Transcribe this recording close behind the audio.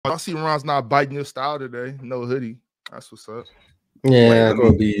I see Ron's not biting your style today. No hoodie. That's what's up. Yeah,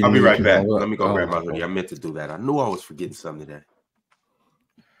 I'll be right back. Let me go grab my hoodie. I meant to do that. I knew I was forgetting something today.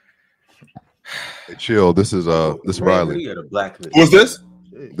 Hey, chill. This is Riley. The black hoodie. Who's this?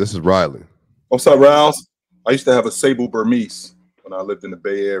 This is Riley. What's up, Rouse? I used to have a sable Burmese when I lived in the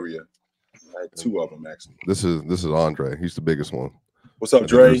Bay Area. I had 2 of them actually. This is Andre. He's the biggest one. What's up,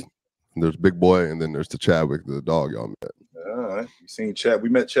 Dre? There's Big Boy, and then there's the Chadwick, the dog y'all met. All right, you seen Chad? We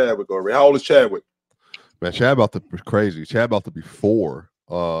met Chadwick already. How old is Chadwick? Man, Chad about to be crazy. Chad about to be 4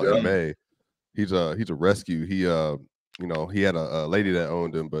 in May. He's a rescue. He he had a lady that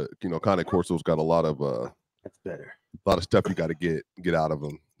owned him, but kind of Corso's got a lot of that's better. A lot of stuff you got to get out of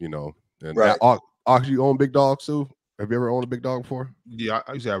him, And right. Ox, you own big dogs too? Have you ever owned a big dog before? Yeah,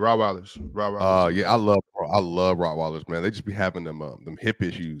 I used to have Rottweilers. Yeah, I love Rottweilers, man. They just be having them hip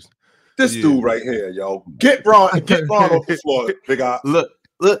issues. This dude right here, yo. Get Ron off the floor, big eye. Look,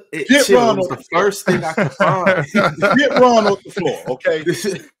 get Ron off the first thing I could find. Get Ron off the floor, okay?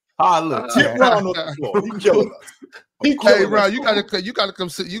 Look, get Ron off the floor. He killing us. Hey, Ron, you gotta come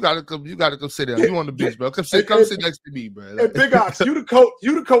sit. You gotta come sit down. You on the bench, bro? Come sit next to me, bro. Hey, Big Ox, you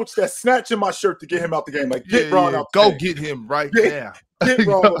the coach that's snatching my shirt to get him out the game. Like, get Ron out. Go get him right now. Get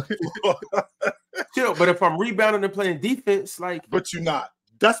Ron off the floor. Chill, but if I'm rebounding and playing defense, but you're not.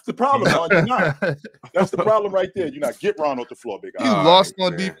 That's the problem, Ron. You're not. That's the problem right there. You're not. Get Ron off the floor, Big Ox. You lost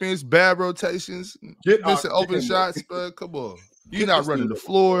on defense, bad rotations, missing open shots, bro. Come on. You're not running the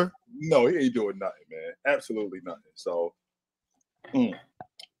floor. No, he ain't doing nothing, man. Absolutely nothing. So,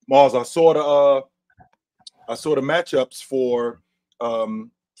 Mars, I saw the matchups for the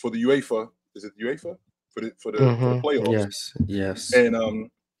UEFA. Is it UEFA for the playoffs? Yes. And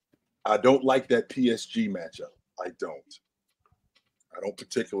I don't like that PSG matchup. I don't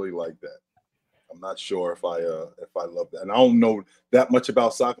particularly like that. I'm not sure if I love that. And I don't know that much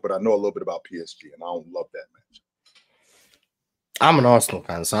about soccer, but I know a little bit about PSG, and I don't love that match. I'm an Arsenal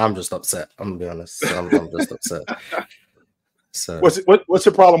fan, so I'm just upset. I'm gonna be honest. I'm just upset. So what's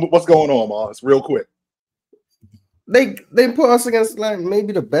your problem? What's going on, Mars? Real quick. They put us against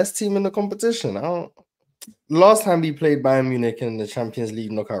maybe the best team in the competition. Last time we played Bayern Munich in the Champions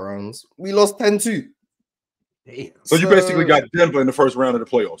League knockout rounds, we lost 10-2. Damn. So you basically got Denver in the first round of the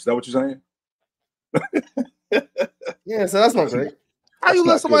playoffs. Is that what you're saying? Yeah, so that's not great. How you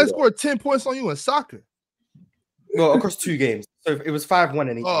let somebody score 10 points on you in soccer? Well, across 2 games. So it was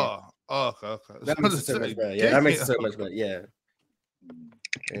 5-1 in each game. Okay. That makes it so much better. Yeah, that makes it so much better. Yeah.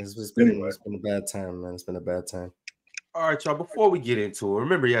 It's been a bad time, man. It's been a bad time. All right, y'all. Before we get into it,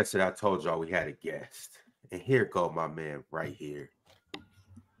 remember yesterday I told y'all we had a guest. And here go my man right here.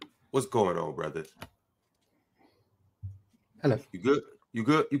 What's going on, brother? Hello. You good? You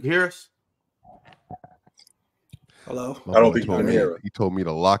good? You can hear us? Hello. I don't think you can hear it. He told me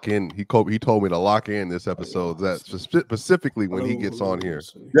to lock in. He told me to lock in this episode. That specifically when he gets on here.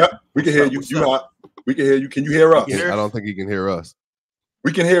 Yep, we can hear you. We can hear you. Can you hear us? I don't think he can hear us.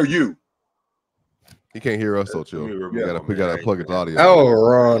 We can hear you. He can't hear us, so chill. We gotta plug his audio. Oh,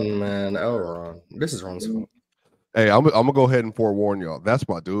 Ron, man. Oh, Ron. This is Ron's fault. Hey, I'm gonna go ahead and forewarn y'all. That's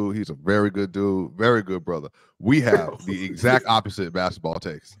my dude. He's a very good dude, very good brother. We have the exact opposite basketball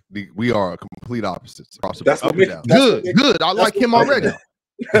takes. We are complete opposites. That's what makes good. I like him already.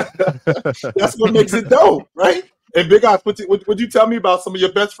 That's what makes it dope, right? And Big Ox, would you tell me about some of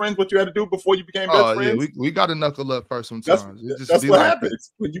your best friends? What you had to do before you became best friends? Yeah, we got to knuckle up first sometimes. That's what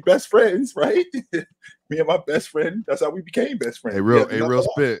happens when you best friends, right? Me and my best friend. That's how we became best friends. Real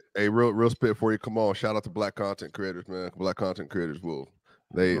spit before you come on. Shout out to Black content creators, man. Black content creators will.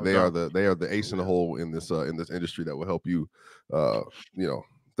 They are the ace in the hole in this industry that will help you, that'll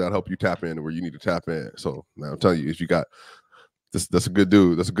help you tap in where you need to tap in. So man, I'm telling you, if you got that's a good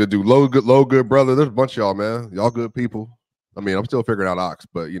dude. That's a good dude. Low good brother. There's a bunch of y'all, man. Y'all good people. I mean, I'm still figuring out Ox,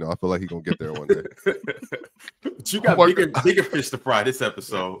 but I feel like he's gonna get there one day. But you got bigger fish to fry this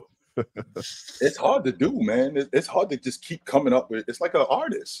episode. It's hard to do, man. It's hard to just keep coming up with. It's like an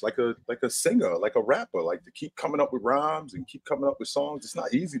artist, like a singer, like a rapper, like to keep coming up with rhymes and keep coming up with songs. It's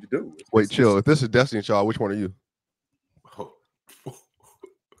not easy to do. Wait, chill. If this is Destiny Child, which one are you?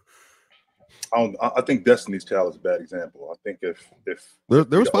 I think Destiny's Child is a bad example. I think if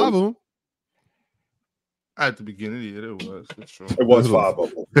there was 5 of them at the beginning, yeah, there was. That's true. It was 5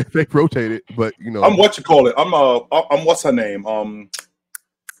 of them. They rotated, but I'm what you call it. I'm what's her name?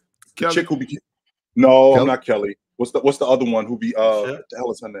 Kelly? Chick who became. No, Kelly? I'm not Kelly. What's the other one who be what the hell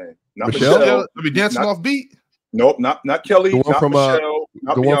is her name? Not Michelle. Be dancing off beat. Nope, not Kelly. The one not from Michelle.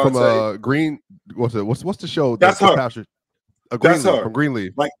 Not the Beyonce. one from Green. What's the show? That's her. That's her from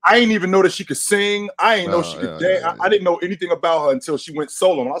Greenleaf. Like I ain't even know that she could sing. I ain't know she could dance. I didn't know anything about her until she went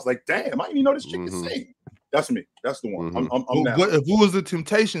solo. And I was like, damn, I didn't even know this chick could sing. That's me. That's the one. I'm now. If who was the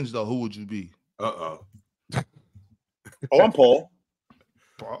Temptations though? Who would you be? Oh, I'm Paul.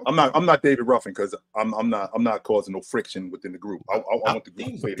 I'm not David Ruffin because I'm not causing no friction within the group. I want the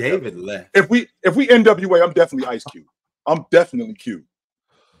group to play David together. left. If we NWA, I'm definitely Ice Cube. I'm definitely Q.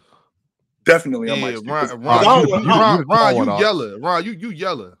 Definitely, I'm Ice Cube. Ron, you yeller. Ron, you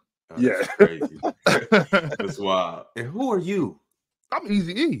yeller. Yeah, crazy. That's wild. And who are you? I'm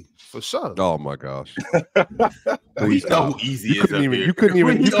Easy E for sure. Oh my gosh! We know who Easy is. You couldn't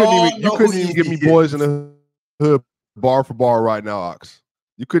even give me Boys in the Hood bar for bar right now, Ox.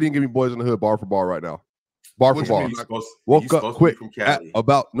 You couldn't even give me Boys in the Hood bar for bar right now. Bar for bar. Woke up quick at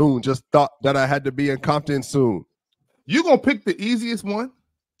about noon. Just thought that I had to be in Compton soon. You gonna pick the easiest one?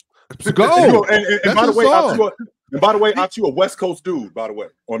 Go. And by the way, Ox, you a West Coast dude. By the way,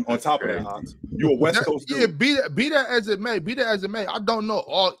 on top of that, Ox, you a West Coast dude. Yeah, be that as it may. I don't know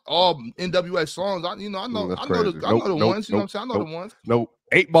all NWA songs. I know the ones. You know what I'm saying? I know the ones. No,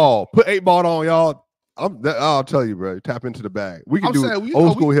 8 Ball. Put 8 Ball on, y'all. I'll tell you, bro. Tap into the bag. We can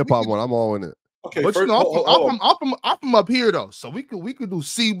old school hip hop one. I'm all in it. Okay, but I'm from up here though, so we could do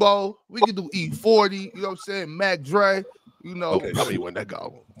C-Bo, we could do E40. You know what I'm saying? Mac Dre. You know, tell me when that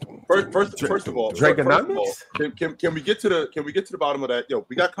go. First of all, can we get to the bottom of that? Yo,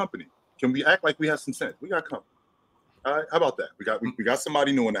 we got company. Can we act like we have some sense? We got company. All right, how about that? We got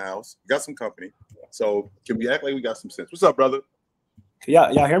somebody new in the house. We got some company. So can we act like we got some sense? What's up, brother?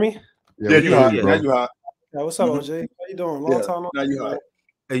 Y'all hear me? Yeah, you hot. Now you hot. Yeah, what's up, OJ? How you doing? Long time. Now you hot.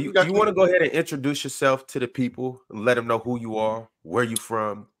 Hey, you want to go ahead and introduce yourself to the people and let them know who you are, where you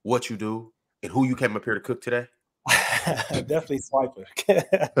from, what you do, and who you came up here to cook today? Definitely Swiper.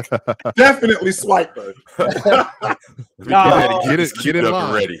 Definitely Swiper. Get it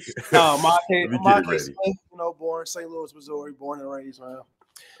line. Ready. No, my case, born St. Louis, Missouri, born and raised, man.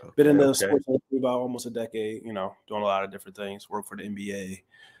 Been in the sports industry about almost a decade, doing a lot of different things. Worked for the NBA,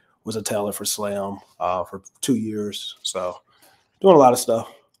 was a talent for Slam for 2 years. So doing a lot of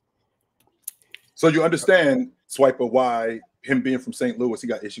stuff. So you understand, Swiper, why him being from St. Louis, he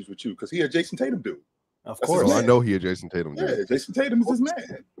got issues with you because he a Jayson Tatum dude. Of course, I know he a Jayson Tatum dude. Yeah, Jayson Tatum is his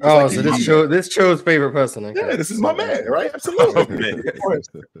man. So this Cho's favorite person. Okay. Yeah, this is my man, right? Absolutely.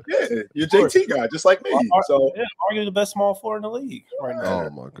 Yeah, you're a JT guy, just like me. So arguably the best small forward in the league right now. Oh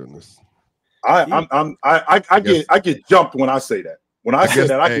my goodness. I get jumped when I say that. When I say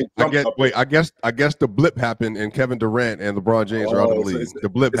that, I guess the blip happened and Kevin Durant and LeBron James are out of the league. The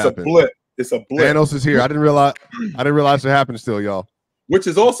blip happened. It's a blip. Thanos is here. I didn't realize it happened still, y'all. Which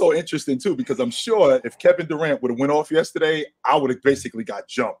is also interesting too, because I'm sure if Kevin Durant would have went off yesterday, I would have basically got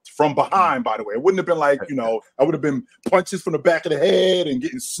jumped from behind. By the way, it wouldn't have been like I would have been punches from the back of the head and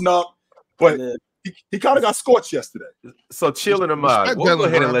getting snuck, but he kind of got scorched yesterday. So chilling them out. We'll go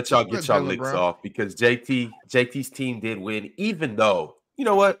ahead and let y'all get y'all licks off because JT's team did win, even though you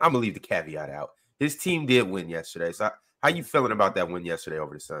know what, I'm gonna leave the caveat out. His team did win yesterday. So how you feeling about that win yesterday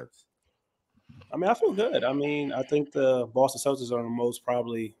over the Suns? I mean, I feel good. I mean, I think the Boston Celtics are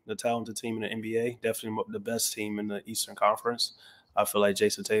probably the talented team in the NBA, definitely the best team in the Eastern Conference. I feel like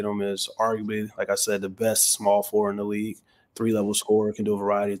Jayson Tatum is arguably, like I said, the best small forward in the league, 3-level scorer, can do a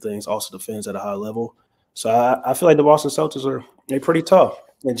variety of things, also defends at a high level. So I feel like the Boston Celtics they're pretty tough.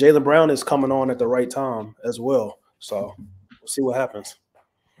 And Jaylen Brown is coming on at the right time as well. So we'll see what happens.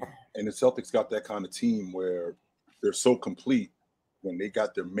 And the Celtics got that kind of team where they're so complete. When they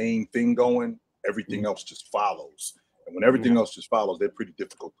got their main thing going, everything else just follows. And when everything else just follows, they're pretty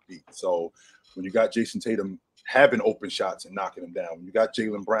difficult to beat. So when you got Jayson Tatum having open shots and knocking them down, when you got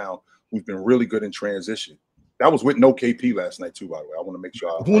Jaylen Brown, who's been really good in transition. That was with no KP last night too, by the way. I want to make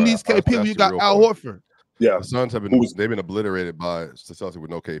sure. Who needs KP when you got Al Horford? Yeah. The Suns they've been obliterated by the Celtics with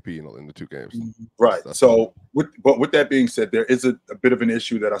no KP in the 2 games. Right. So with that being said, there is a bit of an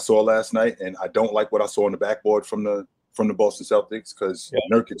issue that I saw last night, and I don't like what I saw on the backboard from the Boston Celtics because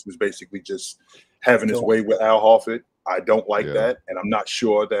Nurkic was basically just having his way with Al Horford. I don't like that, and I'm not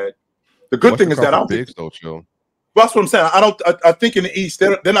sure that the good thing is that I don't think so. That's what I'm saying. I think in the East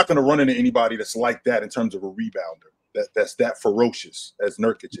they're not going to run into anybody that's like that in terms of a rebounder that's that ferocious as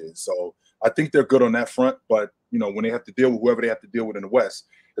Nurkic is. So I think they're good on that front. But when they have to deal with whoever they have to deal with in the West,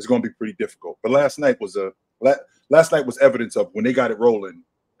 it's going to be pretty difficult. But last night was evidence of when they got it rolling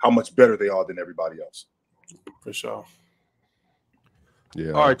how much better they are than everybody else. For sure.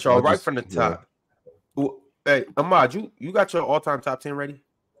 Yeah. All right, y'all. Right from the top. Yeah. Hey, Ahmad, you got your all-time top 10 ready?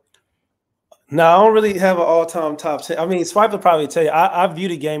 No, I don't really have an all-time top 10. I mean, Swipe will probably tell you, I view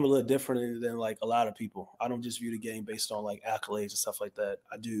the game a little differently than like a lot of people. I don't just view the game based on like accolades and stuff like that.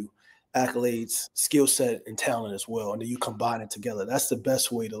 I do accolades, skill set, and talent as well. And then you combine it together. That's the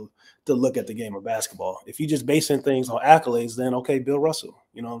best way to look at the game of basketball. If you're just basing things on accolades, then okay, Bill Russell.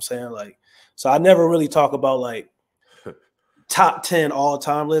 You know what I'm saying? Like, so I never really talk about like top 10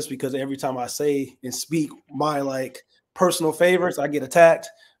 all-time list, because every time I say and speak my like personal favorites, I get attacked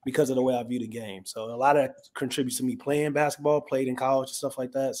because of the way I view the game. So a lot of that contributes to me playing basketball, played in college and stuff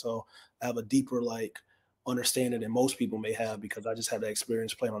like that. So I have a deeper like understanding than most people may have, because I just had that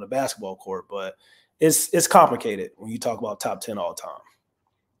experience playing on the basketball court. But it's complicated when you talk about top 10 all time.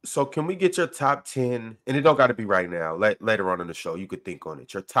 So can we get your top 10? And it don't got to be right now. Later on in the show, you could think on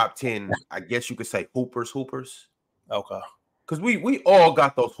it. Your top 10, I guess you could say hoopers. Okay. Because we all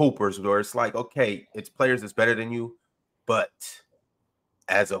got those hoopers where it's like, okay, it's players that's better than you, but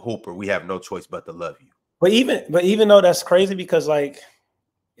as a hooper, we have no choice but to love you. But even though that's crazy, because like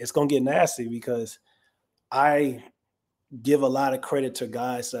it's gonna get nasty, because I give a lot of credit to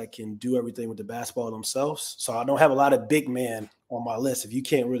guys that can do everything with the basketball themselves. So I don't have a lot of big men on my list. If you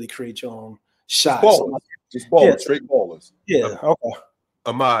can't really create your own shots, just ballers, straight ballers. Yeah. Okay.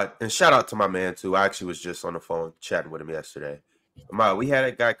 Ahmad, and shout out to my man too. I actually was just on the phone chatting with him yesterday. Ahmad, we had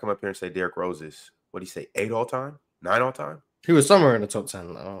a guy come up here and say Derrick Rose is, what did he say, 8 all time, 9 all time? He was somewhere in the top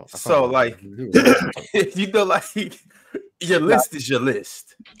 10. So, like, you know, like your list is your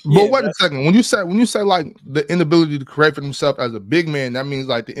list. But wait a second. When you say like the inability to create for himself as a big man, that means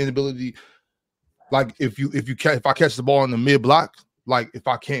like the inability, like if I catch the ball in the mid block, like if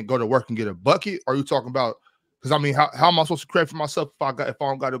I can't go to work and get a bucket, are you talking about? Because I mean, how am I supposed to create for myself if I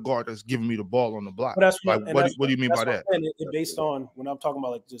don't got a guard that's giving me the ball on the block? But what do you mean by that? It based on when I'm talking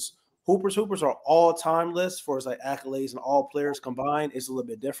about like just hoopers are all-time lists for as like accolades and all players combined. It's a little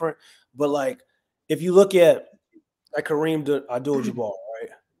bit different. But like if you look at like Kareem Abdul-Jabbar, right?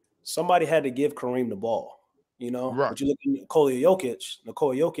 Somebody had to give Kareem the ball, you know. Right. But you look at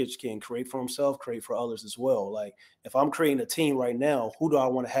Nikola Jokic can create for himself, create for others as well. Like if I'm creating a team right now, who do I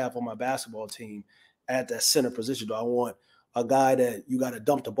want to have on my basketball team at that center position? Do I want a guy that you got to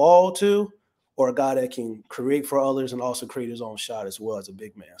dump the ball to, or a guy that can create for others and also create his own shot as well as a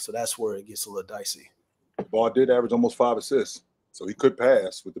big man? So that's where it gets a little dicey. Ball did average almost 5 assists, so he could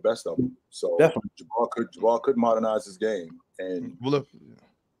pass with the best of them. So definitely, Jabbar could modernize his game. And well,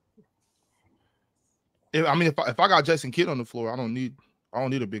 if I got Jason Kidd on the floor, I don't need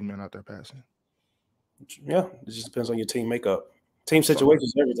a big man out there passing. Yeah, it just depends on your team makeup. Team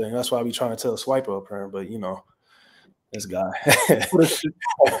situations, everything. That's why we trying to tell a swiper up here, but you know, this guy.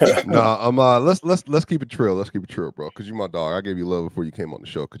 Nah, let's keep it trill. Let's keep it trill, bro. Because you my dog. I gave you love before you came on the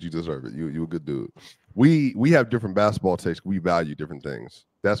show because you deserve it. You a good dude. We have different basketball tastes. We value different things.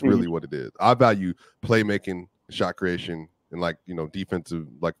 That's really what it is. I value playmaking, shot creation, and like defensive,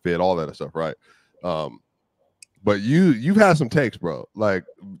 like fit, all that stuff, right? But you've had some takes, bro. Like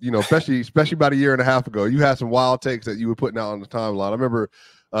especially about a year and a half ago, you had some wild takes that you were putting out on the timeline. I remember.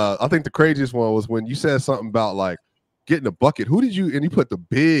 I think the craziest one was when you said something about like getting a bucket. Who did you? And you put the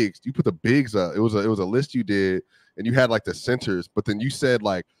bigs. You put the bigs up. It was a list you did, and you had like the centers. But then you said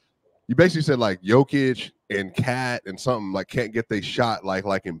like you basically said like Jokic and Cat and something like can't get they shot like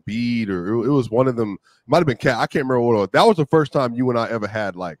Embiid, or it was one of them. Might have been Cat. I can't remember what it was. That was the first time you and I ever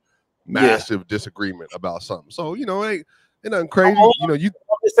had like massive disagreement about something. So ain't nothing crazy. You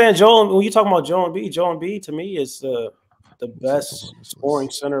understand Joel. When you talking about Joel Embiid to me is the best scoring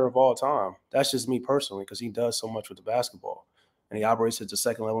center of all time. That's just me personally, because he does so much with the basketball, and he operates at the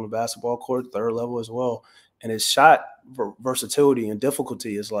second level in the basketball court, third level as well. And his shot versatility and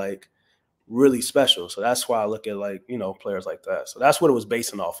difficulty is like really special. So that's why I look at like players like that. So that's what it was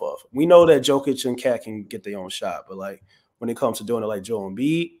basing off of. We know that Jokic and Cat can get their own shot, but like when it comes to doing it like Joel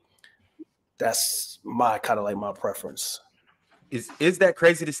Embiid, that's my kind of like my preference. Is that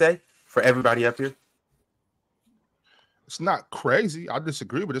crazy to say for everybody up here? It's not crazy. I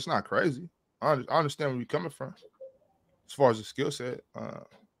disagree, but it's not crazy. I understand where you're coming from as far as the skill set.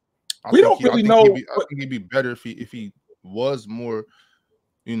 I think he'd be better if he was more,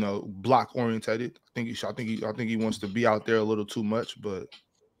 block orientated. I think he wants to be out there a little too much. But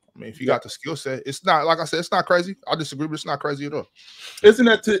I mean, if you got the skill set, it's not, like I said, it's not crazy. I disagree, but it's not crazy at all. Isn't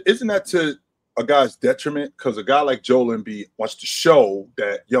that to a guy's detriment? Because a guy like Joel Embiid wants to show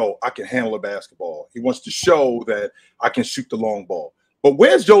that, I can handle a basketball. He wants to show that I can shoot the long ball. But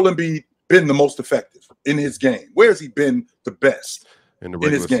where's Joel Embiid been the most effective in his game? Where has he been the best? In the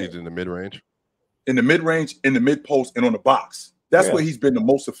regular season, in the mid-range? In the mid-range, in the mid-post, and on the box. That's where he's been the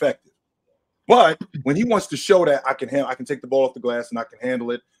most effective. But when he wants to show that I can take the ball off the glass and I can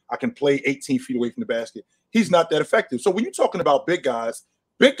handle it, I can play 18 feet away from the basket, he's not that effective. So when you're talking about big guys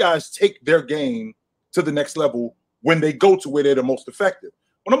take their game to the next level when they go to where they're the most effective.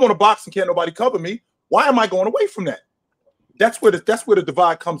 When I'm on a box and can't nobody cover me, why am I going away from that? That's where the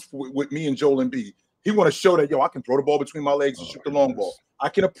divide comes with me and Joel Embiid. He want to show that, I can throw the ball between my legs and shoot the long ball. I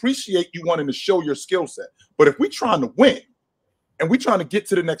can appreciate you wanting to show your skill set. But if we're trying to win and we're trying to get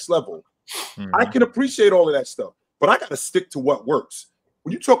to the next level, I can appreciate all of that stuff. But I got to stick to what works.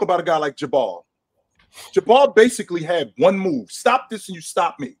 When you talk about a guy like Jabbar basically had one move. Stop this and you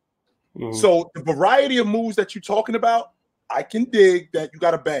stop me. So the variety of moves that you're talking about, I can dig that you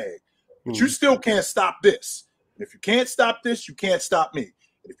got a bag. But you still can't stop this. And if you can't stop this, you can't stop me.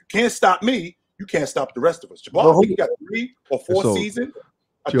 And if you can't stop me, you can't stop the rest of us. Jabbar, I think he got 3 or 4 seasons.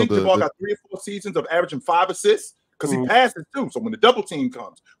 I think Jabbar got 3 or 4 seasons of averaging 5 assists because he passes too. So when the double team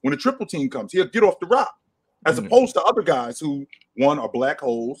comes, when the triple team comes, he'll get off the rock. As opposed to other guys who, 1, are black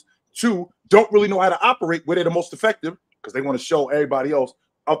holes, 2, don't really know how to operate where they're the most effective because they want to show everybody else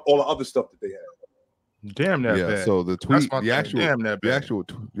all the other stuff that they have. Damn that bad. So the tweet, the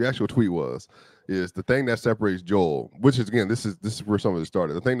actual tweet is the thing that separates Joel, which is again, this is where some of it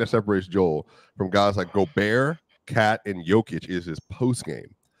started. The thing that separates Joel from guys like Gobert, Cat, and Jokic is his post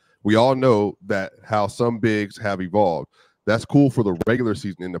game. We all know that how some bigs have evolved. That's cool for the regular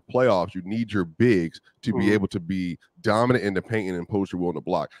season. In the playoffs, you need your bigs to be able to be dominant in the paint and impose your will on the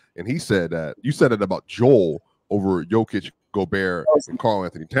block. And he said that you said it about Joel over Jokic, Gobert, and Karl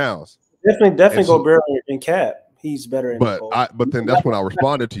Anthony Towns. Definitely Gobert and Cat. He's better. But then that's when I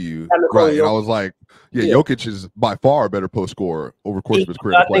responded to you, right? And I was like, Jokic is by far a better post scorer over the course of his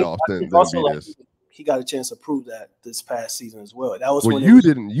career in the playoffs than Embiid is. He got a chance to prove that this past season as well. That was when you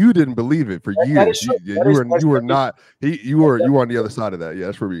didn't believe it for years. You were not. You were on the other side of that. Yeah,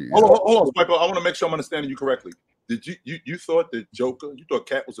 that's where we. Hold on, Spiker. I want to make sure I'm understanding you correctly. Did you thought that you thought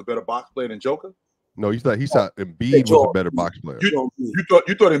Cat was a better box player than Joker? No, he thought Embiid was a better box player. You thought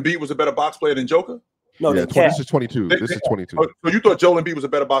Embiid was a better box player than Joker? No, this is 22. This is 22. So you thought Joel Embiid was a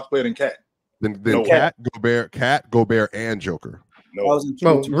better box player than Cat? Than Cat, Gobert, and Joker. No,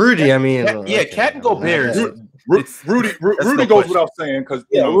 Rudy. I mean, Cat and Gobert. Rudy goes without saying because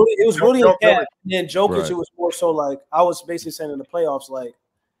it was Rudy and Cat, and then Jokic. It was more so like I was basically saying in the playoffs, like,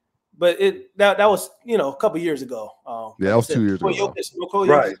 but that was a couple years ago. That was 2 years ago.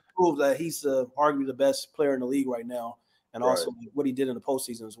 Jokic proved that he's arguably the best player in the league right now, and also what he did in the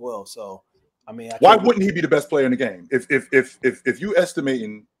postseason as well. So, I mean, why wouldn't he be the best player in the game? If you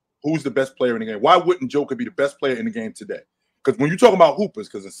estimating who's the best player in the game, why wouldn't Joker be the best player in the game today? Because when you talk about hoopers,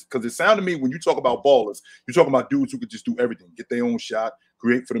 because it sounded to me when you talk about ballers, you're talking about dudes who could just do everything, get their own shot,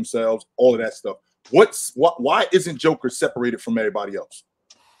 create for themselves, all of that stuff. Why isn't Joker separated from everybody else?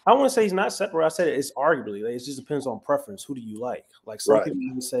 I want to say he's not separate. I said it's arguably. It just depends on preference. Who do you like? Like some people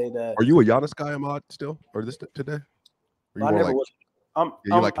even say that. Are you a Giannis guy, Ahmad, still, or this today? Or I never was.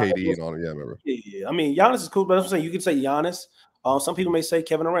 You like KD and all that. Yeah, I remember. Yeah. I mean, Giannis is cool, but I'm saying you can say Giannis. Some people may say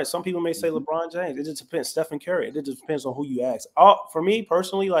Kevin Durant. Some people may say LeBron James. It just depends. Stephen Curry. It just depends on who you ask. For me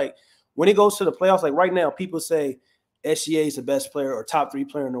personally, like when it goes to the playoffs, like right now, people say SGA is the best player or top 3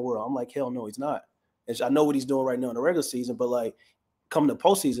 player in the world. I'm like, hell no, he's not. And I know what he's doing right now in the regular season, but like come to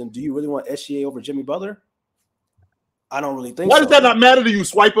postseason, do you really want SGA over Jimmy Butler? I don't really think. Why does that not matter to you,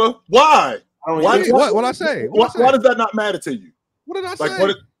 Swiper? Why? What I say? Why does that not matter to you? What did I say?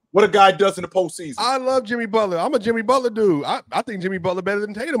 Like what a guy does in the postseason. I love Jimmy Butler. I'm a Jimmy Butler dude. I think Jimmy Butler better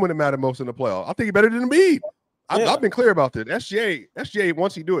than Tatum when it mattered most in the playoffs. I think he's better than Embiid. I've been clear about that. SGA,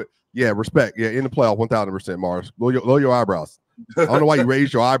 once he do it, respect. Yeah, in the playoff, 1,000%, Mars. Lower your eyebrows. I don't know why you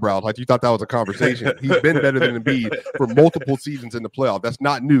raised your eyebrows like you thought that was a conversation. He's been better than Embiid for multiple seasons in the playoff. That's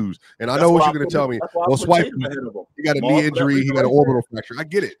not news. And I know what you're going to tell me. Well, Swipe, he got a knee injury. He got an orbital fracture. I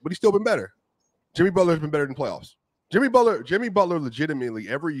get it, but he's still been better. Jimmy Butler has been better than playoffs. Jimmy Butler legitimately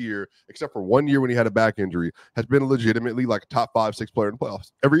every year, except for 1 year when he had a back injury, has been legitimately like a top 5-6 player in the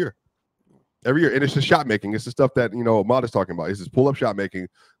playoffs every year. And it's just shot making. It's the stuff that Ahmad is talking about. It's just pull up shot making,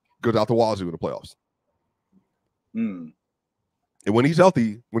 goes out the wazoo in the playoffs. And when he's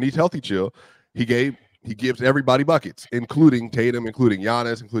healthy, chill, he gives everybody buckets, including Tatum, including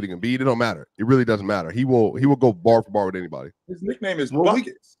Giannis, including Embiid. It don't matter. It really doesn't matter. He will go bar for bar with anybody. His nickname is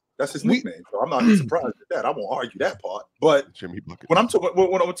Buckets. That's his nickname, so I'm not surprised at that. I won't argue that part. But when I'm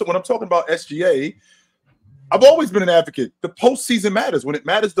talking about SGA, I've always been an advocate. The postseason matters. When it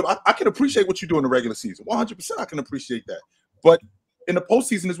matters, I can appreciate what you do in the regular season. 100%, I can appreciate that. But in the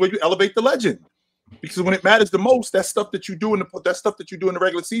postseason is where you elevate the legend, because when it matters the most, that stuff that you do in the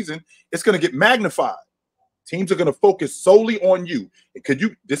regular season, it's going to get magnified. Teams are going to focus solely on you.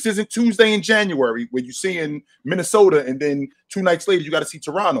 This isn't Tuesday in January where you see in Minnesota and then 2 nights later you got to see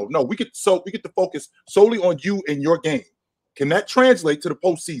Toronto. No, we get to focus solely on you and your game. Can that translate to the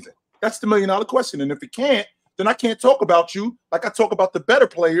postseason? That's the $1 million question. And if it can't, then I can't talk about you like I talk about the better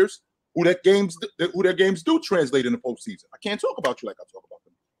players who their games do translate in the postseason. I can't talk about you like I talk about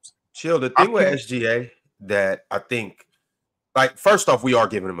them. Chill. The thing with SGA that I think, like, first off, we are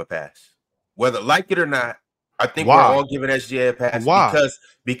giving him a pass, whether like it or not. I think we're all giving SGA a pass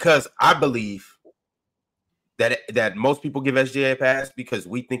because I believe that most people give SGA a pass because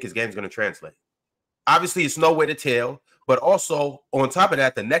we think his game's going to translate. Obviously, it's no way to tell, but also on top of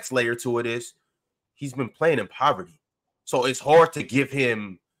that, the next layer to it is he's been playing in poverty, so it's hard to give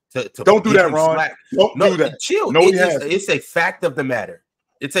him to don't do that, Ron. Don't do that. Chill. It's a fact of the matter.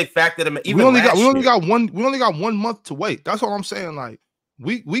 It's a fact of the matter. We only got 1 month to wait. That's all I'm saying. Like.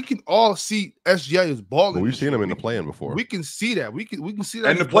 We can all see SGA is balling. But we've seen him in the play-in before. We can see that. We can see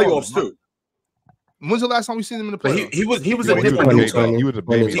that in the playoffs too. When's the last time we seen him in the playoffs? He was a different dude. He was a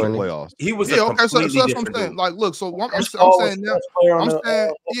baby in the playoffs. He was okay. So that's what I'm saying. Like, look. So I'm saying now.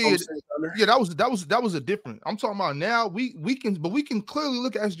 That was a different. I'm talking about now. We can clearly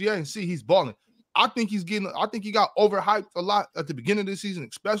look at SGA and see he's balling. I think he got overhyped a lot at the beginning of the season,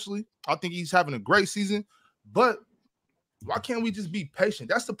 especially. I think he's having a great season, but. Why can't we just be patient?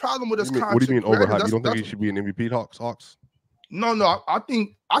 That's the problem with this contract. What do you mean overhyped? You don't think he should be an MVP, Hawks? No. I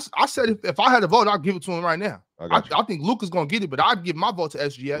think I said if I had a vote, I'd give it to him right now. I think Luka's gonna get it, but I'd give my vote to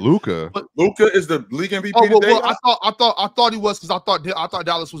SGA. Luka is the league MVP today. Well, I thought he was because I thought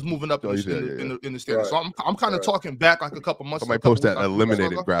Dallas was moving up in the standings. Right. So I'm kind of talking back like a couple months. Somebody post that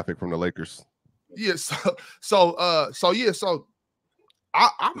eliminated graphic from the Lakers. Yes. So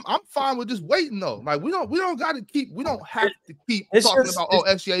I'm fine with just waiting though. Like we don't have to keep talking about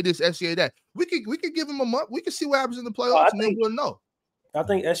SGA this, SGA that. We could give him a month. We can see what happens in the playoffs, and then we'll know. I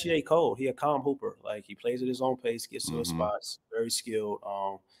think SGA cold. He a calm hooper. Like he plays at his own pace, gets to his spots, very skilled.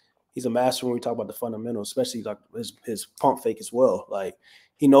 He's a master when we talk about the fundamentals, especially like his pump fake as well. Like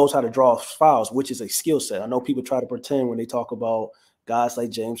he knows how to draw fouls, which is a skill set. I know people try to pretend when they talk about guys like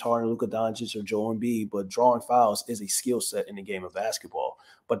James Harden, Luka Dončić, or Joel Embiid, but drawing fouls is a skill set in the game of basketball.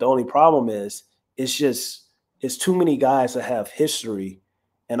 But the only problem is it's too many guys that have history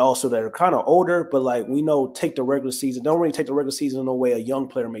and also that are kind of older, but like we know take the regular season. Don't really take the regular season in the way a young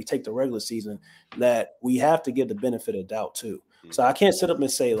player may take the regular season, that we have to give the benefit of doubt too. So I can't sit up and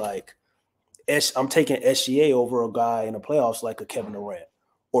say like I'm taking SGA over a guy in the playoffs like a Kevin Durant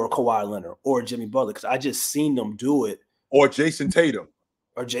or a Kawhi Leonard or a Jimmy Butler because I just seen them do it. Or Jayson Tatum.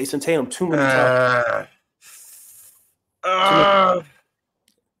 Too many times. I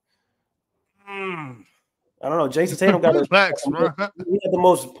don't know. Jayson Tatum got he had the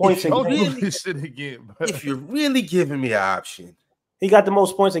most points in If you're really giving me an option. He got the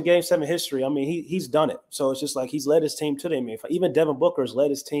most points in Game 7 history. I mean, he's done it. So it's just like he's led his team to the NBA Finals. Even Devin Booker's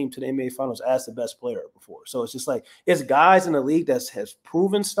led his team to the NBA Finals as the best player before. So it's just like it's guys in the league that has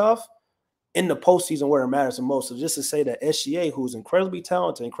proven stuff in the postseason where it matters the most. So just to say that SGA, who's incredibly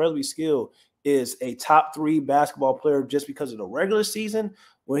talented, incredibly skilled, is a top 3 basketball player just because of the regular season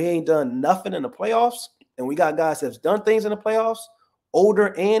where he ain't done nothing in the playoffs. And we got guys that's done things in the playoffs,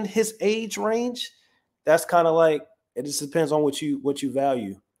 older and his age range. That's kind of like it just depends on what you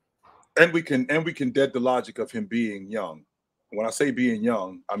value. And we can dead the logic of him being young. When I say being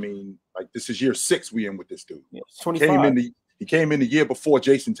young, I mean like this is year 6 we in with this dude. Yeah, 25. He came in the year before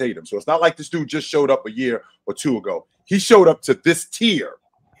Jayson Tatum. So it's not like this dude just showed up a year or 2 ago. He showed up to this tier.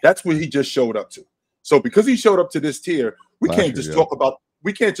 That's what he just showed up to. So because he showed up to this tier, we can't just talk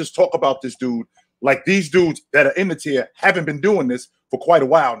about this dude like these dudes that are in the tier haven't been doing this for quite a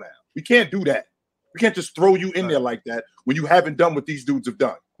while now. We can't do that. We can't just throw you in there like that when you haven't done what these dudes have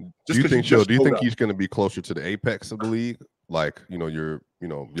done. Do you think he's going to be closer to the apex of the league? Like,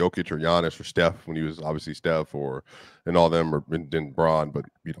 Jokic or Giannis or Steph when he was obviously Steph and all them or then Bron, but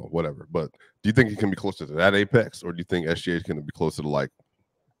whatever. But do you think he can be closer to that apex, or do you think SGA is going to be closer to like,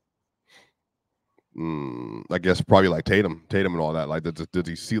 I guess probably like Tatum and all that? Like, does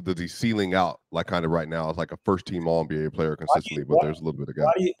he ceiling out like kind of right now as like a first team All NBA player consistently? But there's a little bit of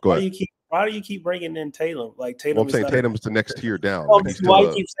gap. Go ahead. Why do you keep bringing in Tatum? Like Tatum, I'm saying Tatum's the next tier down. Why do you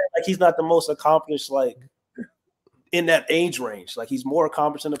keep saying like he's not the most accomplished like in that age range? Like he's more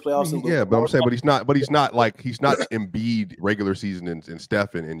accomplished in the playoffs. Yeah, but I'm saying, but he's not Embiid regular season and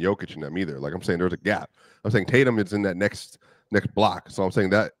Steph and Jokic and them either. Like I'm saying, there's a gap. I'm saying Tatum is in that next block. So I'm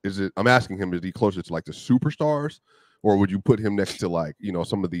saying that is it. I'm asking him, is he closer to like the superstars, or would you put him next to like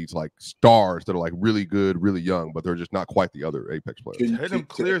some of these like stars that are like really good, really young, but they're just not quite the other apex players? Tatum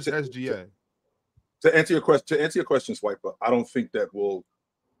clears SGA. To answer your question, Swiper, I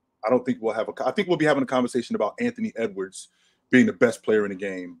think we'll be having a conversation about Anthony Edwards being the best player in the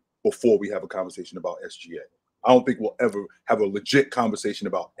game before we have a conversation about SGA. I don't think we'll ever have a legit conversation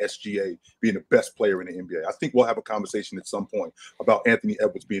about SGA being the best player in the NBA. I think we'll have a conversation at some point about Anthony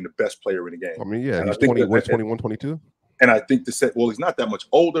Edwards being the best player in the game. I mean, yeah, he's 21, 22. And I think he's not that much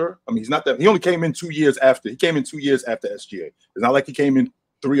older. I mean, he only came in 2 years after. He came in 2 years after SGA. It's not like he came in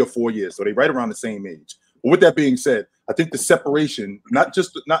 3 or 4 years. So they're right around the same age. But with that being said, I think the separation, not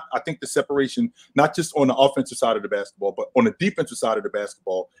just on the offensive side of the basketball, but on the defensive side of the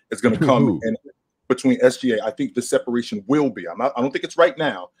basketball is going to come in between SGA. I think the separation will be. I don't think it's right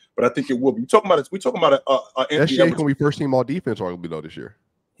now, but I think it will be. We're talking about SGA can be first team all defense arguably though this year.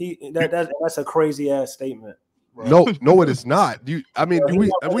 That's a crazy ass statement. Right. No, it is not. SGA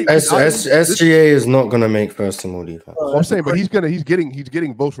is not going to make first team all defense. I'm saying, but he's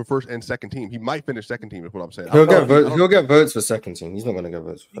getting votes for first and second team. He might finish second team. Is what I'm saying. He'll get votes for second team. He's not going to get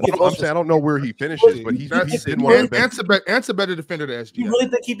votes. I'm saying I don't know where he finishes, but he's been one of the best. Ant's a better defender than SGA. You really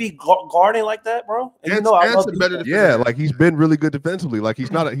think he'd be guarding like that, bro? Ant's a better defender. Yeah, like he's been really good defensively. Like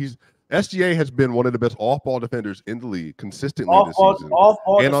SGA has been one of the best off-ball defenders in the league consistently this season.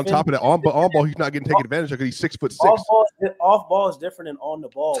 And on top of that, on ball, he's not getting taken advantage of because he's 6'6". Off ball is different than on the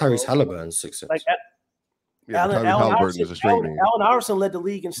ball. Tyrese Halliburton's 6'6". Like Allen Iverson led the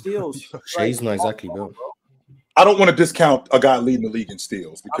league in steals. Shai's not exactly built. I don't want to discount a guy leading the league in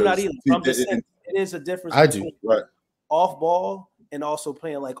steals because I'm not either. I'm just saying it is a difference. between off ball and also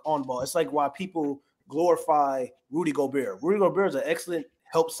playing like on ball. It's like why people glorify Rudy Gobert. Rudy Gobert is an excellent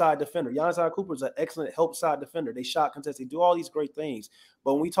help side defender. Giannis Antetokounmpo is an excellent help side defender. They shot contest. They do all these great things.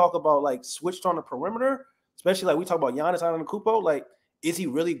 But when we talk about like switched on the perimeter, especially like we talk about Giannis Antetokounmpo, like is he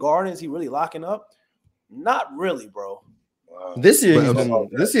really guarding? Is he really locking up? Not really, bro. Wow. This year he's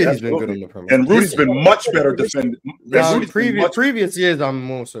been good on the perimeter. And Rudy's been much better defending. Previous years, I'm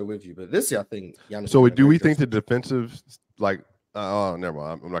more so with you, but this year I think Giannis. So do we think the defensive never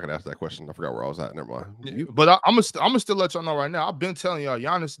mind. I'm not gonna ask that question. I forgot where I was at. Never mind. But I'm gonna still let y'all know right now. I've been telling y'all,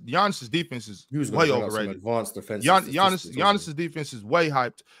 Giannis's defense is way overrated. Advanced defense. Giannis's defense is way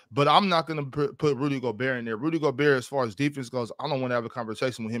hyped. But I'm not gonna put Rudy Gobert in there. Rudy Gobert, as far as defense goes, I don't want to have a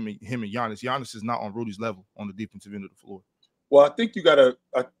conversation with him and Giannis. Giannis is not on Rudy's level on the defensive end of the floor. Well, I think you gotta.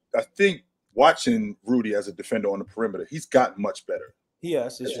 I think watching Rudy as a defender on the perimeter, he's gotten much better.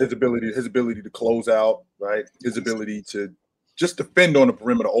 Yes, his ability to close out, right? His ability to just defend on the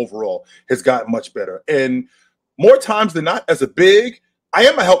perimeter overall has gotten much better. And more times than not, as a big, I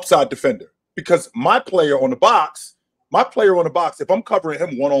am a help side defender because my player on the box, if I'm covering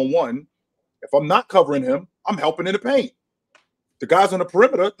him one-on-one, if I'm not covering him, I'm helping in the paint. The guys on the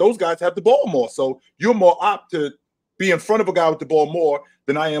perimeter, those guys have the ball more. So you're more apt to be in front of a guy with the ball more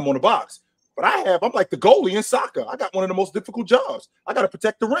than I am on the box. But I'm like the goalie in soccer. I got one of the most difficult jobs. I got to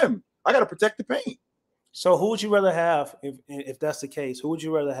protect the rim. I got to protect the paint. So who would you rather have if that's the case? Who would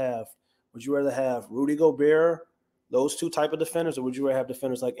you rather have? Would you rather have Rudy Gobert, those two type of defenders, or would you rather have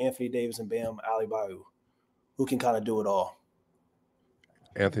defenders like Anthony Davis and Bam Adebayo, who can kind of do it all?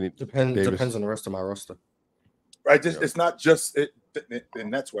 Depends on the rest of my roster. Right, it's not just it,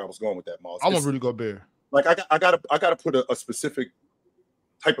 and that's where I was going with that, Miles. I want Rudy Gobert. Like I gotta put a specific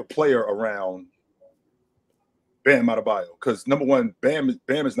type of player around Bam Adebayo because number one, Bam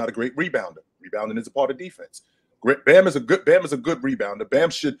is not a great rebounder. Rebounding is a part of defense. Bam is a good rebounder. Bam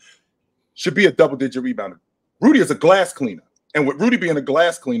should be a double-digit rebounder. Rudy is a glass cleaner. And with Rudy being a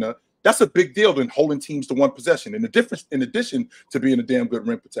glass cleaner, that's a big deal in holding teams to one possession. And the difference, in addition to being a damn good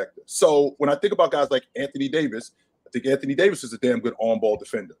rim protector. So when I think about guys like Anthony Davis, I think Anthony Davis is a damn good on-ball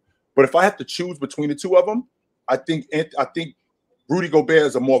defender. But if I have to choose between the two of them, I think Rudy Gobert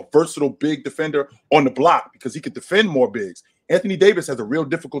is a more versatile big defender on the block because he could defend more bigs. Anthony Davis has a real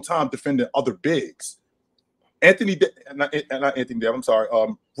difficult time defending other bigs. Rudy can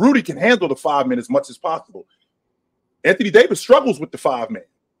handle the 5-man as much as possible. Anthony Davis struggles with the 5-man.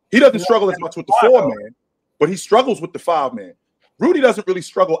 He doesn't struggle as much with the 4-man, but he struggles with the 5-man. Rudy doesn't really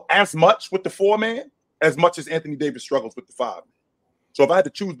struggle as much with the 4-man as much as Anthony Davis struggles with the 5-man. So if I had to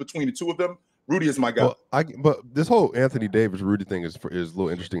choose between the two of them, Rudy is my guy. Well, but this whole Anthony Davis-Rudy thing is a little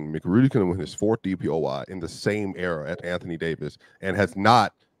interesting to me. Rudy can win his 4th DPOY in the same era as Anthony Davis and has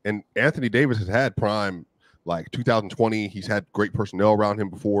not. And Anthony Davis has had prime like 2020. He's had great personnel around him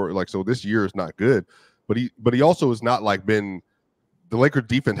before. Like, so this year is not good. But he also has not like been. The Lakers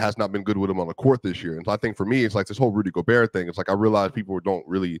defense has not been good with him on the court this year. And so I think for me, it's like this whole Rudy Gobert thing. It's like I realize people don't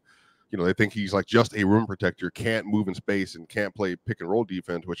really. They think he's like just a rim protector, can't move in space and can't play pick and roll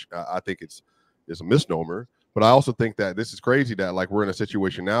defense, which I think is a misnomer. But I also think that this is crazy that like we're in a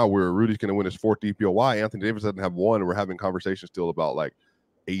situation now where Rudy's going to win his 4th DPOY. Anthony Davis doesn't have one. And we're having conversations still about like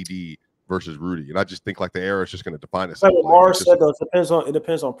AD versus Rudy. And I just think like the era is just going to define itself. Like Mars said, though, it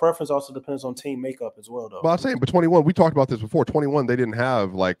depends on preference. Also depends on team makeup as well, though. Well, I'm saying, but 21, we talked about this before. 21, they didn't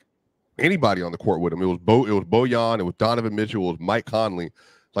have like anybody on the court with him. It was Bojan, it was Donovan Mitchell, it was Mike Conley.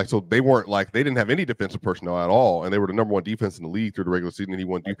 Like, so they weren't like, they didn't have any defensive personnel at all, and they were the #1 defense in the league through the regular season, and he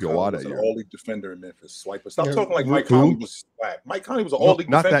won DPOY that year. All-league defender in Memphis. Swiper. Stop talking like Mike Conley was swag. Mike Conley was an all-league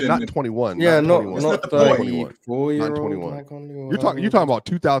defender. Not 21. Yeah, not 34-year-old Mike Conley. You're talking about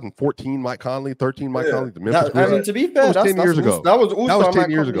 2014 Mike Conley, 13 Mike Conley, the Memphis. I mean, to be fair, that was 10 years ago. That was all 10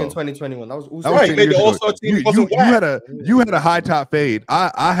 years ago in 2021. That was also 10 years ago. You had a high top fade.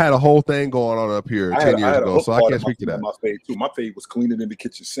 I had a whole thing going on up here 10 years ago, so I can't speak to that. My fade too. My fade was cleaner than the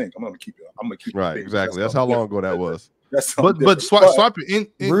kitchen sink. I'm gonna keep it. Right, exactly. That's how long ago that was. But swipe it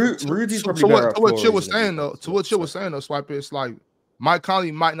in Rudy's to what Chill was saying though. Swipe it. It's like Mike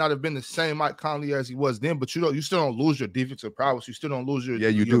Conley might not have been the same Mike Conley as he was then, but you still don't lose your defensive prowess. You still don't lose your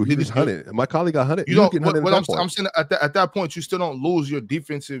you do. He was hunted. Mike Conley got hunted. You don't. I'm saying at that point, you still don't lose your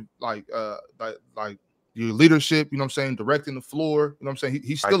defensive like your leadership. You know what I'm saying? Directing the floor. You know what I'm saying?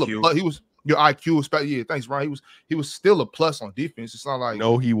 He's still he was. Your IQ, yeah, thanks, Ryan. He was still a plus on defense. It's not like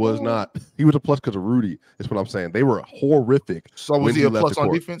no, he was not. He was a plus because of Rudy. Is what I'm saying. They were horrific. So was he a plus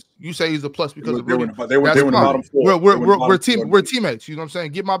on defense? You say he's a plus because of Rudy. They were in the bottom four. We're teammates. You know what I'm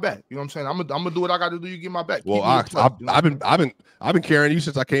saying? Get my back. You know what I'm saying? I'm gonna do what I got to do. You get my back. Well, I've been carrying you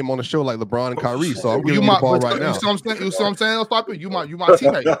since I came on the show like LeBron and Kyrie. So I'm giving you the ball right now. You see what I'm saying? Swiper, you my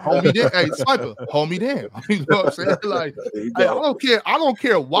teammate. Hold me down. Hey, Swiper, hold me down. You know what I'm saying? Like, hey, I don't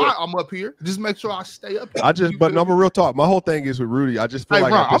care why I'm up here. Just make sure I stay up here. But no, real talk. My whole thing is with Rudy. I just feel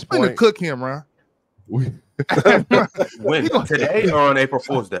like Ron, I'm going to cook him, Ron. When today or on April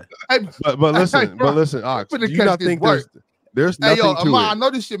Fool's Day? But listen, Ox, do you not think there's nothing to it? I know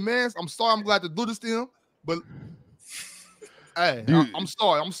this shit, man. I'm sorry. I'm glad to do this to him, but hey, I'm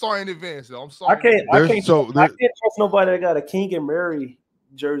sorry. I'm sorry in advance, though. I'm sorry. I can't trust nobody that got a King and Mary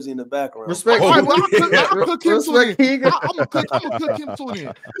jersey in the background. Respect. I'll cook him too. I'm gonna cook him too.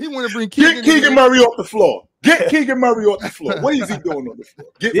 Then he want to bring Keegan Murray off the floor. Get Keegan Murray off the floor. What is he doing on the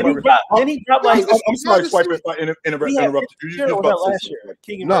floor? Then he dropped like. I'm sorry, Swiper, if I interrupted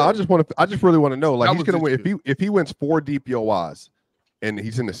you. No, I just really want to know. Like he's gonna win if he wins 4 DPOYs. And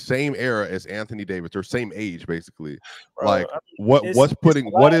he's in the same era as Anthony Davis, or same age, basically. Bro, like, bro,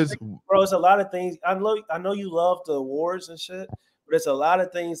 it's a lot of things. I know you love the awards and shit, but it's a lot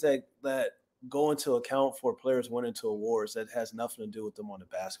of things that go into account for players winning to awards that has nothing to do with them on the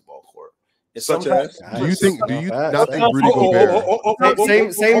basketball court. Such as? Do you not think Rudy Gobert?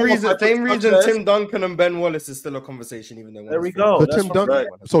 Same reason Tim Duncan and Ben Wallace is still a conversation, even though there we go. Tim Duncan.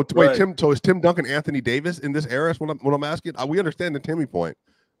 So is Tim Duncan Anthony Davis in this era? Is what I'm asking. We understand the Timmy point,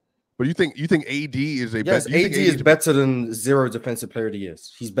 but you think AD is a yes? AD is better than 0 defensive player of the year.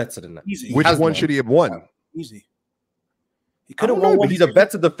 He's better than that. Easy. Which one should he have won? Easy. He could have won one. He's a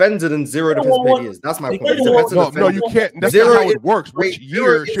better defender than 0 defensive player of the year. That's my point. No, you can't. That's not how it works. Which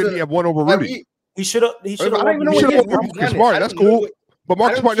year should he have won over Rudy? He should have. I don't even know what Marcus Smart. That's cool. But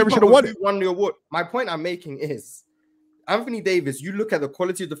Marcus Smart never should have won it. Won the award. My point I'm making is Anthony Davis. You look at the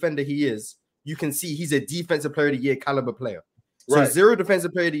quality of defender he is. You can see he's a defensive player of the year caliber player. So 0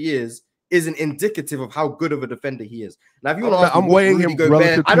 defensive player of the years isn't indicative of how good of a defender he is. Now, if you want to ask I'm weighing Rudy him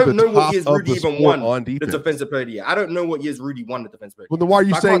Gobert, I don't know what years Rudy even won on the defensive player of the year. I don't know what years Rudy won the defensive player. Well, then why are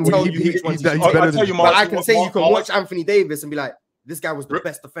you saying he's better than? But I can say you can watch Anthony Davis and be like, this guy was the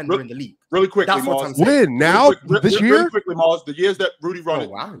best defender in the league. Really quickly, that's what I'm saying. When now this year? Really quickly, Mars. The years that Rudy won it.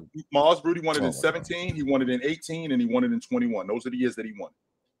 Rudy won it in 17. He won it in 18, and he won it in 21. Those are the years that he won.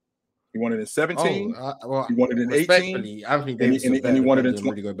 He won it in 17. He won it in 18. Anthony Davis and he won it in 20.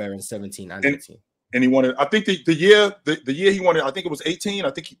 Rudy Gobert in 17 and 18. And he won it. I think the year he won it, I think it was 18.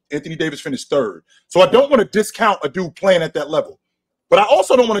 I think Anthony Davis finished 3rd. So I don't want to discount a dude playing at that level, but I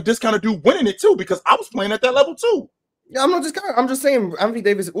also don't want to discount a dude winning it too, because I was playing at that level too. Yeah, I'm just saying Anthony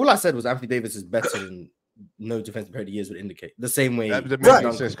Davis. All I said was Anthony Davis is better than no defensive player of the years would indicate. The same way, that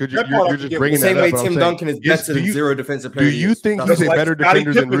makes sense. You're just bringing the same way Tim Duncan is better than 0 defensive player. Do you think he's a better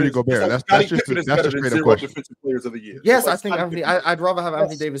defender than Rudy Gobert? That's just a straight up question. Defensive players of the year. Yes, I think Anthony. I'd rather have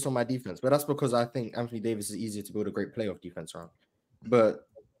Anthony Davis on my defense, but that's because I think Anthony Davis is easier to build a great playoff defense around. But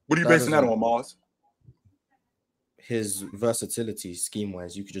what are you basing that on, Mars? His versatility, scheme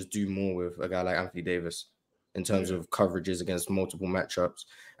wise, you could just do more with a guy like Anthony Davis in terms of coverages against multiple matchups.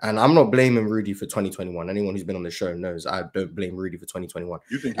 And I'm not blaming Rudy for 2021. Anyone who's been on the show knows I don't blame Rudy for 2021.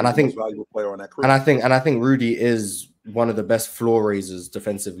 You think he's the most valuable player on that crew? And I think Rudy is one of the best floor raisers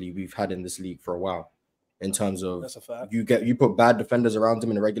defensively we've had in this league for a while. in terms of that's a fact. You put bad defenders around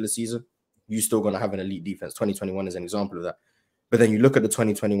him in the regular season, you're still going to have an elite defense. 2021 is an example of that. But then you look at the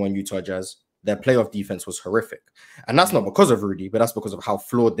 2021 Utah Jazz, their playoff defense was horrific. And that's not because of Rudy, but that's because of how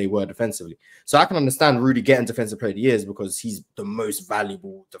flawed they were defensively. So I can understand Rudy getting defensive player of the year because he's the most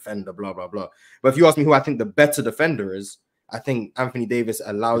valuable defender, blah, blah, blah. But if you ask me who I think the better defender is, I think Anthony Davis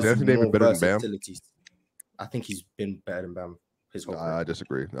allows you more versatility. I think he's been better than Bam. I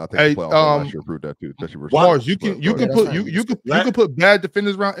disagree. I think the playoffs last year proved that too. Mars, you can put bad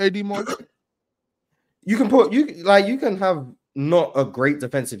defenders around AD Mars. You can have not a great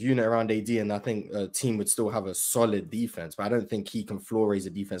defensive unit around AD, and I think a team would still have a solid defense. But I don't think he can floor raise a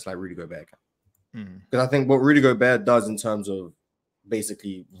defense like Rudy Gobert can. Because I think what Rudy Gobert does in terms of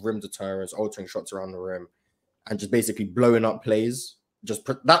basically rim deterrence, altering shots around the rim, and just basically blowing up plays, just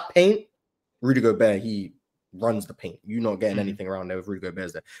put that paint. Rudy Gobert, he runs the paint. You're not getting anything around there with Rudy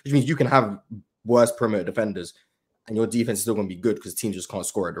Gobert there, which means you can have worse perimeter defenders, and your defense is still going to be good because teams just can't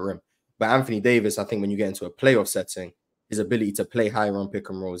score at the rim. But Anthony Davis, I think when you get into a playoff setting, his ability to play high run pick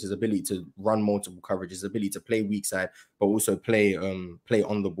and rolls, his ability to run multiple coverages, his ability to play weak side, but also play on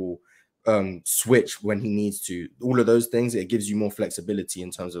the ball, switch when he needs to. All of those things, it gives you more flexibility in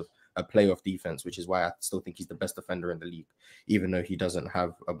terms of a playoff defense, which is why I still think he's the best defender in the league, even though he doesn't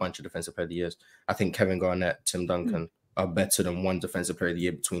have a bunch of defensive player of the years. I think Kevin Garnett, Tim Duncan are better than one defensive player of the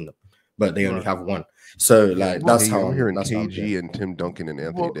year between them, but they only have one. So like that's how I'm hearing KG and Tim Duncan and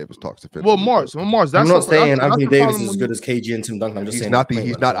Anthony Davis talks defensively. Well, Mars, that's I'm not saying Anthony Davis is as good as KG and Tim Duncan. I'm just saying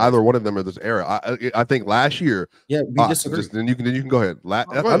he's not either one of them of this era. I think last year. Yeah, we disagree. Then you can go ahead.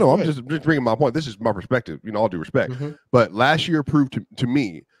 I know I'm just bringing my point. This is my perspective. All due respect. But last year proved to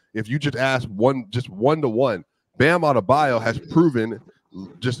me, if you just ask one to one, Bam Adebayo has proven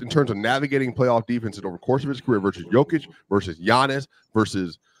just in terms of navigating playoff defenses over the course of his career versus Jokic, versus Giannis,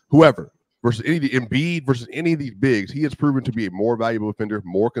 versus whoever, versus any of the Embiid, versus any of these bigs, he has proven to be a more valuable defender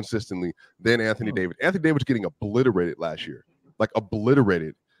more consistently than Anthony Davis. Anthony Davis getting obliterated last year, like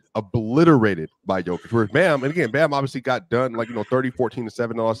obliterated by Jokic. Whereas Bam, and again, Bam obviously got done 30, 14, and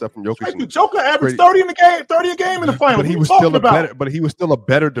 7, and all that stuff from Jokic. Joker averaged 30 in the game, 30 a game in the final. But he was still a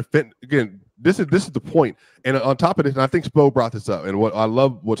better defender. Again, this is the point. And on top of this, and I think Spo brought this up, and what I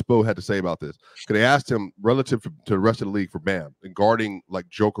love what Spo had to say about this, because they asked him relative to the rest of the league for Bam and guarding like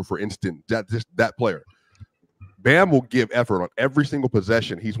Joker, for instance, that player. Bam will give effort on every single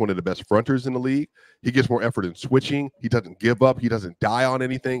possession. He's one of the best fronters in the league. He gets more effort in switching. He doesn't give up. He doesn't die on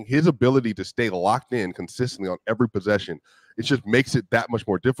anything. His ability to stay locked in consistently on every possession, it just makes it that much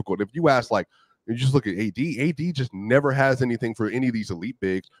more difficult. If you ask, you just look at AD just never has anything for any of these elite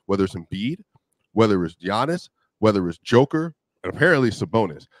bigs, whether it's Embiid, whether it's Giannis, whether it's Joker, and apparently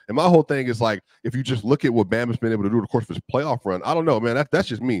Sabonis. And my whole thing is if you just look at what Bam has been able to do in the course of his playoff run, I don't know, man. That's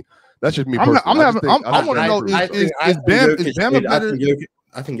just me. That's just me. I want to know is Bam a better?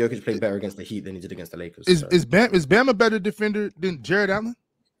 I think Jokic played better against the Heat than he did against the Lakers. Is Bam a better defender than Jared Allen?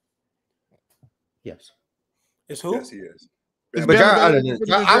 Yes. Is who? Yes, he is. But Jared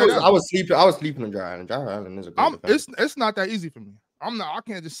Allen, I was sleeping on Jared Allen. Jared Allen is a good defender. It's not that easy for me. I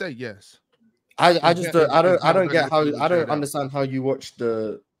can't just say yes. I don't understand how you watched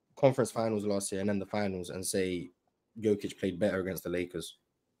the conference finals last year and then the finals and say Jokic played better against the Lakers.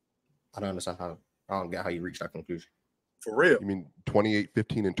 I don't understand how. I don't get how you reach that conclusion. For real. You mean 28,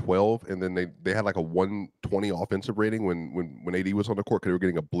 15, and 12, and then they had like a 120 offensive rating when AD was on the court because they were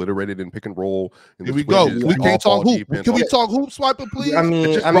getting obliterated in pick and roll. Here we go. We can't talk hoop. Can we talk hoop swiper, please?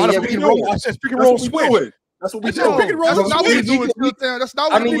 I said pick and roll switch. That's what we do. That's not what we do. That's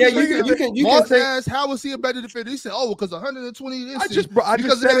not what we do. You Moss can say, asked, how was he a better defender? He said, because 120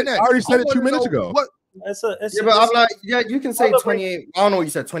 I already said it 2 minutes ago. What? But I'm like, you can say 28. I don't know what you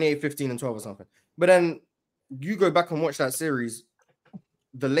said, 28, 15, and 12 or something. But then you go back and watch that series.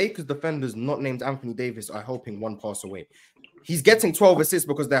 The Lakers defenders not named Anthony Davis are helping one pass away. He's getting 12 assists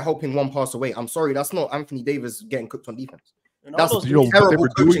because they're helping one pass away. I'm sorry, that's not Anthony Davis getting cooked on defense. That's they were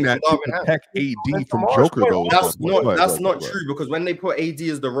doing that to protect AD from Joker, though. That's not true, because when they put AD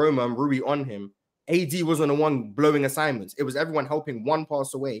as the Roma and Ruby on him, AD wasn't the one blowing assignments. It was everyone helping one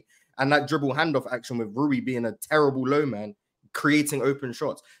pass away, and that dribble handoff action with Ruby being a terrible low man, creating open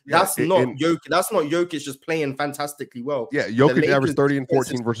shots. That's not Jokic just playing fantastically well. Yeah, Jokic averaged 30 and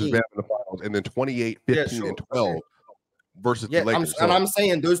 14 versus Bam in the finals, and then 28, 15, and 12. Versus the Lakers. I'm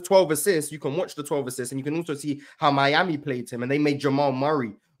saying those 12 assists, you can watch the 12 assists, and you can also see how Miami played him, and they made Jamal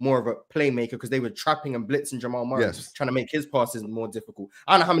Murray more of a playmaker because they were trapping and blitzing Jamal Murray, trying to make his passes more difficult.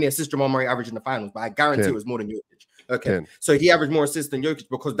 I don't know how many assists Jamal Murray averaged in the finals, but I guarantee it was more than Jokic. Okay, 10. So he averaged more assists than Jokic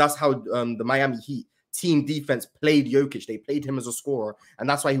because that's how the Miami Heat team defense played Jokic. They played him as a scorer, and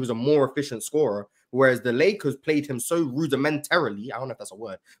that's why he was a more efficient scorer. Whereas the Lakers played him so rudimentarily, I don't know if that's a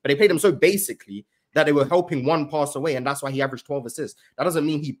word, but they played him so basically that they were helping one pass away, and that's why he averaged 12 assists. That doesn't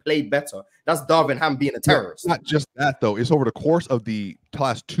mean he played better. That's Darvin Ham being a terrorist. It's not just that, though. It's over the course of the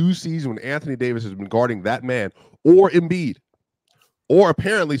last 2 seasons when Anthony Davis has been guarding that man or Embiid. Or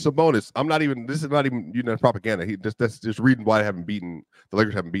apparently Sabonis. This is not even propaganda. That's just reading why the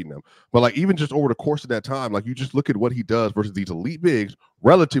Lakers haven't beaten them. But like even just over the course of that time, like you just look at what he does versus these elite bigs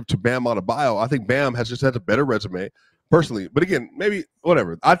relative to Bam Adebayo. I think Bam has a better resume personally. But again, maybe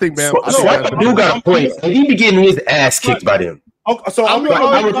whatever. I think Bam. You got a point. He be getting his ass kicked by them. Okay, so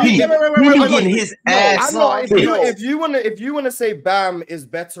I repeat, he be getting his ass kicked. If you want to say Bam is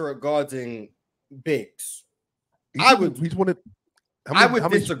better at guarding bigs, I would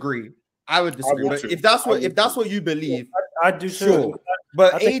disagree. I would disagree. But if that's what you believe, I do sure.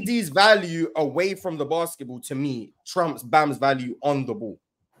 But AD's value away from the basketball to me trumps Bam's value on the ball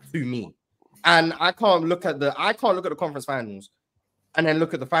to me. And I can't look at the conference finals and then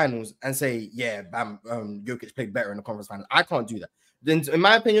look at the finals and say, yeah, Bam, Jokic played better in the conference finals. I can't do that. Then, in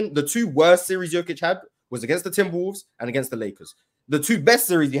my opinion, the 2 worst series Jokic had was against the Timberwolves and against the Lakers. The 2 best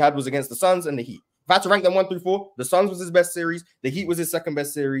series he had was against the Suns and the Heat. If I had to rank them 1 through 4, the Suns was his best series, the Heat was his second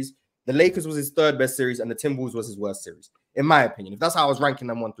best series, the Lakers was his 3rd best series, and the Timberwolves was his worst series, in my opinion. If that's how I was ranking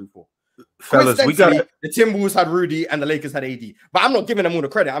them 1 through 4. Fellas, the Timberwolves had Rudy and the Lakers had AD. But I'm not giving them all the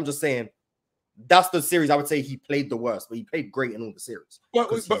credit. I'm just saying that's the series I would say he played the worst, but he played great in all the series.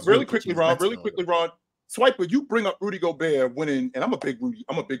 But really quickly, Ron, Swiper, you bring up Rudy Gobert winning, and I'm a big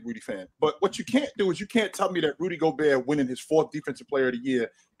Rudy fan. But what you can't do is you can't tell me that Rudy Gobert winning his 4th Defensive Player of the Year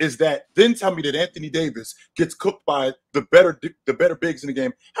is that. Then tell me that Anthony Davis gets cooked by the better bigs in the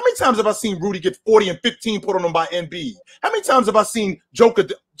game. How many times have I seen Rudy get 40 and 15 put on him by Embiid? How many times have I seen Joker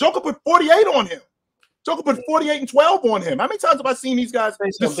put 48 on him? Joker put 48 and 12 on him. How many times have I seen these guys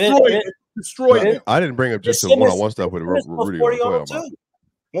destroy him? I didn't bring up just the one-on-one stuff with Rudy.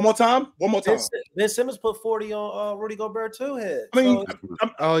 One more time. Ben Simmons put 40 on Rudy Gobert too. I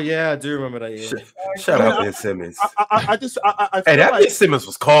do remember that. Yeah. Shout out Ben Simmons. I hey, that Ben Simmons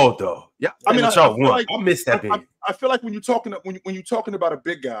was cold though. Yeah, I missed that. I feel like when you're talking about a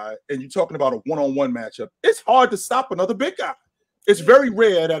big guy and you're talking about a one-on-one matchup, it's hard to stop another big guy. It's very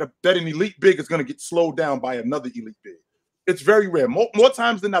rare that an elite big is going to get slowed down by another elite big. It's very rare. More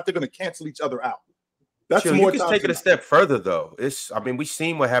times than not, they're going to cancel each other out. That's more. You can take it a step further, though. We've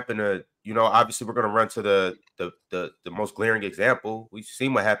seen what happened to, obviously we're going to run to the most glaring example. We've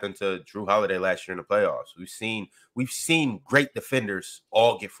seen what happened to Drew Holiday last year in the playoffs. We've seen great defenders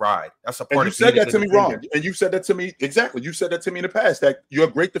all get fried. That's a part of. You said that to me wrong, and you said that to me exactly. You said that to me in the past that you're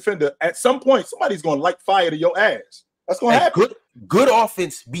a great defender. At some point, somebody's going to light fire to your ass. That's going to happen. Good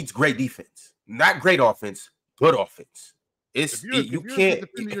offense beats great defense. Not great offense, good offense. You can't.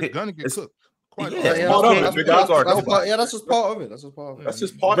 You're gonna get cooked. That's just part of it. That's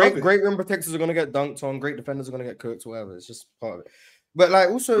just part of it. Great rim protectors are going to get dunked on. Great defenders are going to get cooked. Whatever. It's just part of it. But like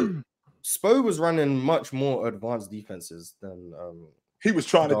also, Spo was running much more advanced defenses than he was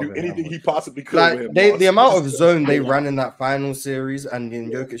trying to do anything he possibly could. Like the amount of zone they ran in that final series, and then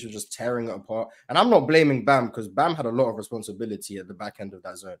Jokic was just tearing it apart. And I'm not blaming Bam because Bam had a lot of responsibility at the back end of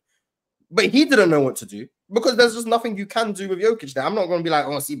that zone. But he didn't know what to do because there's just nothing you can do with Jokic there. I'm not going to be like,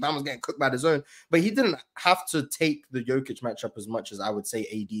 Bam was getting cooked by the zone. But he didn't have to take the Jokic matchup as much as I would say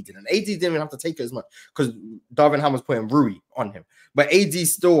AD did. And AD didn't even have to take it as much because Darvin Ham was putting Rui on him. But AD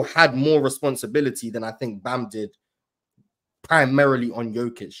still had more responsibility than I think Bam did primarily on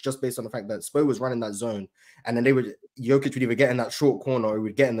Jokic, just based on the fact that Spo was running that zone. And then Jokic would either get in that short corner or he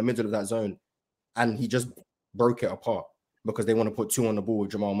would get in the middle of that zone. And he just broke it apart because they want to put 2 on the ball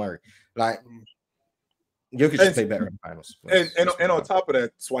with Jamal Murray. Like Jokic should play better in the finals. And on top of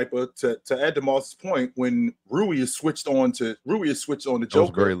that, Swiper, to add to Moss's point, when Rui is switched on to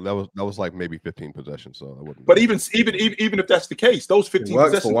Joker, that was like maybe 15 possessions. So I wouldn't. But even if that's the case, those 15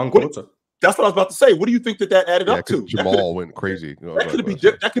 possessions for one quarter. That's what I was about to say. What do you think that added up to? Jamal went crazy. That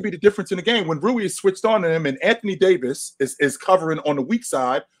could be the difference in the game when Rui is switched on to him and Anthony Davis is covering on the weak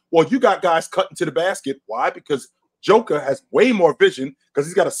side. Well, you got guys cutting to the basket. Why? Because Joker has way more vision because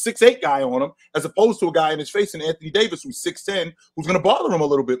he's got a 6'8" guy on him as opposed to a guy in his face in Anthony Davis who's 6'10", who's going to bother him a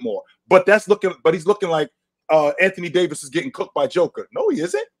little bit more. But he's looking like Anthony Davis is getting cooked by Joker. No, he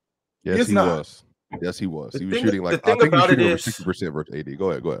isn't. Yes, he was. Yes, he was. He was shooting like I think he was shooting over 60% versus AD. Go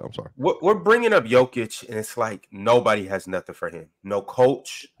ahead. I'm sorry. We're bringing up Jokic, and it's like nobody has nothing for him. No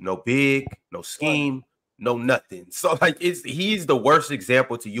coach, no big, no scheme. No nothing. So like he's the worst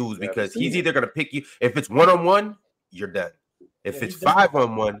example to use because he's either gonna pick you if it's 1-on-1, you're done. If it's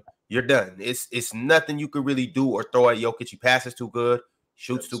 5-on-1, you're done. It's nothing you could really do or throw at Jokic. He passes too good,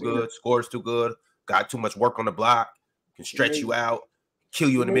 shoots too good, scores too good, got too much work on the block, can stretch you out, kill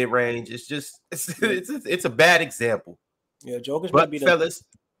you in the mid range. It's just it's a bad example. Yeah, Jokic but might be fellas.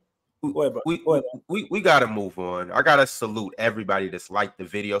 We gotta move on. I gotta salute everybody that's liked the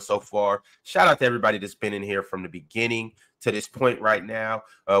video so far. Shout out to everybody that's been in here from the beginning to this point right now.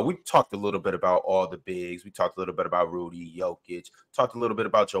 We talked a little bit about all the bigs. We talked a little bit about Rudy, Jokic. Talked a little bit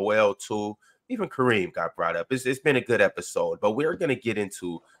about Joel too. Even Kareem got brought up. It's been a good episode, but we're gonna get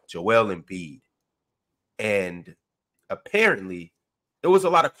into Joel Embiid. And apparently, there was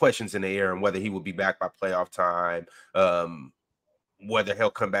a lot of questions in the air on whether he would be back by playoff time. Whether he'll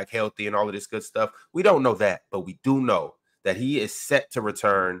come back healthy and all of this good stuff. We don't know that, but we do know that he is set to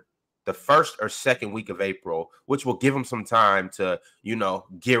return the first or second week of April, which will give him some time to,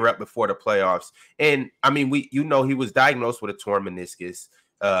 gear up before the playoffs. And I mean, he was diagnosed with a torn meniscus.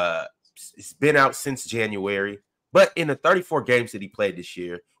 It's been out since January, but in the 34 games that he played this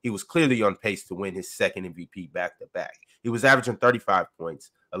year, he was clearly on pace to win his second MVP back-to-back. He was averaging 35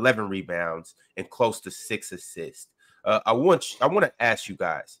 points, 11 rebounds, and close to 6 assists. I want to ask you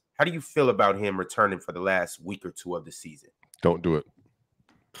guys, how do you feel about him returning for the last week or two of the season? Don't do it.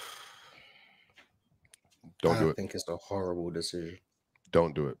 Don't do it. I think it's a horrible decision.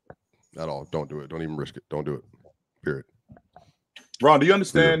 Don't do it at all. Don't do it. Don't even risk it. Don't do it. Period. Ron, do you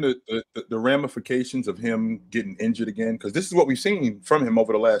understand the ramifications of him getting injured again? Because this is what we've seen from him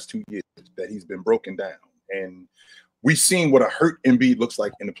over the last 2 years, that he's been broken down. And we've seen what a hurt Embiid looks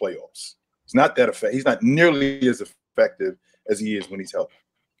like in the playoffs. It's not that effective. He's not nearly as effective as he is when he's healthy,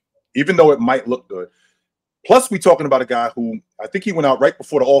 even though it might look good. Plus, we're talking about a guy who I think he went out right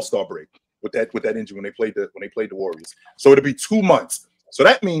before the All-Star break with that injury when they played the Warriors. So it'll be 2 months. So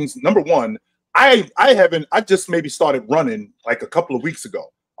that means, number one, I just maybe started running like a couple of weeks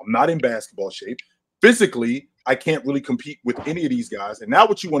ago. I'm not in basketball shape. Physically, I can't really compete with any of these guys. And now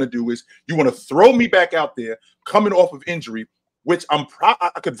what you want to do is you want to throw me back out there coming off of injury, which I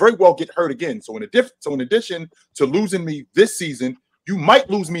could very well get hurt again. So in addition to losing me this season, you might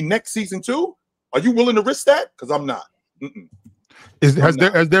lose me next season too. Are you willing to risk that? Because I'm not. Has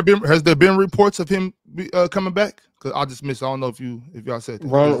there been reports of him coming back? Because I just missed. I don't know if y'all said that.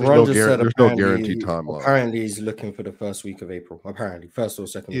 Ron just said there's no guaranteed timeline. Apparently, he's looking for the first week of April. Apparently, first or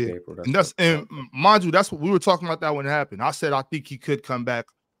second week of April. And mind you, that's what we were talking about that when it happened. I said I think he could come back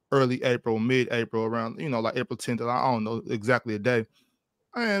early April, mid-April, around like April 10th. I don't know exactly a day.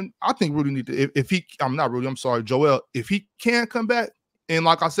 And I think Rudy need to. Joel. If he can come back, and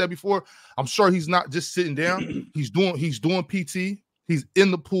like I said before, I'm sure he's not just sitting down. He's doing PT. He's in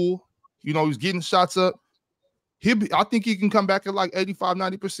the pool. He's getting shots up. I think he can come back at like 85,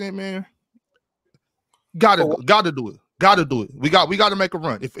 90%, man. Gotta do it. Gotta do it. We got to make a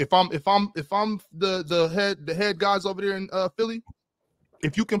run. If I'm the head guys over there in Philly,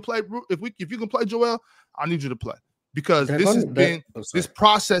 if you can play Joel, I need you to play, because this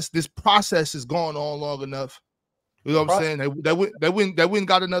process is going on long enough. You know what I'm saying? They wouldn't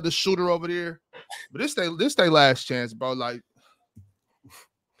got another shooter over there, but this they last chance, bro. Like,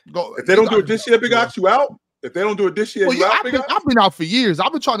 go. If they don't do it this year, Big Ox, you out. If they don't do it this year, I've been out for years.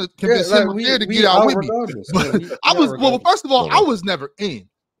 I've been trying to convince him to get out with me. But first of all, I was never in.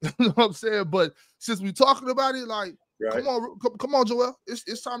 You know what I'm saying? But since we're talking about it, like, right. Come on, Joel.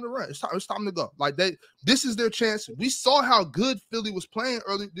 It's time to run. It's time to go. Like, this is their chance. We saw how good Philly was playing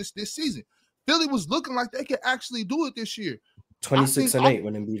early this season. Philly was looking like they could actually do it this year. 26-8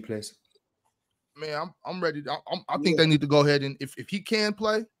 when Embiid plays. Man, I'm ready. I think they need to go ahead and if he can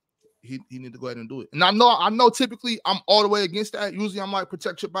play, he need to go ahead and do it. And I know typically I'm all the way against that. Usually I'm like,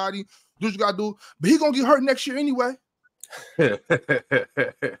 protect your body, do what you gotta do. But he's gonna get hurt next year anyway. You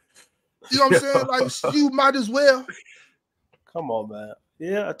know what I'm saying? Like, you might as well. Come on, man.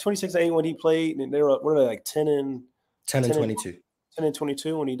 Yeah, 26-8 when he played, and they were like 10 and 22. 10 and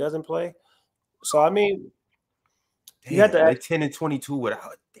 22 when he doesn't play. So I mean, you had to 10 and 22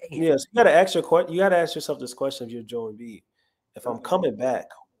 without. Yes, you got to ask yourself this question: if you're Joel Embiid, if I'm coming back,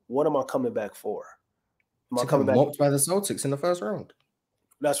 what am I coming back for? Am I coming back mocked by the Celtics in the first round?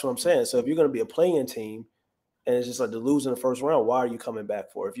 That's what I'm saying. So if you're going to be a playing team, and it's just like to lose in the first round, why are you coming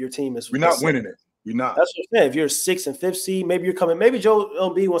back for? If your team is, we're not winning it. We're not. That's what I'm saying. If you're 6th and 5th seed, maybe you're coming. Maybe Joel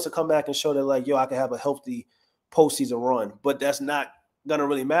Embiid wants to come back and show that, like, yo, I can have a healthy postseason run, but that's not gonna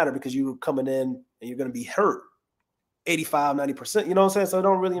really matter because you're coming in and you're gonna be hurt 85, 90%. You know what I'm saying? So it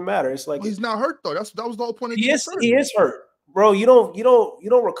don't really matter. It's like, he's not hurt though. That was the whole point. He is hurt, bro. You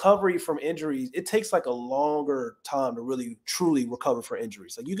don't recover from injuries. It takes like a longer time to really truly recover from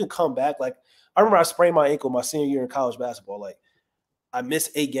injuries. Like, you can come back. Like, I remember I sprained my ankle my senior year in college basketball. Like, I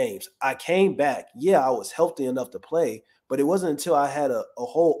missed 8 games. I came back. Yeah, I was healthy enough to play, but it wasn't until I had a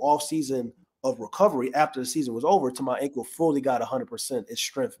whole off season of recovery after the season was over till my ankle fully got 100% its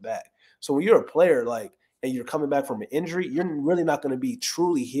strength back. So when you're a player and you're coming back from an injury, you're really not going to be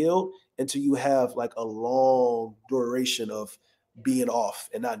truly healed until you have like a long duration of being off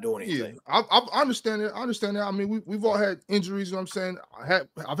and not doing anything. Yeah, I understand it. I understand that. I mean, we've all had injuries. You know what I'm saying?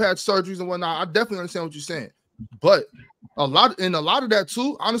 I've had surgeries and whatnot. I definitely understand what you're saying. But a lot of that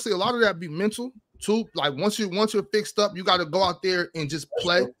too, honestly, a lot of that be mental too. Like once you're fixed up, you got to go out there and just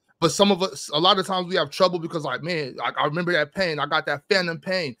play. But some of us, a lot of times we have trouble because like, man, I remember that pain. I got that phantom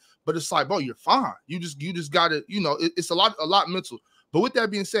pain. But it's like, bro, you're fine. You just got to, it's a lot mental. But with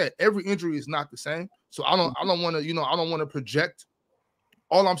that being said, every injury is not the same. So I don't want to project.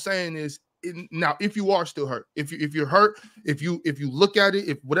 All I'm saying is now, if you are still hurt, if you're hurt, if you look at it,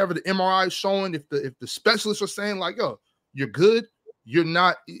 if whatever the MRI is showing, if the specialists are saying like, yo, you're good, you're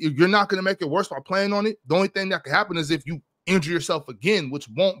not going to make it worse by playing on it. The only thing that could happen is if you injure yourself again, which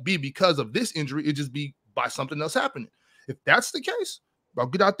won't be because of this injury, it just be by something else happening. If that's the case, I'll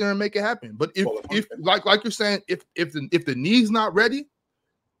get out there and make it happen. But if like you're saying, if the knee's not ready,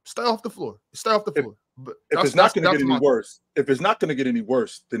 stay off the floor. Stay off the floor. But if it's not going to get any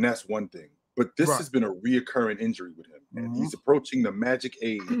worse, then that's one thing. But this has been a reoccurring injury with him, and he's approaching the magic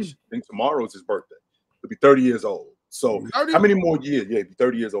age. I think tomorrow is his birthday. He'll be 30 years old. So 30? How many more years? Yeah, he'll be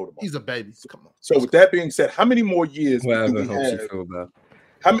 30 years old tomorrow. He's a baby. Come on. So with that being said, how many more years do we have?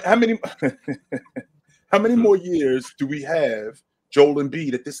 How many more years do we have Joel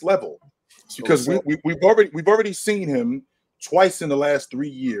Embiid at this level? Because we've already seen him twice in the last 3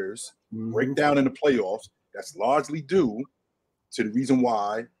 years break down in the playoffs. That's largely due to the reason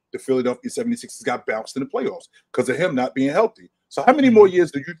why the Philadelphia 76ers got bounced in the playoffs, because of him not being healthy. So how many more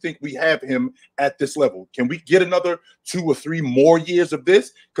years do you think we have him at this level? Can we get another 2 or 3 more years of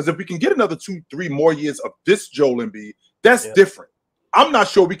this? Because if we can get another 2, 3 more years of this Joel Embiid, that's different. I'm not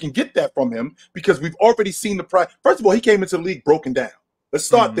sure we can get that from him because we've already seen the price. First of all, he came into the league broken down. Let's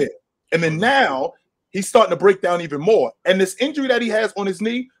start there. And then now he's starting to break down even more. And this injury that he has on his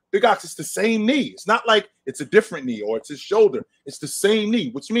knee, Big Ox, it's the same knee. It's not like it's a different knee or it's his shoulder. It's the same knee,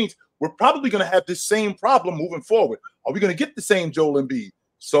 which means we're probably going to have this same problem moving forward. Are we going to get the same Joel Embiid?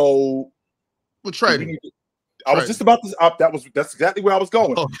 So we're trading. I was just about to. That's exactly where I was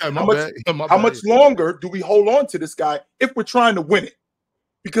going. Okay, how much longer do we hold on to this guy if we're trying to win it?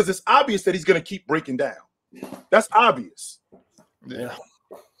 Because it's obvious that he's going to keep breaking down. That's obvious. Yeah.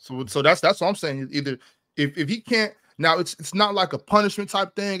 So that's what I'm saying. Either if he can't. Now it's not like a punishment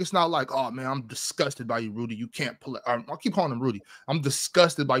type thing. It's not like, oh man, I'm disgusted by you, Rudy. You can't play. I'll keep calling him Rudy. I'm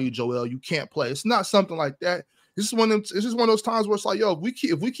disgusted by you, Joel. You can't play. It's not something like that. It's just one of those times where it's like, yo,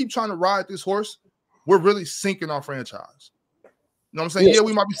 if we keep trying to ride this horse, we're really sinking our franchise. You know what I'm saying? Yeah,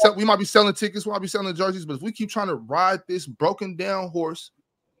 we might be selling tickets, we might be selling jerseys, but if we keep trying to ride this broken down horse,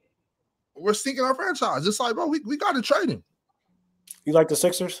 we're sinking our franchise. It's like, bro, we got to trade him. You like the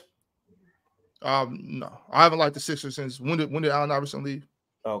Sixers? No, I haven't liked the Sixers since when did Allen Iverson leave?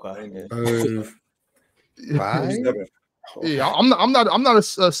 Okay. Yeah, I'm not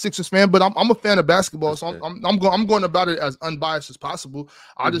a Sixers fan, but I'm a fan of basketball, so I'm going about it as unbiased as possible.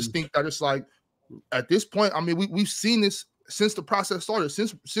 I just think that it's like at this point, I mean, we've seen this since the process started.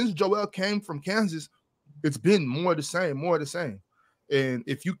 Since Joel came from Kansas, it's been more of the same. And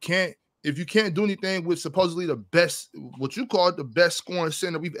if you can't do anything with supposedly the best, what you call it, the best scoring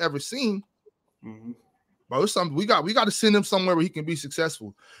center we've ever seen. Bro, it's something we got to send him somewhere where he can be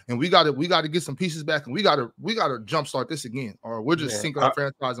successful, and we got to get some pieces back, and we got to jumpstart this again, or we're just sinking our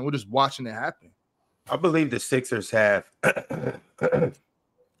franchise and we're just watching it happen. I believe the Sixers have,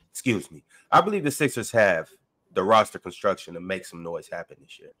 excuse me, I believe the Sixers have the roster construction to make some noise happen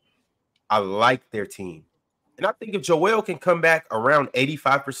this year. I like their team, and I think if Joel can come back around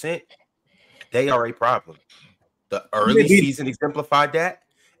 85%, they are a problem. The early season exemplified that,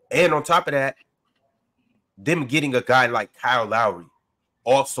 and on top of that, them getting a guy like Kyle Lowry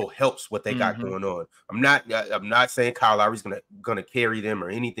also helps what they got going on. I'm not saying Kyle Lowry's gonna carry them or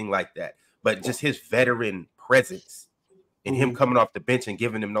anything like that, but just his veteran presence and him coming off the bench and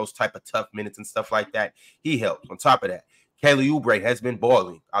giving them those type of tough minutes and stuff like that, he helps. On top of that, Kelly Oubre has been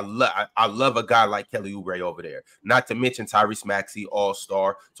balling. I love a guy like Kelly Oubre over there. Not to mention Tyrese Maxey,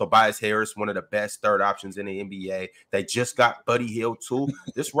 all-star. Tobias Harris, one of the best third options in the NBA. They just got Buddy Hield too.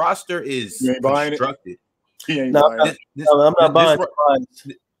 This roster is constructed. I'm not buying.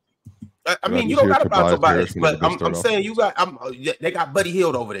 I mean, you don't got to buy Tobias, but I'm saying they got Buddy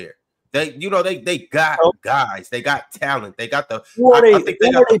Hield over there. They got guys. They got talent. They got the. I think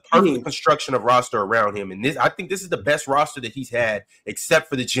they got the perfect construction of roster around him, and I think this is the best roster that he's had, except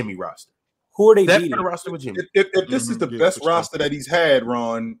for the Jimmy roster. Who are they beating? The roster with Jimmy. If this is the best roster that he's had,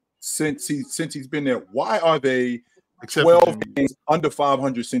 Ron, since he's been there, why are they 12 games under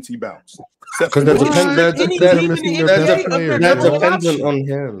 500 since he bounced? Because they're dependent on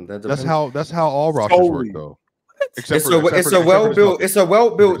him. That's how all rosters work, though. It's a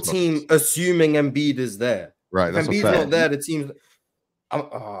well-built team, assuming Embiid is there. Right. If Embiid's not there, the team's.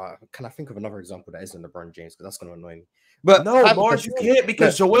 Can I think of another example that isn't LeBron James? Because that's going to annoy me. But no, Mars, you can't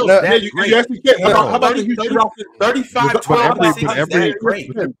because Joel's that great. You actually can't. How about 35, 12, that's great.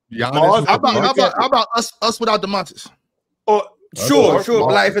 How about us without Dončić? Sure.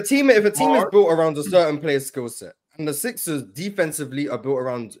 But like if a team is built around a certain player's skill set, and the Sixers defensively are built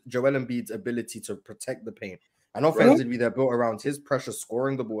around Joel Embiid's ability to protect the paint, and offensively they're built around his pressure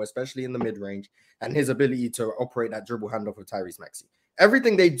scoring the ball, especially in the mid-range, and his ability to operate that dribble handoff with Tyrese Maxey.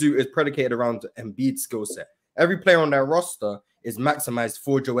 Everything they do is predicated around Embiid's skill set. Every player on their roster is maximized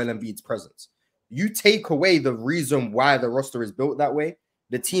for Joel Embiid's presence. You take away the reason why the roster is built that way,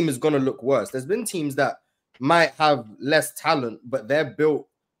 the team is going to look worse. There's been teams that might have less talent, but they're built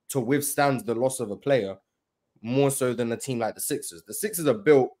to withstand the loss of a player more so than a team like the Sixers. The Sixers are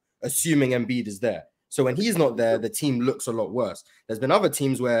built assuming Embiid is there. So when he's not there, the team looks a lot worse. There's been other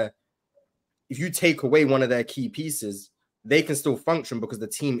teams where if you take away one of their key pieces, they can still function because the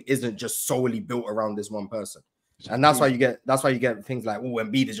team isn't just solely built around this one person. And that's why you get things like, oh,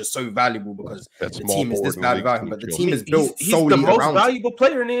 Embiid is just so valuable because the team is this valuable about him. But the team is built solely around him. He's the most valuable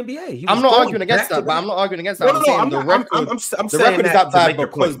player in the NBA. I'm not arguing against that, but I'm not arguing against that. The record is that bad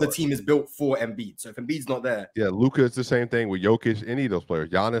because the team is built for Embiid. So if Embiid's not there, Luka is the same thing with Jokic. Any of those players,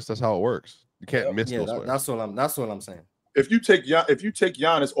 Giannis, that's how it works. You can't miss those players. That's all I'm saying. If you take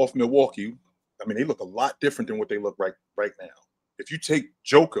Giannis off Milwaukee, I mean, they look a lot different than what they look right now. If you take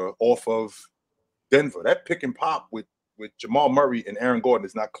Joker off of Denver, that pick and pop with Jamal Murray and Aaron Gordon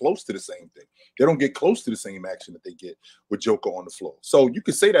is not close to the same thing. They don't get close to the same action that they get with Joker on the floor. So you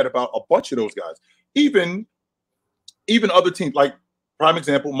could say that about a bunch of those guys. Even other teams, like prime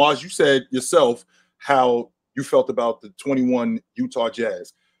example, Mars, you said yourself how you felt about the 21 Utah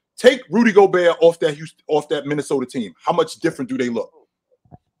Jazz. Take Rudy Gobert off that Minnesota team. How much different do they look?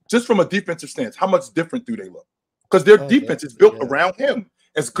 Just from a defensive stance, how much different do they look? Because their defense is built around him.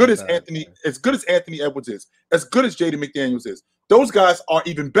 As good as Anthony Edwards is, as good as Jaden McDaniels is, those guys are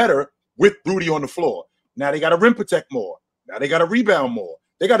even better with Rudy on the floor. Now they got to rim protect more. Now they got to rebound more.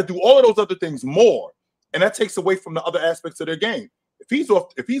 They got to do all of those other things more, and that takes away from the other aspects of their game. If he's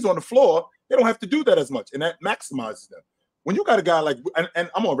on the floor, they don't have to do that as much, and that maximizes them. When you got a guy like, and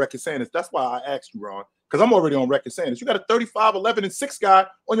I'm on record saying this, that's why I asked you, Ron, because I'm already on record saying this. You got a 35, 11, and 6 guy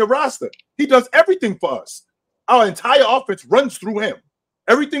on your roster. He does everything for us. Our entire offense runs through him.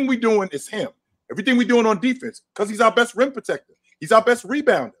 Everything we doing is him. Everything we doing on defense, because he's our best rim protector. He's our best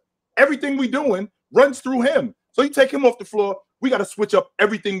rebounder. Everything we doing runs through him. So you take him off the floor, we got to switch up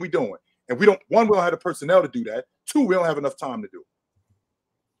everything we doing. And we don't have the personnel to do that. 2, we don't have enough time to do it.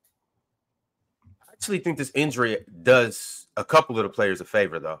 I actually think this injury does a couple of the players a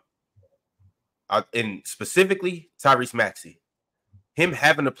favor, though. And specifically, Tyrese Maxey. Him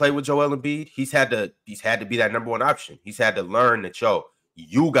having to play with Joel Embiid, he's had to be that number one option. He's had to learn that,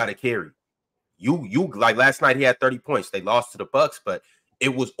 you got to carry. You like last night he had 30 points. They lost to the Bucks, but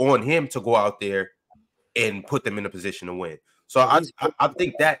it was on him to go out there and put them in a position to win. So I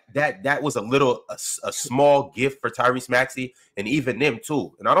think that was a small gift for Tyrese Maxey and even them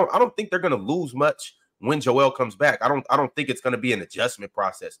too. And I don't think they're going to lose much when Joel comes back. I don't think it's going to be an adjustment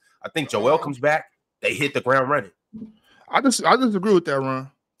process. I think Joel comes back, they hit the ground running. I disagree with that,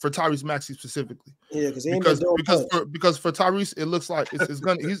 Ron, for Tyrese Maxey specifically. Yeah, because for Tyrese, it looks like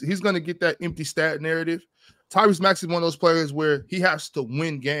he's gonna get that empty stat narrative. Tyrese Maxey is one of those players where he has to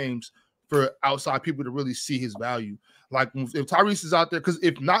win games for outside people to really see his value. Like if Tyrese is out there, because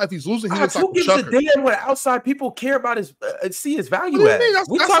if he's losing, he looks like who gives a damn what outside people care about see his value at?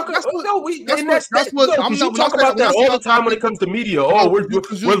 We talk about that all the time when it comes to media. Oh, we're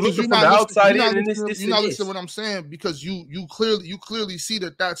looking from the outside in, and this. You not listen to what I'm saying because you clearly see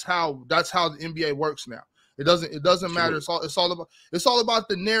that's how the NBA works now. It doesn't matter. It's all about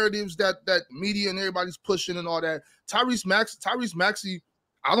the narratives that media and everybody's pushing and all that. Tyrese Maxey.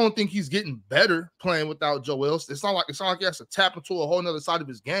 I don't think he's getting better playing without Joel. It's not like he has to tap into a whole nother side of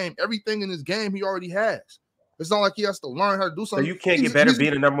his game. Everything in his game he already has. It's not like he has to learn how to do something. So you can't get better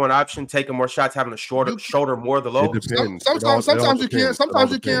being a number one option, taking more shots, having a shoulder more of the load. Sometimes you can.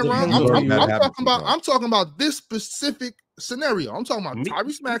 Sometimes you can, Ron. I'm talking about this specific scenario. I'm talking about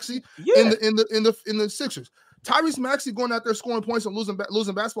Tyrese Maxey in the Sixers. Tyrese Maxey going out there scoring points and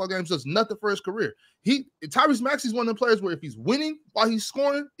losing basketball games does nothing for his career. Tyrese Maxey is one of the players where if he's winning while he's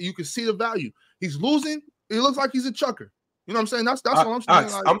scoring, you can see the value. He's losing, it looks like he's a chucker. You know what I'm saying? That's what I'm saying.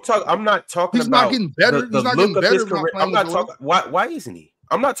 Like, I'm not talking he's about not getting better. He's not getting better. I'm not talking. Why isn't he?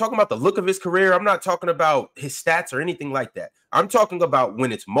 I'm not talking about the look of his career. I'm not talking about his stats or anything like that. I'm talking about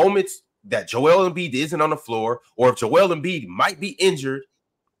when it's moments that Joel Embiid isn't on the floor, or if Joel Embiid might be injured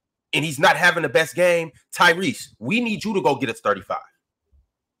and he's not having the best game. Tyrese, we need you to go get us 35.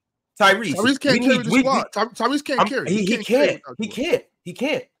 Tyrese can't carry the squad. Tyrese can't carry. He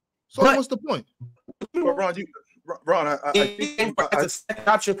can't. So what's the point? Ron, I think as a second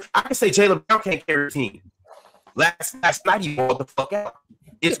option, I can say Jaylen Brown can't carry the team. Last night he balled the fuck out.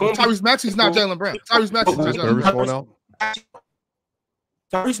 Tyrese Maxey's not Jaylen Brown. Tyrese Maxey's not Jaylen Brown.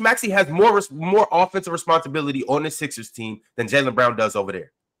 Tyrese Maxey has more offensive responsibility on the Sixers team than Jaylen Brown does over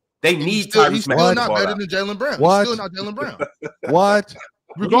there. They need Tyrese Maxey. He's still not better than Jaylen Brown. What? He's still not Jaylen Brown. What?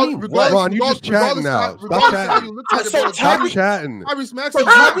 Ron, you just chatting now. Stop chatting. Tyrese Maxey.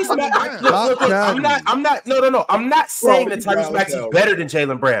 I'm not saying that Tyrese Maxey is better than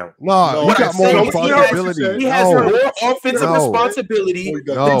Jaylen Brown. No, he got more responsibility. He has more offensive responsibility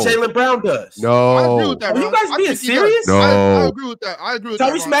than Jaylen Brown does. No, I agree with that. Are you guys being serious? No, I agree with that.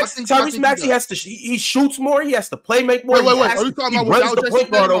 Tyrese Maxey has to. He shoots more. He has to play make more. Wait. Are you talking about runs the point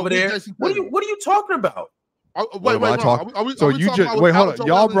guard over there? What are you talking about? Wait, hold on.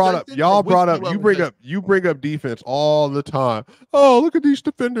 Y'all brought up. You bring up defense all the time. Oh, look at these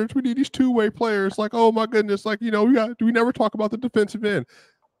defenders. We need these two-way players. Like, oh my goodness. Like, you know, we never talk about the defensive end.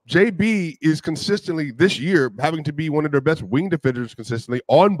 JB is consistently this year having to be one of their best wing defenders consistently,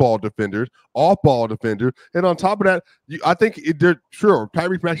 on-ball defenders, off-ball defenders, and on top of that, I think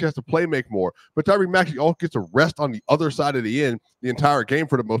Tyrese Maxey has to play make more, but Tyrese Maxey also gets to rest on the other side of the end the entire game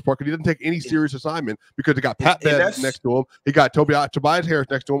for the most part because he doesn't take any serious assignment because he got Pat Bev next to him, he got Tobias Harris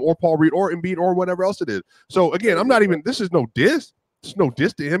next to him, or Paul Reed, or Embiid, or whatever else it is. So again, this is no diss. It's no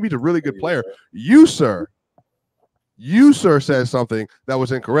diss to him. He's a really good player. You, sir, said something that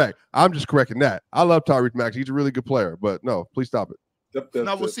was incorrect. I'm just correcting that. I love Tyrese Maxey. He's a really good player, but no, please stop it.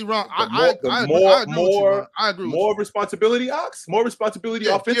 Ron, I agree. More responsibility, Ox. More responsibility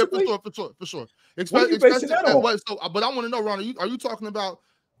offensively. Yeah, for sure. What are you basing that on? But I want to know, Ron, are you talking about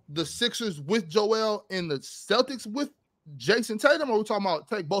the Sixers with Joel and the Celtics with Jayson Tatum, or are we talking about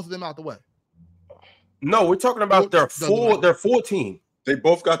take both of them out the way? No, we're talking about their full team. They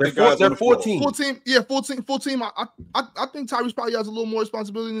both got their guys. They're 14. Full team. I think Tyrese probably has a little more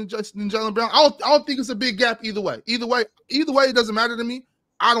responsibility than Jaylen Brown. I don't think it's a big gap either way. Either way, it doesn't matter to me.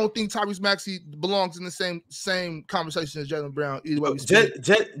 I don't think Tyrese Maxey belongs in the same conversation as Jaylen Brown. Either way,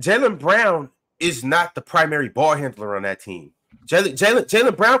 Jaylen Brown is not the primary ball handler on that team.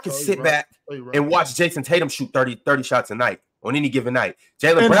 Jaylen Brown can sit back and watch Jayson Tatum shoot 30 shots a night. On any given night,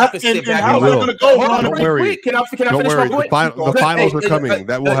 Jaylen Brown can sit back. How's that going to go? Don't worry. Can I finish my point? The finals are coming.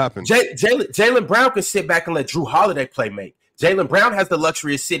 That will happen. Jaylen Brown can sit back and let Drew Holiday play make. Jaylen Brown has the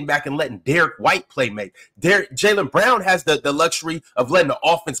luxury of sitting back and letting Derek White play make. Jaylen Brown has the luxury of letting the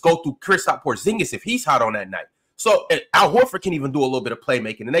offense go through Kristaps Porzingis if he's hot on that night. So Al Horford can even do a little bit of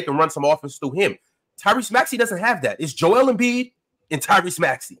playmaking, and they can run some offense through him. Tyrese Maxey doesn't have that. It's Joel Embiid and Tyrese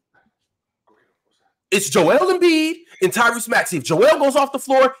Maxey. It's Joel Embiid and Tyrese Maxey. If Joel goes off the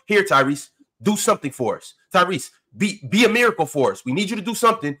floor, here, Tyrese, do something for us. Tyrese, be a miracle for us. We need you to do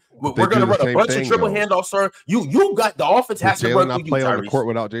something. We're going to run a bunch of dribble handoffs, sir. You got the offense has to run through you, Tyrese. On the court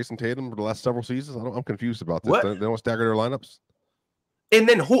without Jayson Tatum for the last several seasons? I'm confused about this. They don't stagger their lineups. And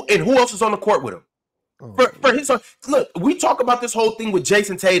then who else is on the court with him? For his look, we talk about this whole thing with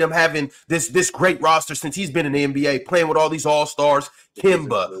Jayson Tatum having this great roster since he's been in the NBA, playing with all these all-stars,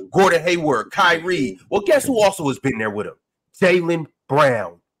 Kemba, Gordon Hayward, Kyrie. Well, guess who also has been there with him? Jaylen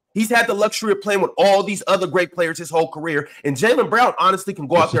Brown. He's had the luxury of playing with all these other great players his whole career. And Jaylen Brown honestly can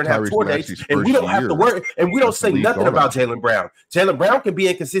go out there and have tour dates, and we don't have to worry, and we don't say nothing about Jaylen Brown. Jaylen Brown can be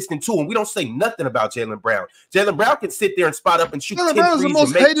inconsistent too, and we don't say nothing about Jaylen Brown. Jaylen Brown can sit there and spot up and shoot 10 threes. Jaylen Brown is the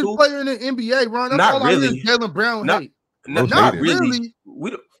most hated player in the NBA, Ron. That's not all really. I hear Jaylen Brown hate. Not really.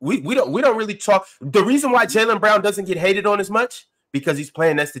 We don't really talk. The reason why Jaylen Brown doesn't get hated on as much because he's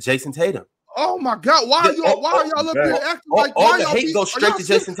playing next to Jayson Tatum. Oh my God! Why are y'all up here acting like all the hate goes straight to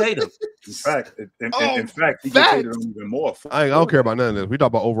Jayson Tatum? In fact, he gets hated on even more. I don't care about none of this. We talk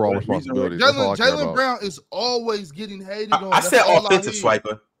about overall responsibility. Jaylen Brown is always getting hated on. I said offensive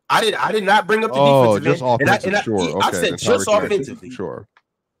swiper. I did not bring up the defensive just end. offensive. Sure. I said just offensively. Sure.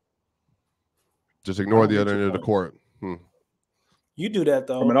 Just ignore the other end of the court. You do that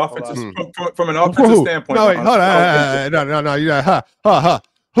though. From an offensive standpoint. No, wait, hold on. No. You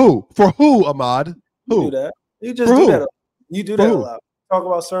who? For who, Ahmad? Who? You do that. You just do that. You do that a lot. Talk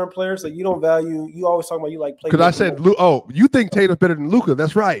about certain players that you don't value. You always talk about you like play. Because I said, you think Tatum's better than Luka?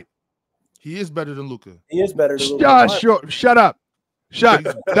 That's right. He is better than Luka. He is better than Luka. Shut up.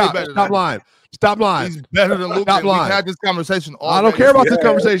 Stop lying. Stop lying. He's better than Luka. We've had this conversation. I don't care about this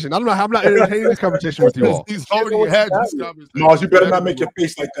conversation. I'm not entertaining this conversation with you all. He's already had this conversation. Mars, you better not make your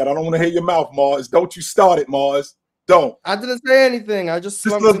face like that. I don't want to hear your mouth, Mars. Don't you start it, Mars. Don't. I didn't say anything. I just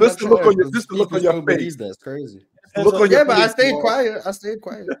look on your face. That's crazy. But I stayed quiet.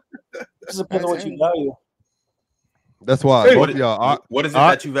 It just depends on what you value. That's why. Hey, what is it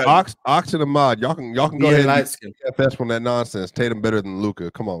that you value? Ox and Ahmad, y'all can go ahead and FS from that nonsense. Tatum better than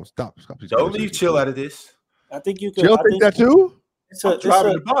Luka. Come on, stop. Don't leave chill out of this. I think you can. Chill think that too? I'm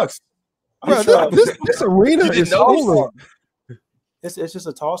driving the bus. This arena is over. It's just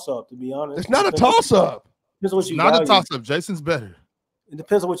a toss-up, to be honest. It's not a toss-up. It's not a toss-up. Jason's better. It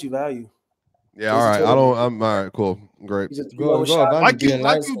depends on what you value. Yeah, all right. I'm all right. Cool, great. Like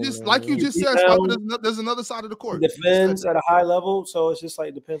you just said, there's another side of the court. He defends at a high level, so it's just like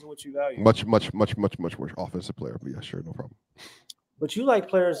it depends on what you value. Much worse offensive player, but yeah, sure, no problem. But you like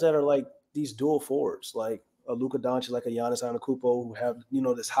players that are like these dual forwards, like a Luka Dončić, like a Giannis Antetokounmpo, who have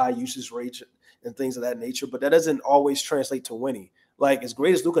this high usage rate and things of that nature. But that doesn't always translate to winning. Like as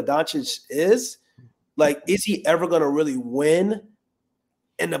great as Luka Dončić is, like is he ever going to really win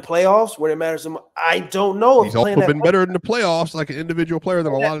in the playoffs where it matters? I don't know. He's also been better in the playoffs, like an individual player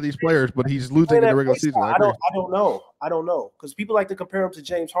than a lot of these players, but he's losing in the regular season. I don't know because people like to compare him to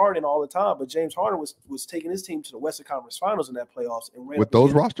James Harden all the time, but James Harden was taking his team to the Western Conference Finals in that playoffs and with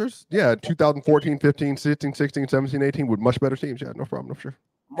those rosters. Yeah, 2014, 15, 16, 16, 17, 18 with much better teams. Yeah, no problem, no sure.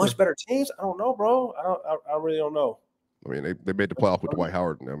 Much better teams? I don't know, bro. I really don't know. I mean, they made the playoffs with Dwight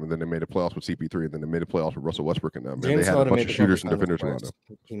Howard and them, and then they made the playoffs with CP3, and then they made the playoffs with Russell Westbrook and them. And they had a bunch of shooters and defenders around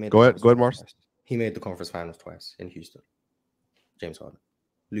them. Go ahead, Mars. He made the conference finals twice in Houston. James Harden.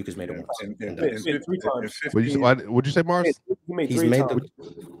 Lucas made it once. 3 times. What'd you say, Mars? He's made the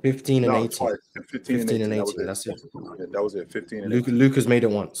 15 and 18. 15 and 18. That's it. That was it. 15 and 18. Lucas made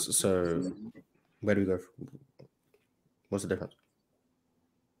it once. So where do we go? What's the difference?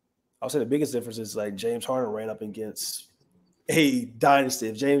 I'll say the biggest difference is like James Harden ran up against a dynasty.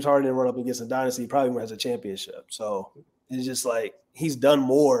 If James Harden didn't run up against a dynasty, he probably has a championship. So it's just like he's done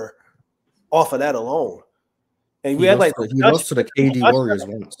more off of that alone. And we had like he lost to the KD Warriors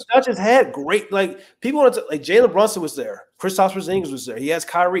once. Dončić had great people want to like Jalen Brunson was there, Kristaps Porzingis was there. He has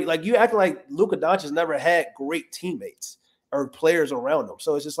Kyrie. Like you acting like Luka Dončić never had great teammates or players around him.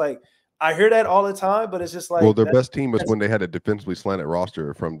 So it's just like I hear that all the time, but it's just like their best team was when they had a defensively slanted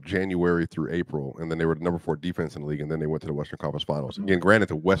roster from January through April, and then they were the number 4 defense in the league, and then they went to the Western Conference Finals. Again, granted,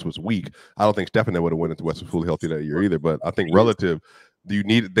 the West was weak. I don't think Stephen would have won if the West was fully healthy that year either. But I think relative,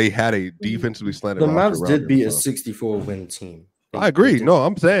 they had a defensively slanted. The Mavs did beat a 64-win team. I agree. No,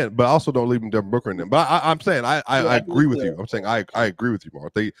 I'm saying, but also don't leave them Devin Booker in them. But I'm saying I agree with you. I'm saying I agree with you,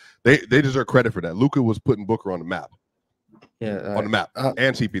 Mark. They deserve credit for that. Luka was putting Booker on the map. Yeah, on the map,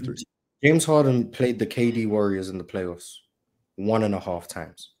 and CP3. James Harden played the KD Warriors in the playoffs 1.5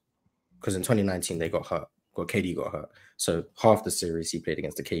 times because in 2019 they got hurt. KD got hurt. So half the series he played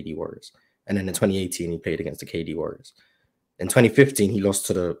against the KD Warriors. And then in 2018 he played against the KD Warriors. In 2015 he lost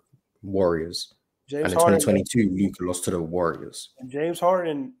to the Warriors. And in 2022 Luka lost to the Warriors. And James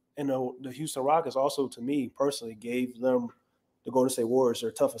Harden and the Houston Rockets also, to me personally, gave them the Golden State Warriors their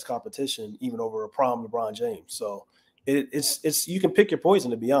toughest competition, even over a prime LeBron James. So it's you can pick your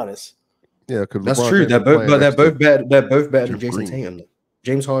poison, to be honest. Yeah, that's true. They're both better than Jayson Tatum.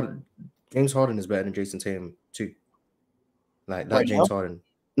 James Harden is better than Jayson Tatum too. Like that James Harden.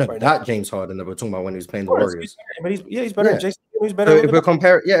 No, that James Harden that we're talking about when he was playing the Warriors. But he's better than Jayson. He's better. So if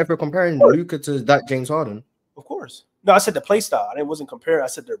we're comparing Luka to that James Harden, of course. No, I said the play style. I wasn't comparing. I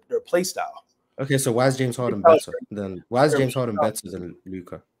said their play style. Okay, so why is James Harden better than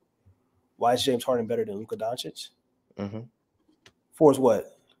Luka? Why is James Harden better than Luka Dončić? Mm-hmm. For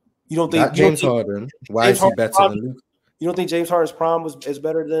what? You don't think James Harden? Why is he better than Luka? You don't think James Harden's prime is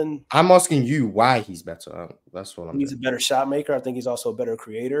better than? I'm asking you why he's better. That's what I'm. He's a better shot maker. I think he's also a better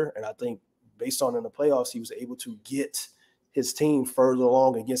creator, and I think based on in the playoffs, he was able to get his team further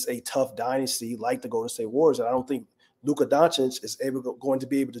along against a tough dynasty like the Golden State Warriors. And I don't think Luka Dončić is going to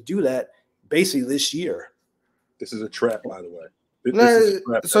be able to do that basically this year. This is a trap, by the way.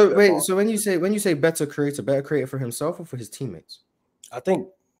 So when you say better creator for himself or for his teammates? I think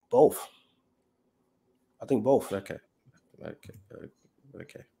Both. I think both. Okay.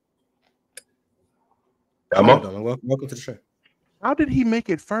 Welcome to the show. How did he make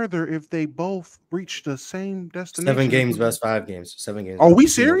it further if they both reached the same destination? 7 games versus 5 games. 7 games. Are we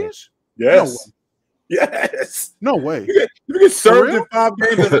serious? Yes. Yes. No way. You get served in 5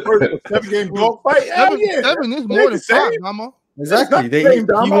 games as a first 7-game dogfight. Hell yeah. 7 is more than 5, Mama. Exactly. He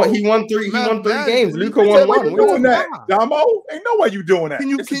won 3 games. Luka won 1. You doing that, Damo? Ain't no way you doing that. Can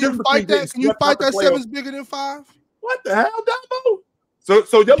you fight that? Can you fight that 7's bigger than 5? What the hell, Damo?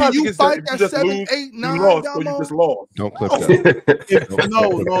 So your logic is that if you just 7, lose, 8, 9, you lost, Damo? or you just lost. Don't clip that.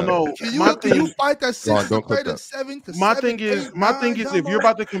 No. Can you fight that 6 clip to that. 7 to My 7, thing is, 8, 9, if you're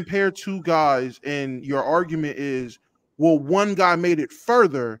about to compare 2 guys and your argument is, well, one guy made it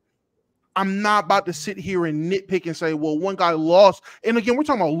further, I'm not about to sit here and nitpick and say, well, one guy lost. And again, we're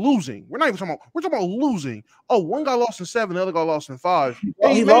talking about losing. We're talking about losing. Oh, one guy lost in 7, the other guy lost in 5.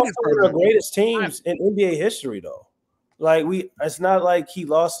 Well, he lost to one of the greatest teams in NBA history, though. Like it's not like he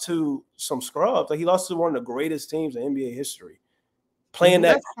lost to some scrubs. Like he lost to one of the greatest teams in NBA history. Playing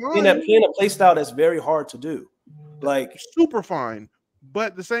a play style that's very hard to do. Like super fine.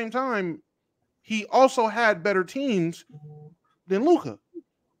 But at the same time, he also had better teams than Luka.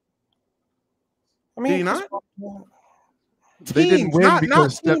 I mean, did he not? They didn't win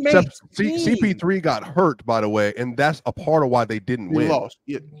because CP3 got hurt, by the way, and that's a part of why they didn't win. Lost.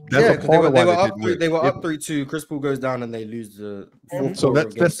 Yeah. That's a part of why they didn't win. They were up 3-2. Chris Paul goes down and they lose the fourth. So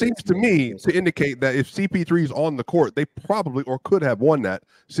that seems to me to indicate that if CP3 is on the court, they probably or could have won that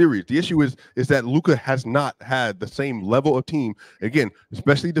series. The issue is that Luka has not had the same level of team, again,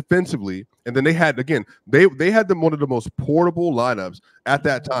 especially defensively. And then they had one of the most portable lineups at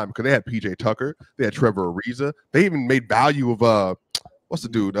that time because they had PJ Tucker, they had Trevor Ariza, they even made value of what's the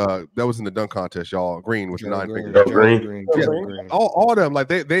dude that was in the dunk contest, y'all? Green with the 9 fingers. Green. Yeah, all of them, like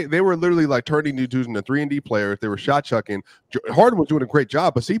they were literally like turning these dudes into 3-and-D players. They were shot chucking. Harden was doing a great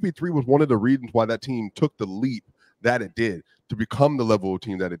job, but CP3 was one of the reasons why that team took the leap that it did to become the level of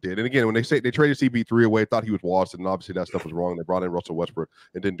team that it did. And again, when they say they traded CP3 away, thought he was washed, and obviously that stuff was wrong. They brought in Russell Westbrook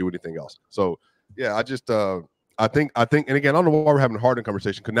and didn't do anything else. So yeah, I just I think, and again, I don't know why we're having a Harden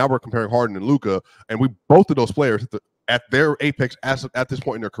conversation because now we're comparing Harden and Luka, and both of those players at their apex at this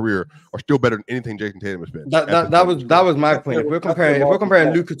point in their career are still better than anything Jayson Tatum has been. That was my point. If we're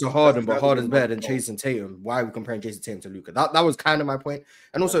comparing Luka to Harden, but Harden's better than Jayson Tatum, why are we comparing Jayson Tatum to Luka? That was kind of my point.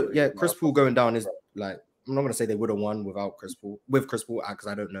 And also, yeah, Chris Paul going down is like, I'm not gonna say they would have won without Chris Paul because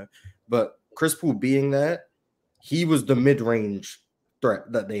I don't know, but Chris Paul being there, he was the mid-range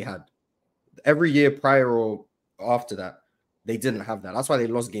threat that they had. Every year prior or after that, they didn't have that. That's why they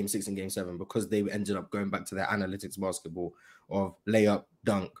lost Game 6 and Game 7 because they ended up going back to their analytics basketball of layup,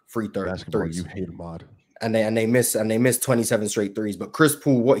 dunk, free throws. You hate a mod, and they missed 27 straight threes. But Chris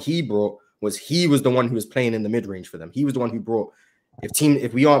Paul, what he brought was he was the one who was playing in the mid-range for them. He was the one who brought.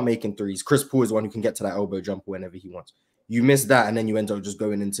 If we aren't making threes, Chris Paul is the one who can get to that elbow jumper whenever he wants. You miss that, and then you end up just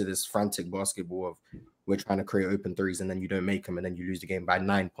going into this frantic basketball of we're trying to create open threes, and then you don't make them, and then you lose the game by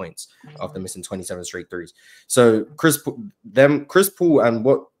 9 points after missing 27 straight threes. So Chris Paul and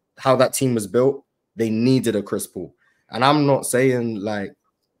how that team was built, they needed a Chris Paul. And I'm not saying like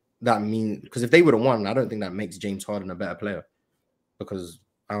that because if they would have won, I don't think that makes James Harden a better player. Because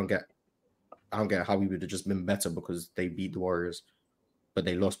I don't get how we would have just been better because they beat the Warriors, but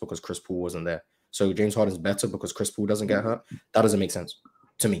they lost because Chris Paul wasn't there. So James Harden's better because Chris Paul doesn't get hurt. That doesn't make sense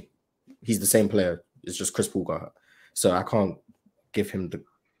to me. He's the same player. It's just Chris Paul got hurt. So I can't give him the.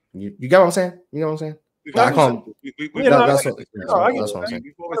 You get what I'm saying? You know what I'm saying? I can't. That's what I'm saying.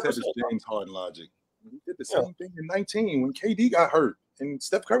 We've always had this James Harden logic. We did the same thing in 19 when KD got hurt and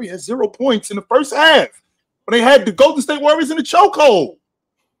Steph Curry had 0 points in the first half when they had the Golden State Warriors in the chokehold.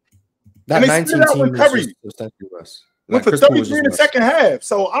 That 19 team Curry went for 33 in the second half.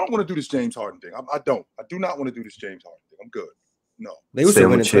 So I don't want to do this James Harden thing. I don't. I do not want to do this James Harden thing. I'm good. No. They would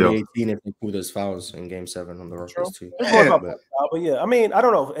win in 2018 if they pulled those fouls in Game 7 on the Rockets too. But yeah, I mean, I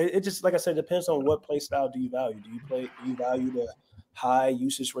don't know. It just, like I said, depends on what play style do you value. Do you value the high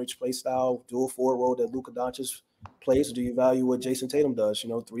usage rate play style, dual forward role that Luka Dončić plays, or do you value what Jayson Tatum does?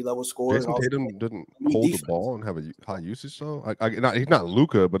 3-level scorer. Jayson Tatum didn't hold the ball and have a high usage, so he's not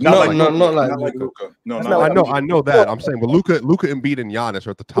Luka, but not like Luka. I know that. I'm saying, but Luka, Embiid, and Giannis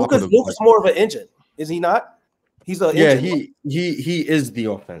are at the top. Luka's more of an engine, is he not? He's he is the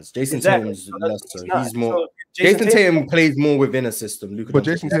offense. Jayson Tatum's less so. He's more. Jayson Tatum plays more within a system. But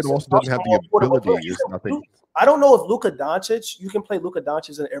Jayson Tatum also doesn't have the ability. I don't know if Luka Dončić, you can play Luka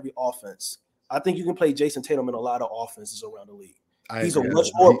Dončić in every offense. I think you can play Jayson Tatum in a lot of offenses around the league. He's a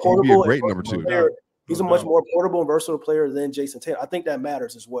much more portable. Great number 2. He's a much more portable and versatile player than Jayson Tatum. I think that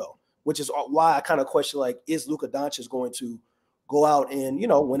matters as well, which is why I kind of question, like, is Luka Dončić going to go out and,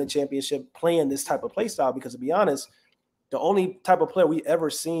 win a championship playing this type of play style? Because to be honest, the only type of player we ever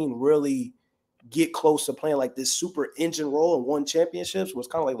seen really get close to playing like this super engine role and won championships was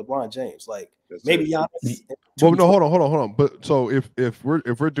kind of like LeBron James. Like, maybe Giannis. Well, no, hold on. But so if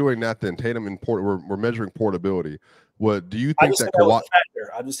we're doing that, then Tatum and we're measuring portability. What do you think that Kawhi?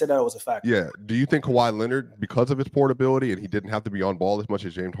 I just said that was a factor. Yeah. Do you think Kawhi Leonard, because of his portability and he didn't have to be on ball as much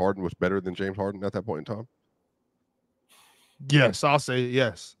as James Harden, was better than James Harden at that point in time? Yes, I'll say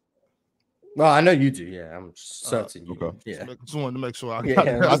yes. Well, I know you do. Yeah, I'm certain you do. Yeah. Just wanted to make sure I got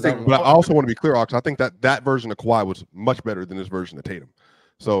it. But I also want to be clear, Ox. I think that version of Kawhi was much better than this version of Tatum.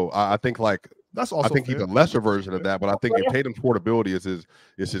 So I think that's also. I think he's a lesser version of that, but I think if Tatum's portability is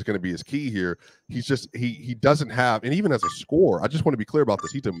just going to be his key here. He's just he doesn't have, and even as a scorer, I just want to be clear about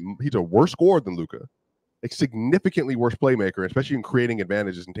this. He's a worse scorer than Luka, a significantly worse playmaker, especially in creating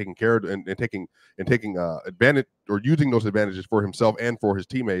advantages and taking care of and taking advantage or using those advantages for himself and for his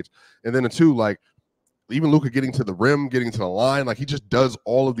teammates. And then even Luka getting to the rim, getting to the line, he just does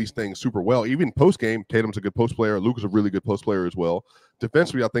all of these things super well. Even post game, Tatum's a good post player. Luka's a really good post player as well.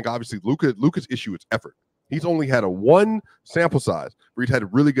 Defensively, I think obviously Luka's issue is effort. He's only had a one sample size where he's had a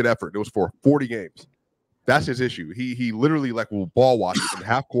really good effort. It was for 40 games. That's his issue. He literally will ball watch in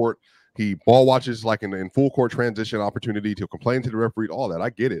half court. He ball watches in full court transition opportunity. He'll complain to the referee. All that, I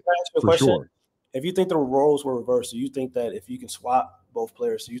get it for sure. If you think the roles were reversed, do you think that if you can swap both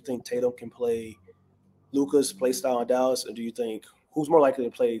players, do you think Tatum can play Luka's play style in Dallas, or do you think who's more likely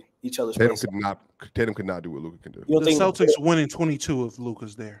to play each other's play style? Tatum could not do what Luka can do. The Celtics win in 22 if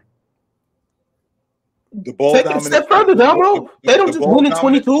Luka's there. The ball dominant. Step further, Damo. They don't just win in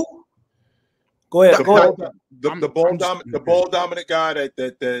 22. Go ahead. The ball dominant guy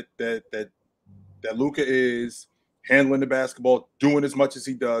that Luka is handling the basketball, doing as much as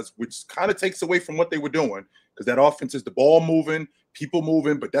he does, which kind of takes away from what they were doing, because that offense is the ball moving, people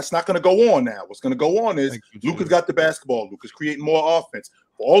moving, but that's not going to go on now. What's going to go on is Luka's got the basketball. Luka's creating more offense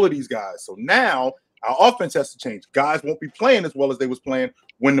for all of these guys. So now our offense has to change. Guys won't be playing as well as they was playing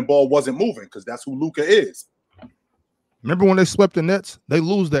when the ball wasn't moving, because that's who Luka is. Remember when they swept the Nets? They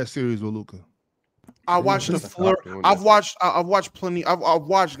lose that series with Luka. I watched the floor. I've watched plenty. I've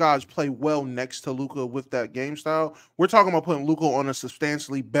watched guys play well next to Luka with that game style. We're talking about putting Luka on a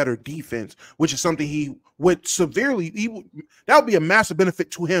substantially better defense, which is something he would severely. That would be a massive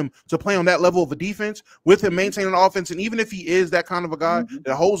benefit to him to play on that level of a defense with him maintaining the offense. And even if he is that kind of a guy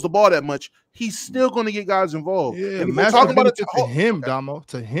that holds the ball that much, he's still going to get guys involved. Yeah, and we're talking about it to him, Damo.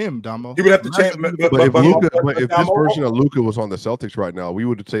 To him, Damo. He would have to change. But if this version of Luka was on the Celtics right now, we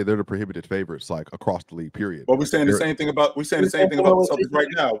would say they're the prohibited favorites, across the league. Period. But we're saying the same thing about the Celtics right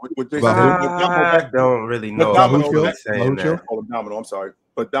now. I don't really know. Domino, I'm sorry,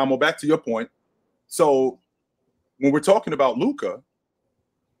 but Damo, back to your point. So when we're talking about Luka,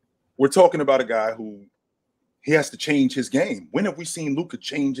 we're talking about a guy who he has to change his game. When have we seen Luka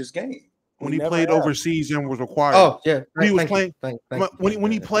change his game? When he played overseas and was required. Oh, yeah. He was playing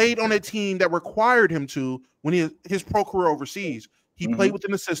when he played on a team that required him to. When his pro career overseas, he played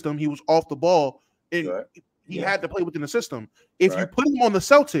within the system. He was off the ball. And he had to play within the system. If you put him on the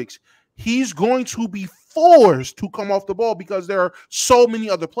Celtics, he's going to be forced to come off the ball because there are so many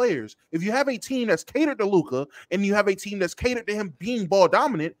other players. If you have a team that's catered to Luka and you have a team that's catered to him being ball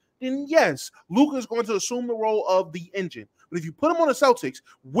dominant, then yes, Luka is going to assume the role of the engine. But if you put him on the Celtics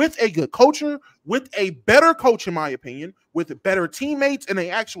with a good coacher, with a better coach, in my opinion, with better teammates and an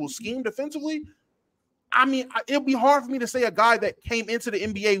actual scheme defensively, I mean, it'll be hard for me to say a guy that came into the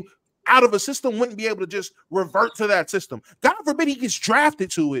NBA out of a system wouldn't be able to just revert to that system. God forbid he gets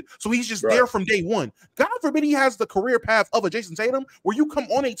drafted to it, so he's just there from day one. God forbid he has the career path of a Jayson Tatum, where you come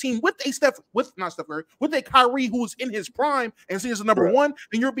on a team with a Kyrie who is in his prime and seen as a number one,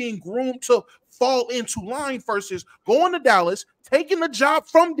 and you're being groomed to fall into line versus going to Dallas, taking the job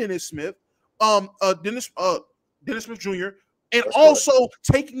from Dennis Smith Jr., and also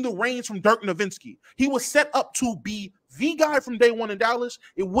taking the reins from Dirk Nowitzki. He was set up to be the guy from day one in Dallas.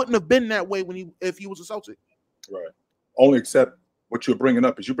 It wouldn't have been that way if he was a Celtic. Right. Only except what you're bringing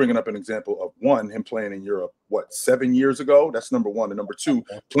up is you're bringing up an example of one, him playing in Europe, 7 years ago? That's number one. And number two,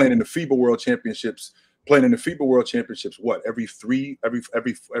 playing in the FIBA World Championships. Every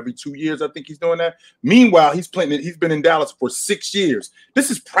 2 years, I think he's doing that. Meanwhile, he's been in Dallas for 6 years.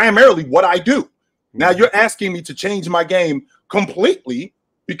 This is primarily what I do. Now you're asking me to change my game completely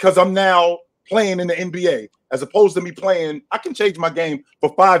because I'm now playing in the NBA, as opposed to me playing. I can change my game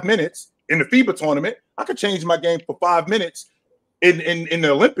for 5 minutes in the FIBA tournament. I can change my game for 5 minutes in the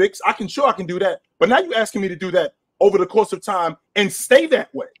Olympics. I can do that. But now you're asking me to do that over the course of time and stay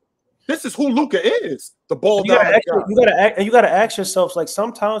that way. This is who Luka is. The ball you gotta ask yourselves, like,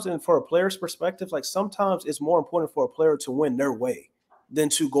 sometimes, and for a player's perspective, like, sometimes it's more important for a player to win their way than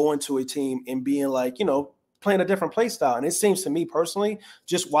to go into a team and being like, you know, playing a different play style. And it seems to me personally,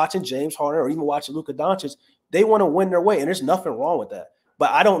 just watching James Harden or even watching Luka Dončić, they want to win their way, and there's nothing wrong with that. But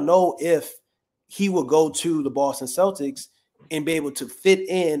I don't know if he will go to the Boston Celtics and be able to fit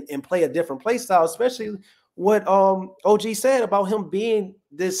in and play a different play style, especially what OG said about him being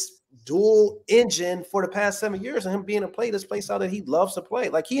this dual engine for the past 7 years and him being this play style that he loves to play.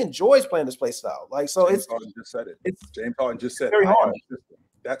 Like, he enjoys playing this play style. Like, so James Harden just said it. James Harden just said very hard.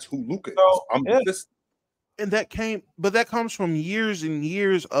 That's who Luka is. So, And that comes from years and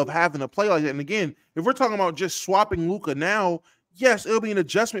years of having to play like that. And again, if we're talking about just swapping Luka now, yes, it'll be an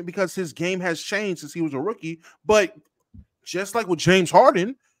adjustment because his game has changed since he was a rookie. But just like with James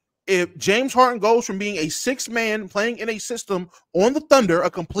Harden, if James Harden goes from being a six-man playing in a system on the Thunder, a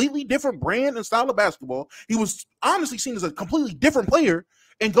completely different brand and style of basketball, he was honestly seen as a completely different player,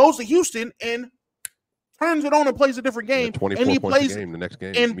 and goes to Houston and turns it on and plays a different game, and he plays the next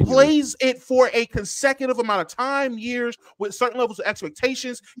game and plays it for a consecutive amount of time, years, with certain levels of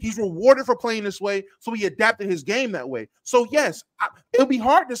expectations. He's rewarded for playing this way, so he adapted his game that way. So yes, it'll be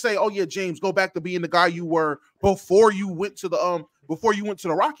hard to say, "Oh yeah, James, go back to being the guy you were before you went to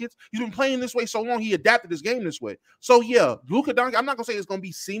the Rockets." He's been playing this way so long, he adapted his game this way. So yeah, Luka Doncic, I'm not gonna say it's gonna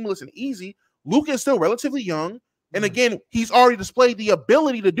be seamless and easy. Luka is still relatively young. And again, he's already displayed the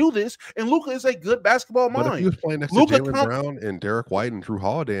ability to do this, and Luka is a good basketball mind. But if he was playing next to Jaylen Brown and Derek White and Drew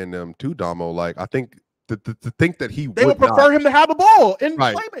Holiday and them too, Damo, like, I think to think that they would prefer him to have the ball and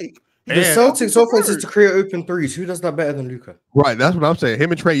play make. The Celtics offense is to create open threes. Who does that better than Luka? Right, that's what I'm saying.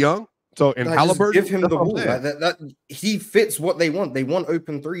 Him and Trae Young. So in Halliburton, give him the ball. Like he fits what they want. They want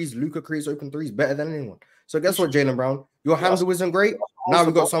open threes. Luka creates open threes better than anyone. So guess what, Jaylen Brown? Your handle isn't great. Now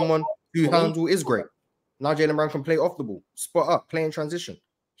we've got someone whose handle is great. Now Jaylen Brown can play off the ball, spot up, play in transition.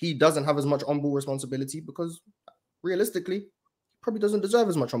 He doesn't have as much on-ball responsibility because realistically, he probably doesn't deserve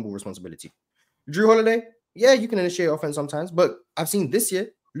as much on-ball responsibility. Drew Holiday, yeah, you can initiate offense sometimes, but I've seen this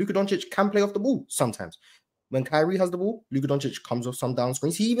year, Luka Dončić can play off the ball sometimes. When Kyrie has the ball, Luka Dončić comes off some down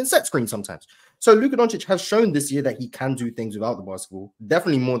screens. He even sets screens sometimes. So Luka Dončić has shown this year that he can do things without the basketball,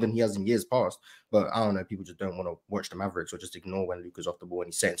 definitely more than he has in years past. But I don't know, people just don't want to watch the Mavericks or just ignore when Luka's off the ball and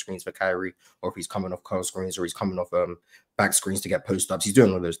he's setting screens for Kyrie, or if he's coming off curl screens, or he's coming off back screens to get post-ups. He's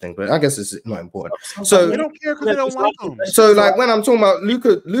doing all those things, but I guess it's not important. So they don't care because they don't like him. So like when I'm talking about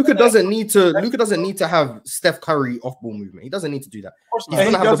Luka doesn't need to have Steph Curry off-ball movement. He doesn't need to do that. He's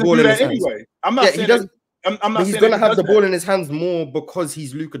gonna have the ball in his hands. I'm not saying that. He's going to have the ball in his hands more because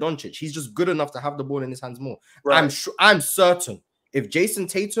he's Luka Dončić. He's just good enough to have the ball in his hands more. Right. I'm certain if Jayson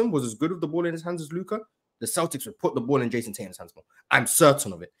Tatum was as good with the ball in his hands as Luka, the Celtics would put the ball in Jayson Tatum's hands more. I'm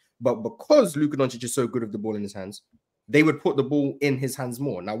certain of it. But because Luka Dončić is so good with the ball in his hands, they would put the ball in his hands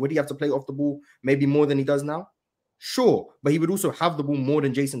more. Now, would he have to play off the ball maybe more than he does now? Sure. But he would also have the ball more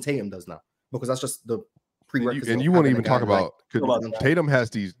than Jayson Tatum does now, because that's just the prerequisite. And you won't even talk about, because Tatum has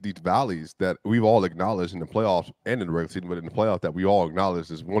these valleys that we've all acknowledged in the playoffs and in the regular season, but in the playoffs that we all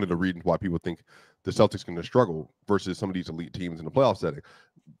acknowledge is one of the reasons why people think the Celtics going to struggle versus some of these elite teams in the playoff setting.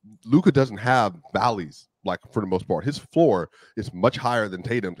 Luka doesn't have valleys, like, for the most part. His floor is much higher than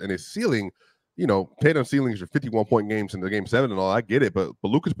Tatum's, and his ceiling, you know, Tatum's ceilings are 51-point games in the game 7 and all. I get it, but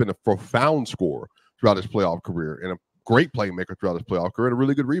Luka's been a profound scorer throughout his playoff career and a great playmaker throughout his playoff career and a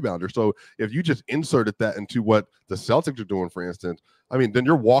really good rebounder. So if you just inserted that into what the Celtics are doing, for instance, I mean, then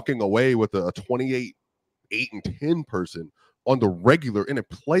you're walking away with a 28, 8, and 10 person on the regular in a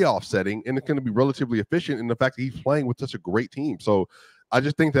playoff setting, and it's going to be relatively efficient in the fact that he's playing with such a great team. So I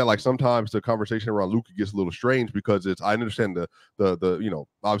just think that, like, sometimes the conversation around Luka gets a little strange because I understand the you know,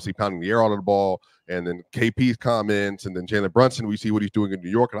 obviously pounding the air out of the ball, and then KP's comments, and then Jalen Brunson, we see what he's doing in New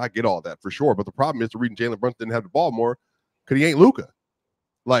York, and I get all that for sure. But the problem is the reason Jalen Brunson didn't have the ball more because he ain't Luka.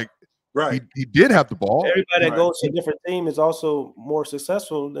 Like, right, he did have the ball. Everybody that goes to a different team is also more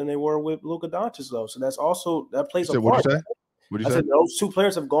successful than they were with Luka Dončić, though. So that plays a part. What'd you say? I said those two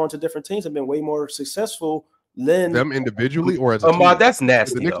players have gone to different teams, have been way more successful than them individually or as a team. That's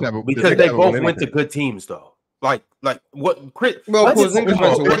nasty though, because they both went to good teams though. Like what? Well, Porzingis went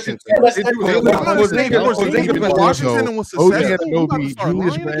to Washington. Washington was successful.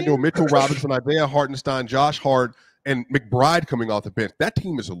 Julius Randle, Mitchell Robinson, Isaiah Hartenstein, Josh Hart, and McBride coming off the bench. That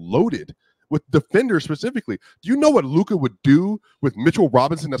team is loaded with defenders specifically. Do you know what Luka would do with Mitchell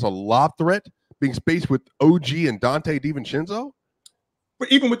Robinson as a lob threat, being spaced with OG and Dante DiVincenzo?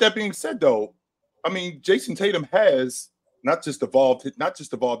 But even with that being said, though, I mean, Jayson Tatum has not just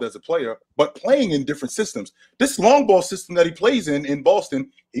evolved as a player, but playing in different systems. This long ball system that he plays in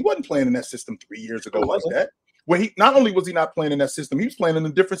Boston, he wasn't playing in that system 3 years ago like that. When he not only was he not playing in that system, he was playing in a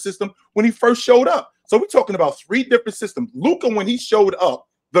different system when he first showed up. So we're talking about 3 different systems. Luka, when he showed up,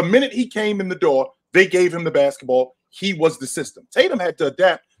 the minute he came in the door, they gave him the basketball. He was the system. Tatum had to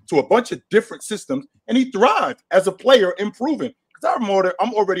adapt to a bunch of different systems, and he thrived as a player, improving. Because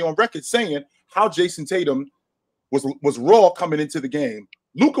I'm already on record saying how Jayson Tatum was raw coming into the game.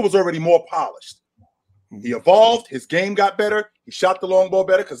 Luka was already more polished. He evolved. His game got better. He shot the long ball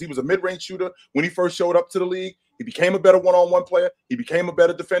better because he was a mid-range shooter when he first showed up to the league. He became a better one-on-one player. He became a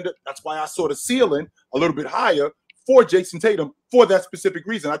better defender. That's why I saw the ceiling a little bit higher for Jayson Tatum for that specific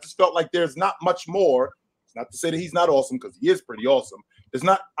reason. I just felt like there's not much more. It's not to say that he's not awesome, because he is pretty awesome.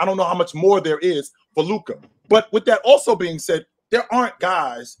 I don't know how much more there is for Luka. But with that also being said, there aren't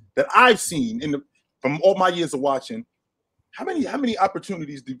guys that I've seen from all my years of watching. How many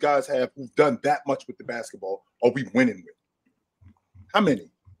opportunities do guys have who've done that much with the basketball are we winning with? How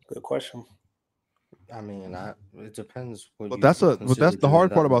many? Good question. I mean, it depends. But that's the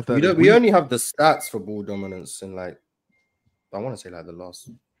hard part about that. We only have the stats for ball dominance in I want to say the last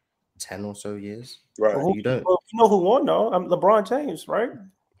 10 or so years. Right. Well, you know who won though? LeBron James, right?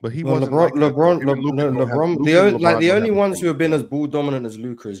 But he wasn't LeBron. The only ones who have been as ball dominant as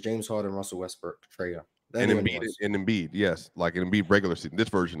Luka is James Harden, Russell Westbrook, Trae Young. And Embiid, yes, like an Embiid regular season, this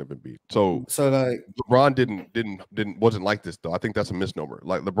version of Embiid. So LeBron wasn't like this though. I think that's a misnomer.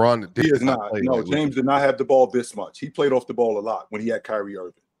 Like LeBron, he is not. No, James did not have the ball this much. He played off the ball a lot when he had Kyrie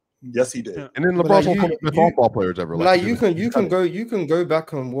Irving. Yes, he did. And then LeBron's one of the best off-ball players ever. You can go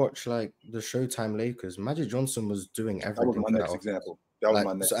back and watch the Showtime Lakers. Magic Johnson was doing everything. That was my next example. That was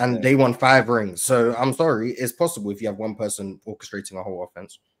my next. And they won 5 rings. So I'm sorry, it's possible if you have one person orchestrating a whole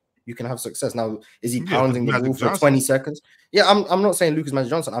offense. You can have success. Now, is he pounding the ball for 20 seconds? Yeah, I'm not saying Lucas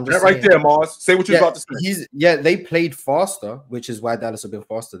Magic Johnson. I'm just saying, right there, Mars. Say what you're about to say. They played faster, which is why Dallas have been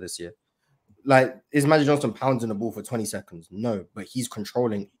faster this year. Is Magic Johnson pounding the ball for 20 seconds? No, but he's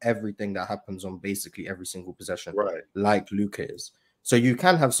controlling everything that happens on basically every single possession, right? Like Luka is. So you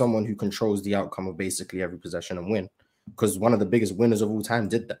can have someone who controls the outcome of basically every possession and win, because one of the biggest winners of all time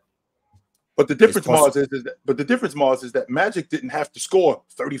did that. But the difference, Mars, is that Magic didn't have to score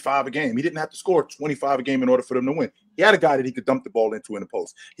 35 a game. He didn't have to score 25 a game in order for them to win. He had a guy that he could dump the ball into in the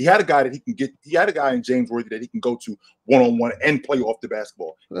post. He had a guy that he had a guy in James Worthy that he can go to one-on-one and play off the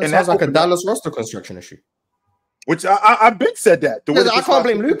basketball. That sounds like a Dallas roster construction issue. Which I've been said that. I can't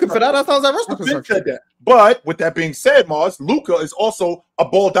blame Luka for that. That sounds like roster construction. Said that. But with that being said, Mars, Luka is also a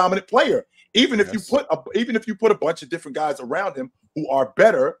ball dominant player. Even if you put a bunch of different guys around him who are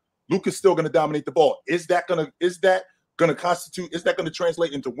better, Luka's still going to dominate the ball. Is that going to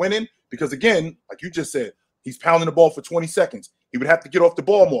translate into winning? Because again, like you just said, he's pounding the ball for 20 seconds. He would have to get off the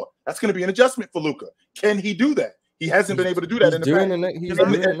ball more. That's going to be an adjustment for Luka. Can he do that? He hasn't been able to do that in the past. He's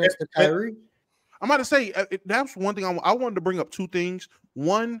doing it next to Kyrie. I'm about to say that's one thing I wanted to bring up. 2 things.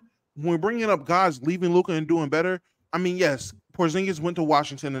 One, when we're bringing up guys leaving Luka and doing better, I mean, yes, Porzingis went to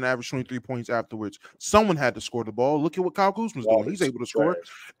Washington and averaged 23 points afterwards. Someone had to score the ball. Look at what Kyle Kuzma's doing. He's able to score.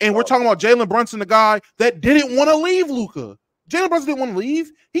 And we're talking about Jalen Brunson, the guy that didn't want to leave Luka. Jalen Brunson didn't want to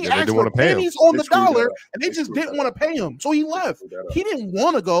leave. He asked for pennies on the dollar, and they just didn't want to pay him. So he left. He didn't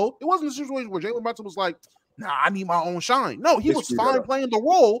want to go. It wasn't a situation where Jalen Brunson was like, nah, I need my own shine. No, he was fine playing the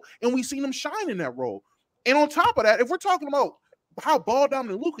role, and we seen him shine in that role. And on top of that, if we're talking about how ball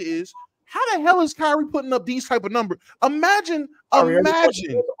dominant Luka is, how the hell is Kyrie putting up these type of numbers? Imagine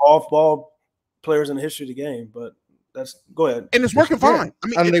off-ball players in the history of the game, but go ahead. And it's working fine.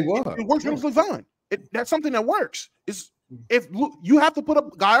 I mean, it works really fine. That's something that works. If you have to put a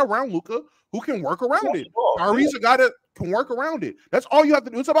guy around Luka who can work around it. Kyrie's a guy that can work around it. That's all you have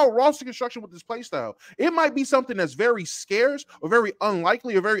to do. It's about roster construction with this play style. It might be something that's very scarce or very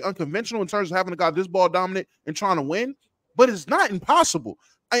unlikely or very unconventional in terms of having a guy this ball dominant and trying to win, but it's not impossible.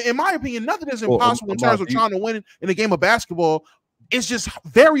 In my opinion, nothing is impossible in terms of trying to win in a game of basketball. It's just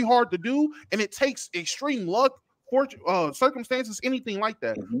very hard to do, and it takes extreme luck, circumstances, anything like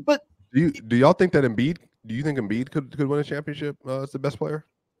that. Mm-hmm. But do y'all think that Embiid? Do you think Embiid could win a championship as the best player?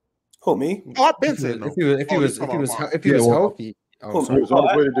 Who, me? Oh, I've been saying if he was healthy. He was on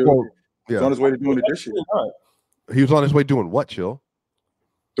his way to doing it this year. He was on his way doing what, Chill?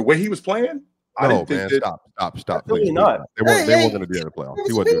 The way he was playing. No, man, stop. Please. Not. They weren't going to do that in the playoffs.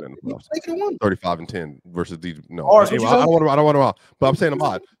 He wasn't doing it in the playoffs. 35-10 versus these. No, I don't want to. But I'm saying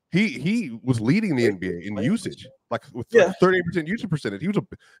Ahmad. He was leading the NBA in usage, like with 38% usage percentage.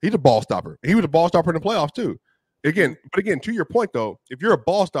 He's a ball stopper. He was a ball stopper in the playoffs too. Again, to your point though, if you're a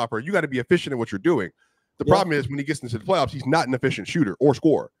ball stopper, you got to be efficient in what you're doing. The problem is when he gets into the playoffs, he's not an efficient shooter or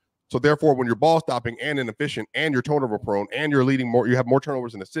scorer. So therefore, when you're ball stopping and inefficient and you're turnover prone and you're leading more, you have more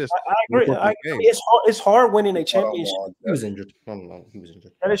turnovers and assists. I agree. It's hard winning a championship. He was injured. No, he was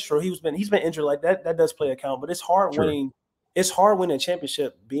injured. That is true. He's been injured like that. That does play a count, but it's hard winning. It's hard winning a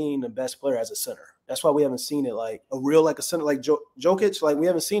championship being the best player as a center. That's why we haven't seen it like a center like Jokic. Like we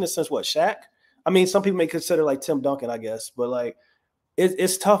haven't seen it since what, Shaq? I mean, some people may consider like Tim Duncan, I guess, but like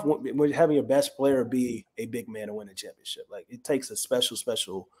it's tough when having your best player be a big man to win a championship. Like it takes a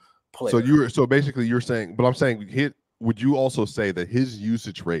special player. So basically you're saying, but I'm saying would you also say that his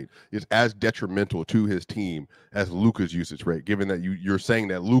usage rate is as detrimental to his team as Luka's usage rate, given that you're saying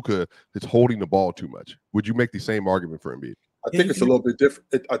that Luka is holding the ball too much? Would you make the same argument for Embiid? I think it's a little bit different.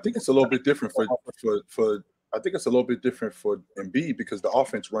 I think it's a little bit different for I think it's a little bit different for Embiid because the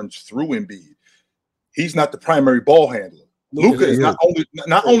offense runs through Embiid. He's not the primary ball handler. Luka is not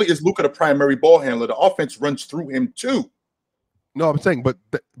only is Luka the primary ball handler, the offense runs through him too. No, I'm saying,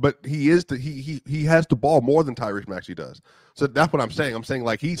 but he is he has the ball more than Tyrese Maxey does. So that's what I'm saying. I'm saying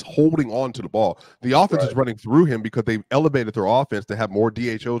like he's holding on to the ball. The offense is running through him because they've elevated their offense to have more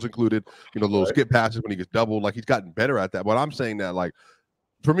DHOs included. Little skip passes when he gets doubled. Like he's gotten better at that. But I'm saying that like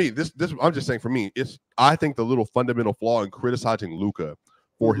for me, this I'm just saying for me, I think the little fundamental flaw in criticizing Luka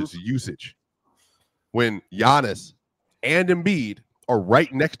for his usage when Giannis and Embiid are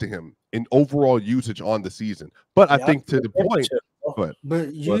right next to him in overall usage on the season. But I think to the point,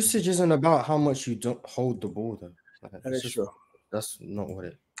 but usage isn't about how much you don't hold the ball, though. That is true. That's not what it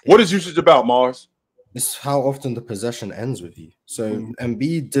is. What is usage about, Mars? It's how often the possession ends with you. So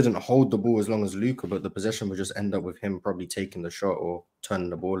Embiid didn't hold the ball as long as Luka, but the possession would just end up with him probably taking the shot or turning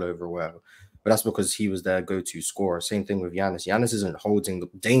the ball over or whatever. But that's because he was their go-to scorer. Same thing with Giannis. Giannis isn't holding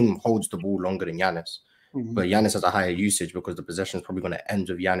Dame holds the ball longer than Giannis. But Giannis has a higher usage because the possession is probably going to end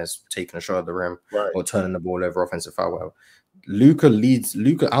with Giannis taking a shot at the rim or turning the ball over, offensive foul, whatever. Luka leads.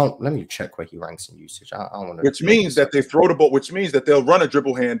 Let me check where he ranks in usage. I don't want to. Which means that they throw the ball. Which means that they'll run a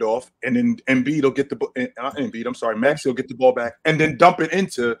dribble handoff, and then Embiid will get the Maxey will get the ball back, and then dump it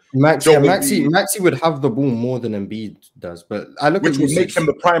into Maxey. Maxey would have the ball more than Embiid does, but I look which at would make him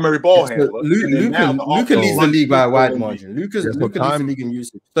the primary ball handler. Luka leads the league by a wide margin. Luka leads the league in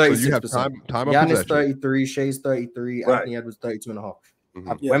usage. 36%. So you have time Giannis 33, Shai's 33, Anthony Edwards 32.5.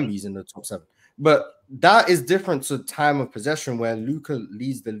 Wemby's in the top 7. But that is different to time of possession where Luka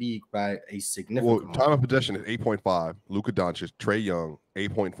leads the league by a significant amount. Time of possession is 8.5. Luka Dončić, Trae Young,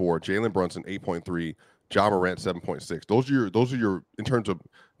 8.4. Jalen Brunson, 8.3. Ja Morant, 7.6. Those are your in terms of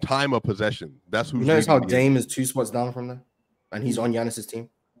time of possession. That's who's. You notice how Dame is 2 spots down from there, and he's on Giannis's team.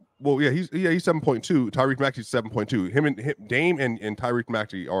 Well, he's 7.2. Tyrese Maxey's 7.2. Dame and Tyrese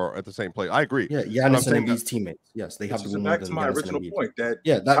Maxey are at the same place. I agree. Yeah, Giannis and Embiid's teammates. Yes, they have to be back to my original point.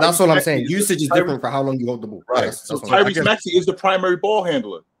 That's what I'm saying. Usage is different for how long you hold the ball. Right. Yes, so Tyrese Maxey is the primary ball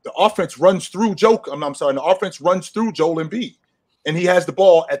handler. The offense runs through The offense runs through Joel Embiid, and he has the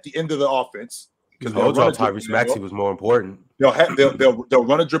ball at the end of the offense. Because Tyrese Maxey was more important. They'll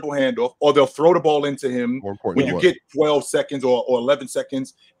run a dribble handoff, or they'll throw the ball into him when you get 12 seconds or 11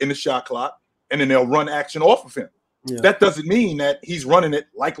 seconds in the shot clock, and then they'll run action off of him. Yeah. That doesn't mean that he's running it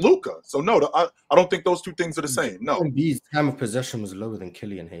like Luka. So no, I don't think those two things are the same. No. Embiid's time of possession was lower than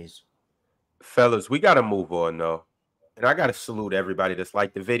Killian Hayes. Fellas, we got to move on though. And I got to salute everybody that's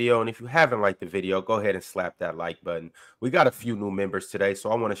liked the video. And if you haven't liked the video, go ahead and slap that like button. We got a few new members today, so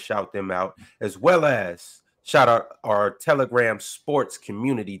I want to shout them out, as well as shout out our Telegram sports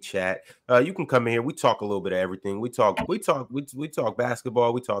community chat. You can come in here. We talk a little bit of everything. We talk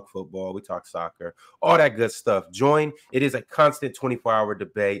basketball, we talk football, we talk soccer, all that good stuff. Join. It is a constant 24-hour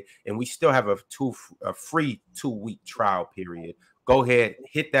debate, and we still have a free 2-week trial period. Go ahead,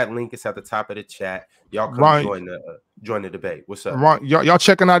 hit that link. It's at the top of the chat. Y'all come join the debate. What's up? Right. Y'all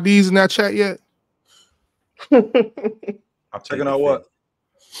checking IDs in that chat yet? I'm checking out what?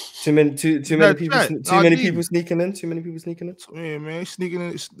 Too many people sneaking in. Yeah, man,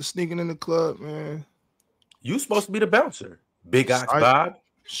 sneaking in the club, man. You supposed to be the bouncer, Big Ox Bob.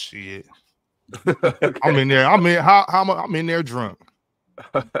 Shit. I'm in there. I'm in there drunk.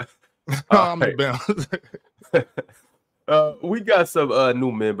 I'm the bouncer. We got some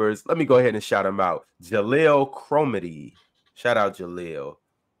new members. Let me go ahead and shout them out. Jaleel Cromedy. Shout out Jaleel.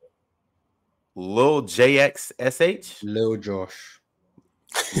 Lil JXSH. Lil Josh.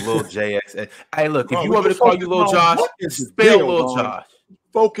 Lil JX. Hey, look, if you want me to call you Lil Josh, spell Lil Josh.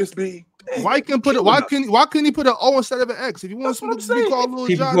 Focus, B. Why couldn't he put an O instead of an X? If you want someone to be called Lil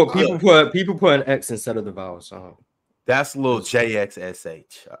Josh, people put an X instead of the vowels. That's Lil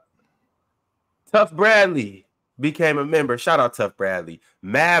JXSH. Tough Bradley became a member. Shout out Tough Bradley.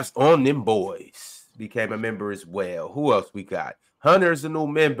 Mavs on them boys. became a member as well. Who else we got? Hunter's a new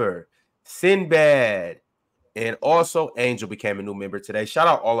member. Sinbad. And also Angel became a new member today. Shout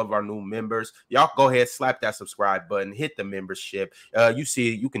out all of our new members. Y'all go ahead, slap that subscribe button, hit the membership. You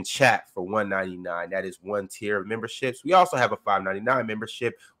see, you can chat for $1.99. That is one tier of memberships. We also have a $5.99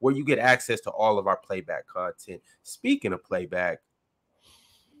 membership where you get access to all of our playback content. Speaking of playback,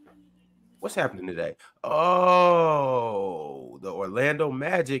 what's happening today? Oh, the Orlando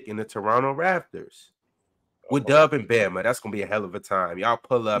Magic and the Toronto Raptors. With Dub and Bama, that's going to be a hell of a time. Y'all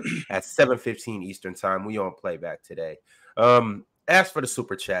pull up at 7:15 Eastern time. We on playback today. As for the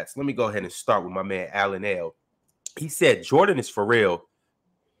super chats, let me go ahead and start with my man, Alan L. He said, Jordan is for real.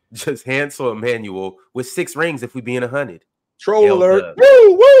 Just Hansel Emmanuel with 6 rings if we be in 100. Troll alert.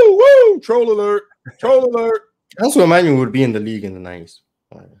 Woo, woo, woo. Troll alert. Troll alert. Hansel Emmanuel would be in the league in the 90s.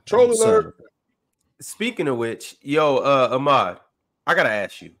 Troll alert. Speaking of which, yo, Ahmad, I got to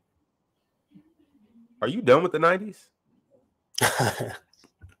ask you. Are you done with the 90s?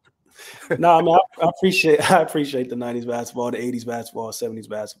 No, I mean I appreciate the 90s basketball, the 80s basketball, 70s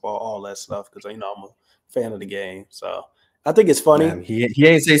basketball, all that stuff because I'm a fan of the game. So I think it's funny. Man, he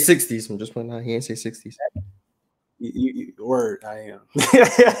ain't say 60s. I'm just pointing out he ain't say 60s. Word, I am.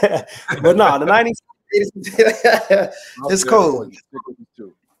 But no, the 90s. It's cool.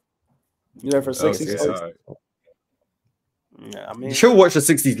 You there for 60s? Okay, yeah, I mean, you should watch the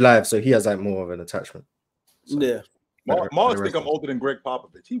 60s live, so he has like more of an attachment. So, yeah. Mars think I'm older than Greg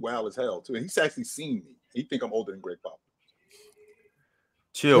Popovich. He wild as hell too. He's actually seen me. He think I'm older than Greg Popovich.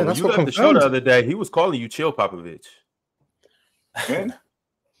 Chill. Yeah, when you left the show the other day, he was calling you Chill Popovich. Man,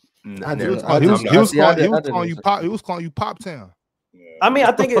 he was calling you Pop Town. Yeah. I mean,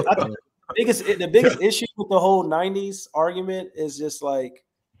 I think the biggest issue with the whole 90s argument is just like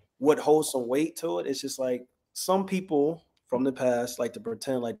what holds some weight to it. It's just like some people from the past like to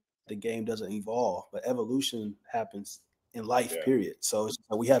pretend like the game doesn't evolve, but evolution happens in life, period. So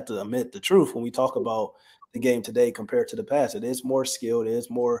we have to admit the truth when we talk about the game today compared to the past. It is more skilled, it is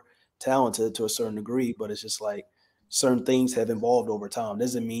more talented to a certain degree, but it's just like certain things have evolved over time.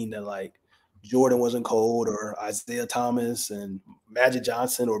 Doesn't mean that like Jordan wasn't cold or Isaiah Thomas and Magic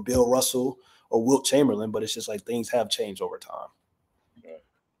Johnson or Bill Russell or Wilt Chamberlain, but it's just like things have changed over time.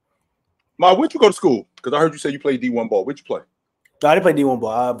 Ma, where'd you go to school? Because I heard you say you played D1 ball. Where'd you play? No, I didn't play D1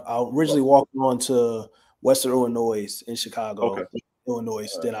 ball. I originally walked on to Western Illinois in Chicago, Illinois.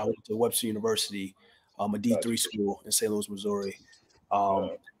 Then I went to Webster University, a D3 school in St. Louis, Missouri.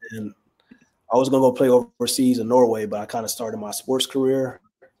 And I was going to go play overseas in Norway, but I kind of started my sports career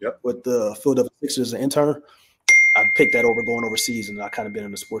with the Philadelphia Sixers as an intern. I picked that over going overseas, and I kind of been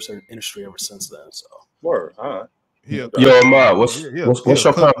in the sports industry ever since then. So, word, all right. Yo, Ahmad, what's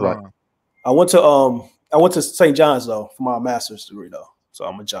your comp like? I went to St. John's though for my master's degree though, so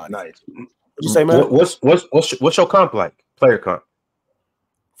I'm a Johnny. Nice. What'd you say, man? What's your comp like? Player comp?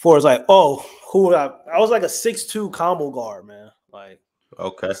 For it's like, I was like a 6'2" combo guard, man. Like,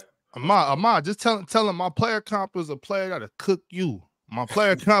 okay. Ahmad, just tell him my player comp is a player that'll cook you. My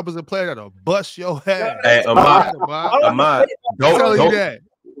player comp is a player that'll bust your head. Hey, Ahmad, don't.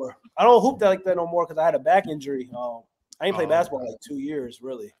 I don't hoop that like that no more because I had a back injury. I ain't played basketball in like 2 years,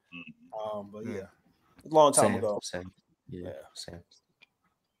 really. But yeah, a long time ago. Same.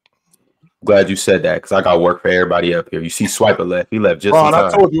 Glad you said that because I got work for everybody up here. You see, Swiper left. He left just Ron, in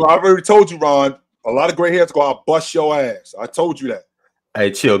time. I've already told you, Ron. A lot of gray hairs go out, bust your ass. I told you that. Hey,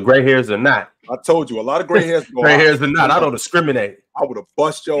 chill. Gray hairs or not. I told you. A lot of gray hairs go gray hairs or not. I don't discriminate. I would have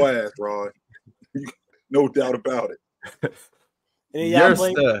bust your ass, Ron. No doubt about it. You're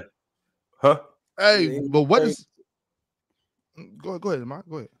stud. Huh? Hey, but what is... Go ahead, Mike.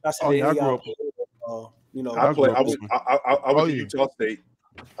 Go ahead. I grew up. I went to Utah State.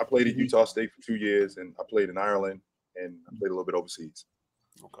 I played at Utah State for 2 years, and I played in Ireland, and I played a little bit overseas.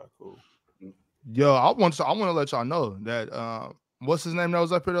 Okay, cool. Yo, I want to let y'all know that what's his name that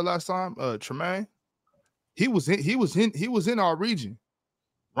was up here the last time? Tremaine. He was in our region.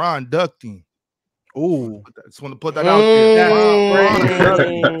 Ron Ducting. Oh, just want to put that out there.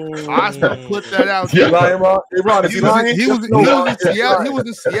 I still put that out there. He was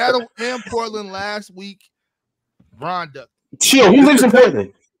in Seattle and Portland last week. Ron Ducting. Chill. Who lives in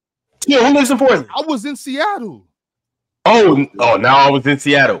Portland? I was in Seattle. Oh, now I was in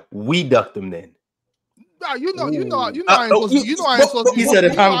Seattle. We ducked them then. Nah, you know, I ain't supposed to be. He said,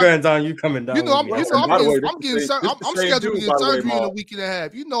 if I'm going down, you coming down. I'm scheduled to get surgery in a week and a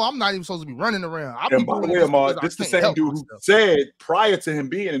half. You know, I'm not even supposed to be running around. And by the way, Ahmad, this is the same dude who said prior to him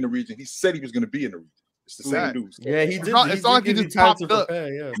being in the region, he said he was going to be in the region. It's the same dude. Yeah, he did. It's not like he just popped up.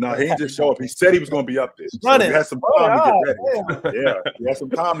 Yeah. No, he didn't just show up. He said he was going to be up there. So he had some time to get ready. Yeah, he had some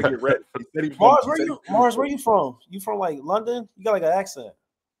time to get ready. He said he was Mars, where you from? You from like London? You got like an accent.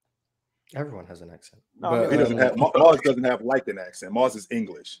 Everyone has an accent. No, but, he doesn't have. Mars doesn't have like an accent. Mars is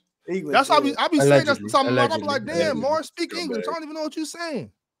English. That's how I be saying. That's something. I'm like, damn, Allegedly. Mars speak English. I don't even know what you're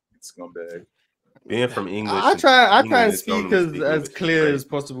saying. Scumbag. Being from English. I try and speak as clear as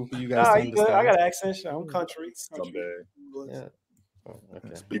possible for you guys to understand. I got an accent. I'm country. Scumbag. Yeah. Oh,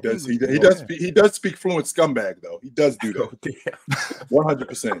 okay. He does speak fluent scumbag though. He does do that.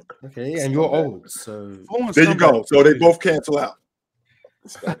 100%. Okay, and you're old, so there you go. So they both cancel out.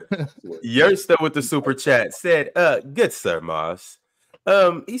 Yersta with the super chat said, good sir, Mars.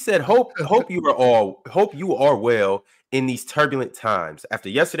 He said, hope you are well in these turbulent times. After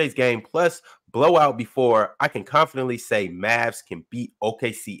yesterday's game plus blowout before, I can confidently say Mavs can beat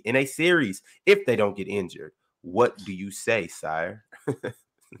OKC in a series if they don't get injured. What do you say, sire?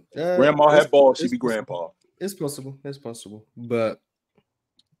 Grandma had balls, she'd be grandpa. It's possible. It's possible. But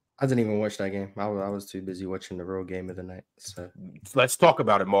I didn't even watch that game. I was too busy watching the real game of the night. So let's talk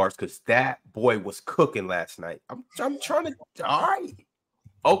about it, Mars, because that boy was cooking last night. I'm trying to. All right.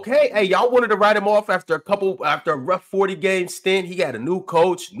 Okay. Hey, y'all wanted to write him off after a rough 40-game stint. He got a new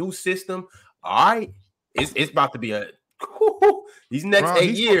coach, new system. All right. It's about to be these next Ron,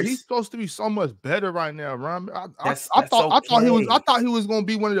 8 years. He's supposed to be so much better right now, Ron. I thought he was going to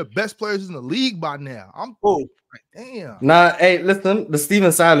be one of the best players in the league by now. I'm like, damn. Nah, hey, listen, the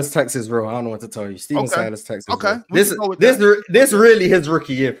Steven Silas text is real. I don't know what to tell you. Steven Silas text is real. This really his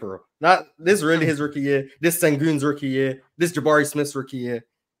rookie year for real. Not this really his rookie year. This Sengun's rookie year. This Jabari Smith's rookie year.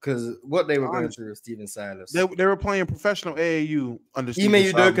 Because what they were going through with Steven Silas. They were playing professional AAU under Steven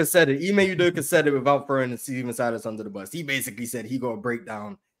Ime Udoka said it. Ime Udoka said it without throwing Steven Silas under the bus. He basically said he got to break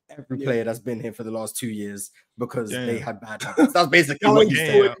down every player that's been here for the last 2 years because they had bad habits. That's basically what he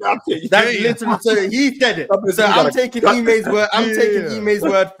said. That's literally so he said it. So I'm taking Ime's word. I'm taking Ime's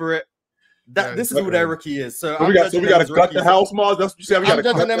word for it. This is who their rookie is. So we got to gut the house, Mars. That's what you said. We got to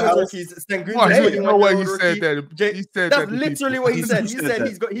gut the house. Rookies. No way he said that. He said that's literally what he said. He said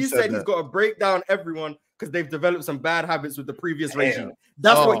he's got to break down everyone because they've developed some bad habits with the previous regime.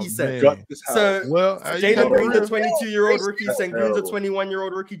 That's what he said. So Jalen Green's a 22-year-old rookie. Sengun's a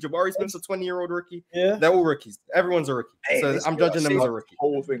 21-year-old rookie. Jabari Smith's a 20-year-old rookie. Yeah, they're all rookies. Everyone's a rookie. So I'm judging them as a rookie.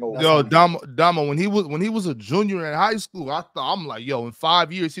 Yo, Damo, when he was a junior in high school, I'm like, yo, in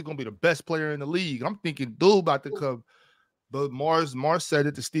 5 years he's gonna be the best player in the league. I'm thinking, dude, about to come. But Mars said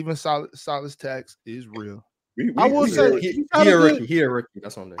it. The Steven Silas tax is real. I will say he a rookie. He a rookie.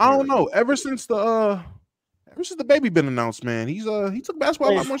 That's on there. I don't know. Ever since the baby been announced, man, he took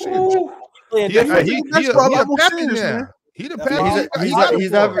basketball a lot more serious. He's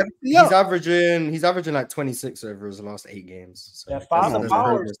averaging like 26 over his last 8 games. So this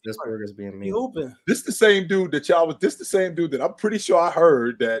progress being made. This the same dude that I'm pretty sure I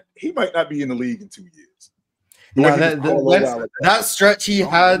heard that he might not be in the league in 2 years. No, that stretch he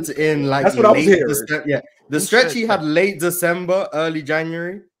had in like that's what I was hearing. The stretch he had late December, early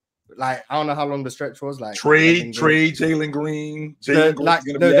January. Like I don't know how long the stretch was. Like trade Jalen Green.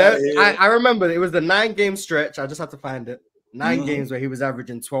 I remember it was the 9-game stretch. I just had to find it. 9 games where he was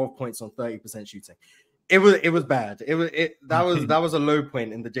averaging 12 points on 30% shooting. It was bad. That was a low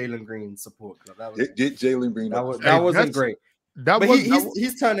point in the Jalen Green support club. That was Jalen Green. That wasn't great.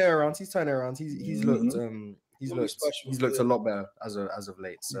 He's turned it around. He's looked a lot better as of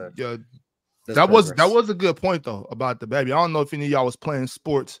late. So yeah, that was a good point though about the baby. I don't know if any of y'all was playing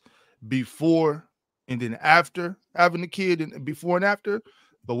sports before and then after having the kid, and before and after.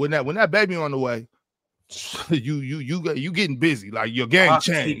 But when that baby on the way, you getting busy. Like your game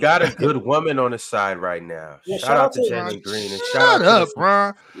changed. He got a good woman on his side right now. Yeah, shout out to Jalen Green. And shout out to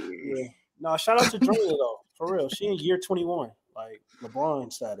Ron. Yeah. No, shout out to Drina though. For real, she in year 21. Like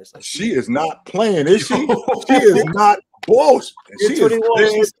LeBron status. Like, she is not playing, is she? She is not bullshit. She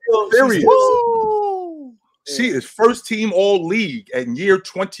is serious. She is first team all league at year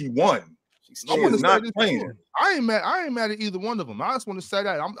 21. She is not playing. I ain't mad at either one of them. I just want to say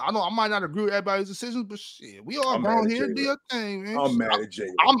that. I know I might not agree with everybody's decisions, but shit, we all grown here. Do your thing, man. I'm mad at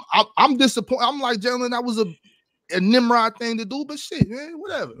Jalen. I'm disappointed. I'm like, Jalen, that was a Nimrod thing to do, but shit, man,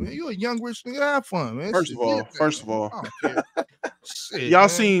 whatever. Man, you're a young rich nigga. Have fun, man. First of all, shit, y'all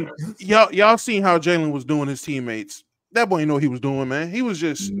seen how Jalen was doing his teammates. That boy didn't know what he was doing, man. He was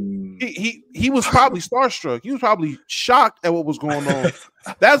just he was probably starstruck. He was probably shocked at what was going on.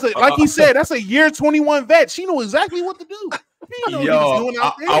 Like he said, that's a year 21 vet. She knew exactly what to do.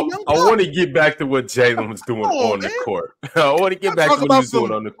 I want to get back to what Jaylen was doing on the court. I want to get back to what he was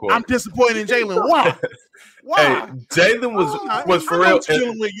doing on the court. I'm disappointed in Jaylen. Why? Hey, Jaylen was for real.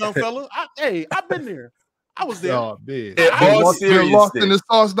 Dealing with young fella. I've been there. I was there. Oh, man. Lost in the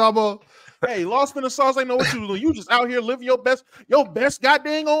sauce, Dabo. Hey, lost in the sauce. I know what you doing. You just out here living your best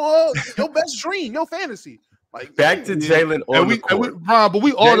goddamn your best dream, your fantasy. Like back to Jaylen on the court. Ron, but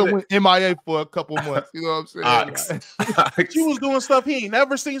we all done went MIA for a couple months. You know what I'm saying? She was doing stuff he ain't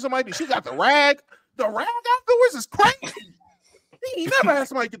never seen somebody do. She got the rag. The rag afterwards is crazy. He ain't never had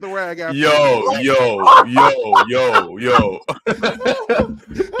somebody get the rag afterwards. Yo.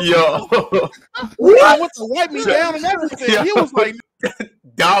 I went to wipe me down and everything. He was like,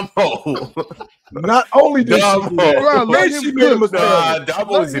 Damo. Not only did she made him a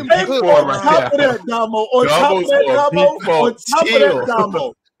Damo is in peak form right now. On top of that,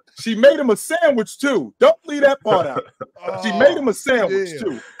 Damo. She made him a sandwich too. Don't leave that part out. She made him a sandwich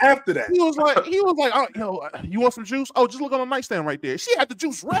too. After that, he was like, oh, you want some juice? Oh, just look on the nightstand right there. She had the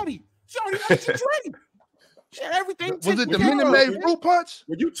juice ready. She already had the juice ready. She had everything. Was it the Minute Maid fruit punch?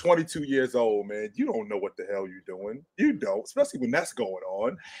 When you're 22 years old, man, you don't know what the hell you're doing. You don't, especially when that's going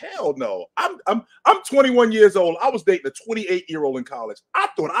on. Hell no. I'm 21 years old. I was dating a 28-year-old in college. I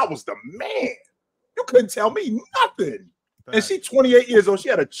thought I was the man. You couldn't tell me nothing. And she's 28 years old. She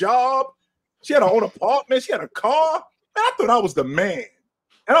had a job. She had her own apartment. She had a car. Man, I thought I was the man.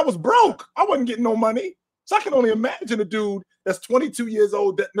 And I was broke. I wasn't getting no money. So I can only imagine a dude that's 22 years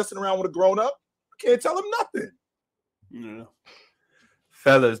old that messing around with a grown-up. I can't tell him nothing. Yeah.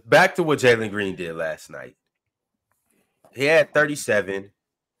 Fellas, back to what Jalen Green did last night. He had 37,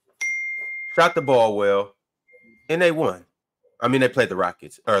 shot the ball well, and they won. I mean, they played the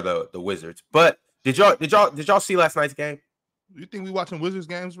Rockets or the Wizards. But did y'all see last night's game? You think we watching Wizards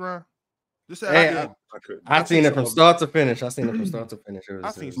games, Ron? I've seen it from start to finish. I've seen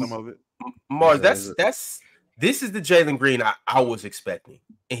some of it. Mars, this is the Jalen Green I was expecting.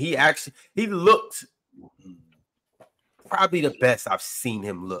 And he looked probably the best I've seen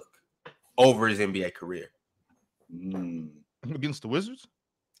him look over his NBA career. Against the Wizards?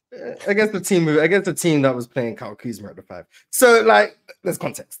 Against the team that was playing Kyle Kuzma at the 5. So, like, there's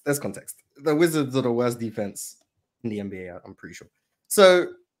context. The Wizards are the worst defense in the NBA, I'm pretty sure.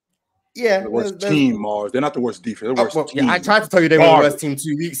 So, yeah. The worst team, Mars. They're not the worst defense. They're the worst team. Yeah, I tried to tell you they were the worst team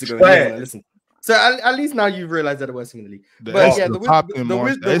 2 weeks ago. Yeah, listen. So at least now you've realized they're the worst team in the league. But yeah, the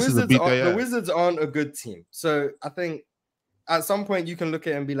Wizards aren't a good team. So I think at some point you can look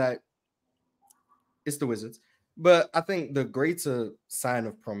at it and be like, it's the Wizards. But I think the greater sign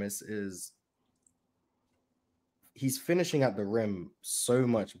of promise is he's finishing at the rim so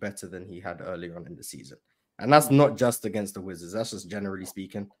much better than he had earlier on in the season. And that's not just against the Wizards. That's just generally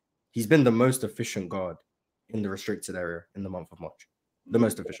speaking. He's been the most efficient guard in the restricted area in the month of March. The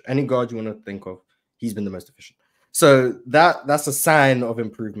most efficient. Any guard you want to think of, he's been the most efficient. So that's a sign of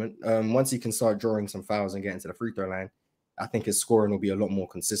improvement. Once he can start drawing some fouls and getting to the free throw line, I think his scoring will be a lot more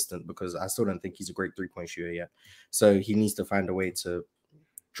consistent because I still don't think he's a great three-point shooter yet. So he needs to find a way to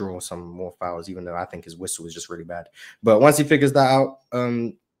draw some more fouls, even though I think his whistle is just really bad. But once he figures that out,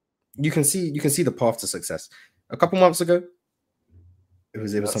 you can see the path to success. A couple months ago, it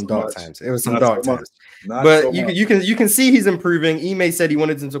was some dark times. It was some dark times. But you can see he's improving. Ime said he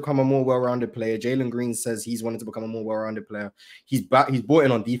wanted him to become a more well-rounded player. Jalen Green says he's wanted to become a more well-rounded player. He's bought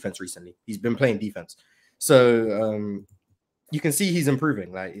in on defense recently. He's been playing defense. So you can see he's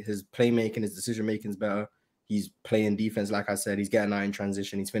improving. Like his playmaking, his decision-making is better. He's playing defense, like I said. He's getting out in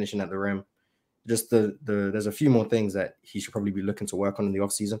transition. He's finishing at the rim. Just there's a few more things that he should probably be looking to work on in the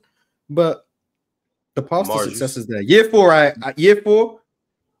offseason. But the path to success is there. Year four,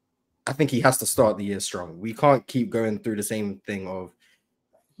 I think he has to start the year strong. We can't keep going through the same thing of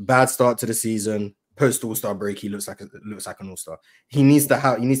bad start to the season, post All-Star break. He looks like an All-Star. He needs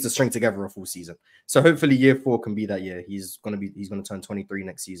to string together a full season. So hopefully year 4 can be that year. He's gonna turn 23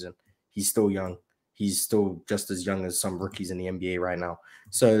 next season. He's still young. He's still just as young as some rookies in the NBA right now.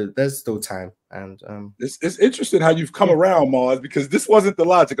 So there's still time. And it's interesting how you've come around, Mars, because this wasn't the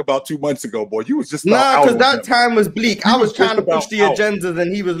logic about 2 months ago, boy. You was just because that time was bleak. I was trying to push the agendas,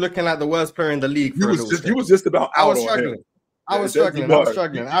 and he was looking like the worst player in the league. You was just about out. I was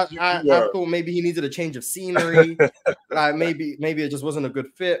struggling. I thought maybe he needed a change of scenery. Like maybe it just wasn't a good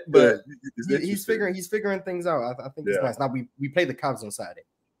fit. But he's figuring things out. I think it's nice. Now we play the Cavs on Saturday.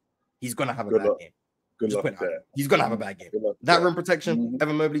 He's gonna have a bad game. Good luck with that. He's gonna have a bad game. That rim protection,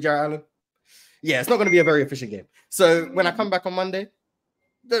 Evan Mobley, Jarrett Allen. Yeah, it's not gonna be a very efficient game. So when I come back on Monday,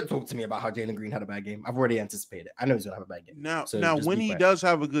 Don't talk to me about how Jalen Green had a bad game. I've already anticipated it. I know he's gonna have a bad game. Now, so when he does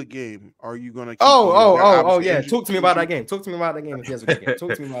have a good game, are you gonna? Yeah. Talk to me about that game. Talk to me about that game if he has a good game.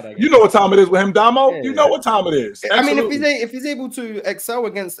 Talk to me about that game. You know what time it is with him, Damo. Yeah. You know what time it is. Absolutely. I mean, if he's able to excel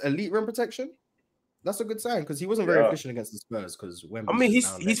against elite rim protection, that's a good sign because he wasn't very efficient against the Spurs. Because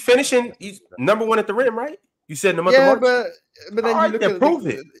he's finishing. He's number one at the rim, right? You said in the month of March. but then you look at prove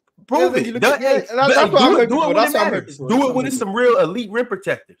it. Prove it. That's what I'm hoping for. Do it when it's some real elite rim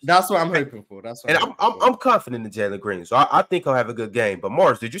protectors. That's what I'm hoping for. I'm confident in Jalen Green, so I think he'll have a good game. But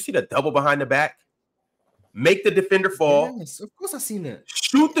Morris, did you see the double behind the back? Make the defender fall. Yes, of course I seen it.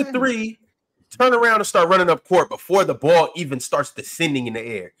 Shoot the three, turn around and start running up court before the ball even starts descending in the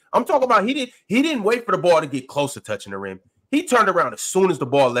air. I'm talking about he didn't wait for the ball to get close to touching the rim. He turned around as soon as the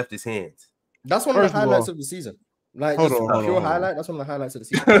ball left his hands. That's one of the highlights of the season. Like pure highlight. That's one of the highlights of the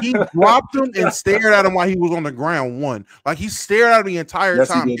season. He dropped him and stared at him while he was on the ground. Like he stared at him the entire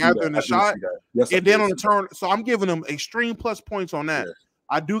time gathering the shot. And then on the turn, so I'm giving him extreme plus points on that. Yes.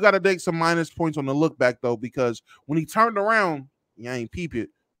 I do got to take some minus points on the look back though, because when he turned around, you ain't peep it.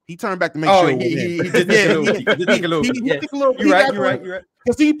 He turned back to make sure. He did take a little peek. You're right.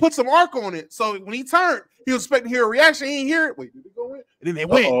 Because he put some arc on it. So when he turned, he was expecting to hear a reaction. He didn't hear it. Wait, did it go in? And then they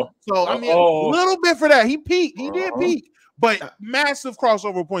went. So, I mean, a little bit for that. He peaked. He did peak. But massive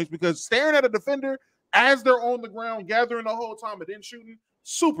crossover points because staring at a defender as they're on the ground, gathering the whole time and then shooting,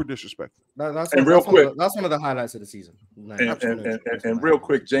 super disrespectful. That's one of the highlights of the season. And real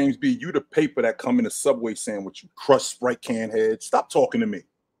quick, James B., you the paper that come in a Subway sandwich, you crush Sprite can head. Stop talking to me.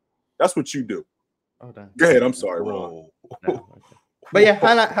 That's what you do. Go ahead. I'm sorry, Ron. But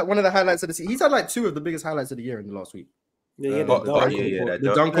yeah, one of the highlights of the season. He's had like two of the biggest highlights of the year in the last week. The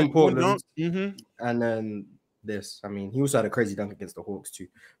dunk on Portland, and then this. I mean, he also had a crazy dunk against the Hawks too.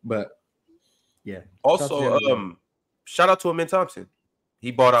 But yeah. Also, shout out to Amin Thompson. He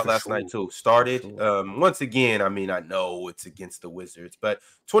bought out last night too. Started once again. I mean, I know it's against the Wizards, but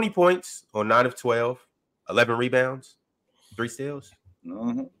 20 points on 9 of 12, 11 rebounds, 3 steals.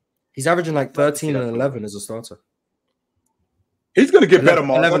 Mm-hmm. He's averaging like 13 and 11 as a starter. He's going to get better,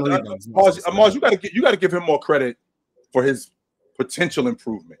 Mars. Mars, you got to give him more credit for his potential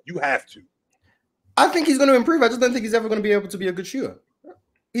improvement. You have to. I think he's going to improve. I just don't think he's ever going to be able to be a good shooter.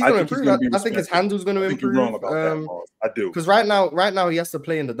 He's going to improve. I think his handle's going to improve. You're wrong about that, Mars. I do. Because right now he has to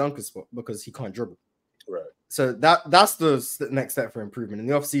play in the dunker spot because he can't dribble. Right. So that's the next step for improvement. In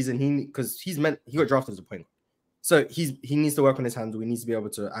the offseason, he got drafted as a point. So he needs to work on his handle. He needs to be able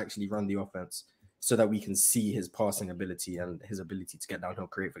to actually run the offense so that we can see his passing ability and his ability to get downhill,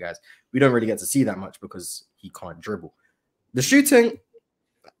 create for guys. We don't really get to see that much because he can't dribble. The shooting,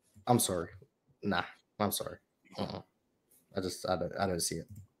 I'm sorry. Nah, I'm sorry. I don't see it.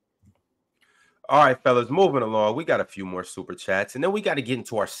 All right, fellas, moving along. We got a few more super chats, and then we got to get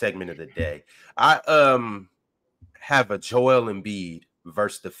into our segment of the day. I have a Joel Embiid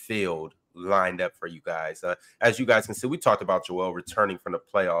versus the field lined up for you guys. As you guys can see, we talked about Joel returning from the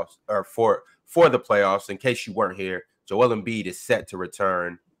playoffs or for the playoffs. In case you weren't here, Joel Embiid is set to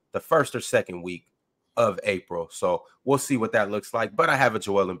return the first or second week of April. So we'll see what that looks like. But I have a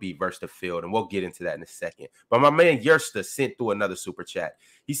Joel Embiid versus the field, and we'll get into that in a second. But my man Yersta sent through another super chat.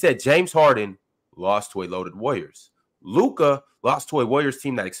 He said James Harden lost to a loaded Warriors. Luka lost to a Warriors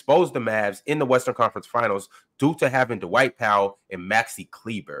team that exposed the Mavs in the Western Conference Finals due to having Dwight Powell and Maxi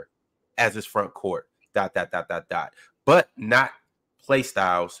Kleber as his front court, ... but not play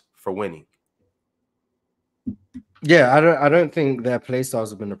styles for winning. Yeah, I don't think their play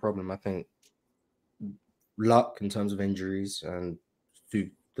styles have been the problem. I think luck in terms of injuries and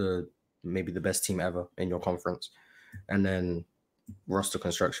maybe the best team ever in your conference, and then roster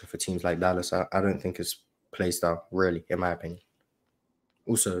construction for teams like Dallas. I don't think it's play style, really, in my opinion.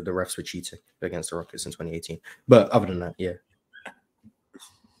 Also, the refs were cheating against the Rockets in 2018. But other than that, yeah.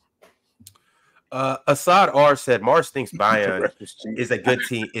 Assad R said Mars thinks Bayern is a good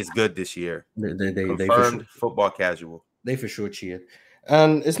team, is good this year. They confirmed football casual. They for sure cheated.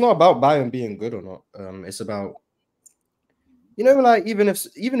 And it's not about Bayern being good or not. It's about, like even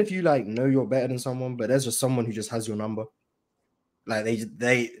if you like know you're better than someone, but there's just someone who just has your number. Like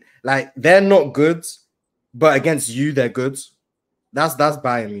they're not good, but against you they're good. That's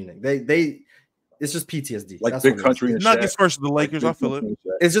Bayern Munich. It's just PTSD. Like that's big country. Nuggets versus the Lakers. I feel it.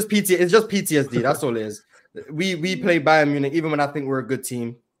 It's just PTSD. That's all it is. We play Bayern Munich even when I think we're a good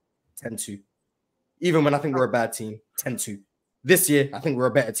team, 10-2. Even when I think we're a bad team, 10-2. This year, I think we're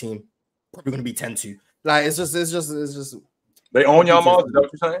a better team. Probably going to be 10-2. Like it's just. They own y'all, Mars. Is that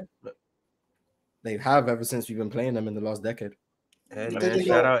what you're saying? They have ever since we've been playing them in the last decade. Hey man,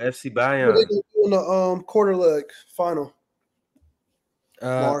 shout out FC Bayern. They in the quarter leg final.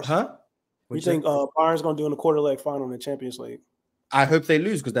 Mars. Huh? What you think Bayern's going to do in the quarter leg final in the Champions League? I hope they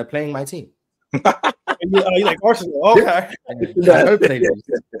lose because they're playing my team. You like Arsenal? Okay. I hope they lose.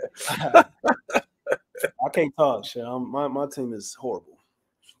 I can't talk. Shit. My team is horrible.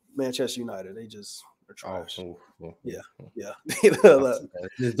 Manchester United. They just are trash. Yeah.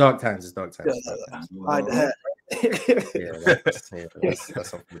 It's dark times. It's dark times.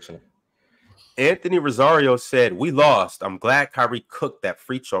 That's unfortunate. Anthony Rosario said, "We lost. I'm glad Kyrie cooked that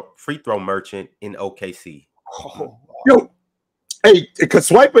free throw merchant in OKC." Yo, hey, because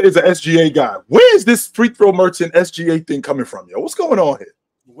Swiper is an SGA guy. Where is this free throw merchant SGA thing coming from, yo? What's going on here?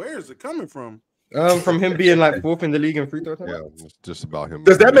 Where is it coming from? From him being like 4th in the league in free throw time? Yeah, it's just about him.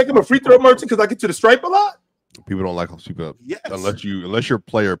 Does that make him a free throw merchant because I get to the stripe a lot? People don't like people unless your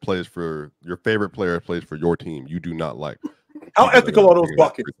player plays for your favorite player plays for your team. You do not like. How ethical are those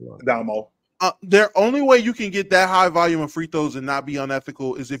buckets, Damo? The only way you can get that high volume of free throws and not be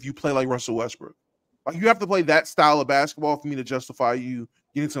unethical is if you play like Russell Westbrook. Like you have to play that style of basketball for me to justify you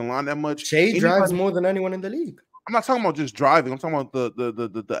getting to the line that much. Shai drives more than anyone in the league. I'm not talking about just driving. I'm talking about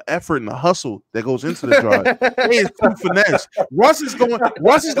the effort and the hustle that goes into the drive. He is too finesse. Russ is going at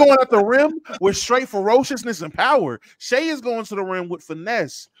the rim with straight ferociousness and power. Shai is going to the rim with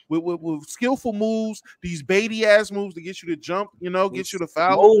finesse, with skillful moves, these baity ass moves to get you to jump, get you to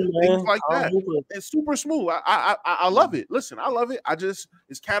foul, things like that. It's super smooth. I love it. Listen, I love it.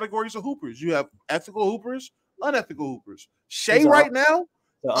 It's categories of hoopers. You have ethical hoopers, unethical hoopers. Shai right now,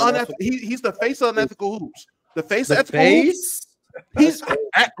 he's the face of unethical hoops. The face of ethical hoops. He's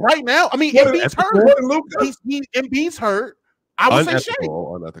right now. I mean, Embiid's hurt. Embiid's hurt. I would say Shai.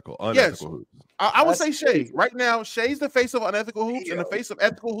 Unethical hoops. I would say Shai. Right now, Shai's the face of unethical hoops, and the face of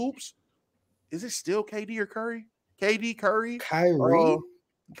ethical hoops. Is it still KD or Curry? KD, Curry, Kyrie.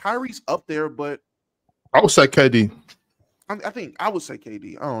 Kyrie's up there, but I would say KD. I think I would say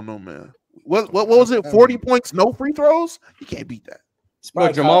KD. I don't know, man. What was it? 40 points, no free throws? You can't beat that.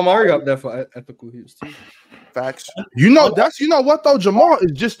 Look, Jamal Murray up there for ethical hoops too. Facts. You know what though? Jamal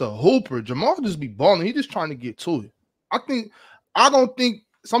is just a hooper. Jamal just be balling. He just trying to get to it.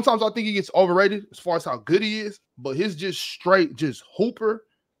 Sometimes I think he gets overrated as far as how good he is, but his just straight hooper,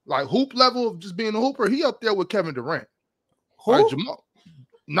 like hoop level of just being a hooper, he up there with Kevin Durant. Like Jamal.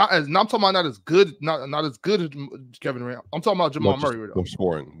 I'm talking about not as good as Kevin Durant. I'm talking about Jamal Murray. No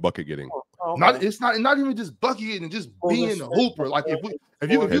scoring, bucket getting. It's not even just bucket getting, just being a hooper. Like if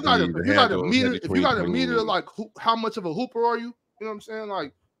you got a meter, like how much of a hooper are you? You know what I'm saying?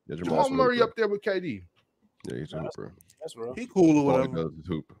 Like Jamal Murray up there with KD. Yeah, he's a hooper. That's real. He cool or whatever.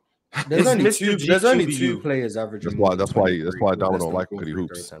 Hoop. There's only two players averaging. That's why Domino don't like him because he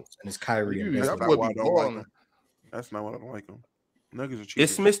hoops. And it's Kyrie. That's not why I don't like him. That's not why I don't like him. Nuggets are cheap.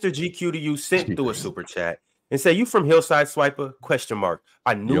 It's Mr. GQ to you sent through a super chat and say, "You from Hillside Swiper? ?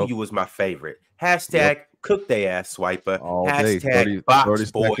 I knew you was my favorite. Hashtag cook they ass Swiper. All Hashtag day. box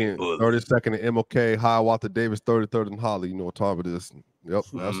 30 second to MLK, high Walter Davis, 33rd and Holly. You know what time it is. Yep,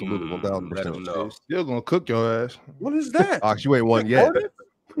 absolutely, 1000%. Still gonna cook your ass. What is that? Ox, you ain't one yet.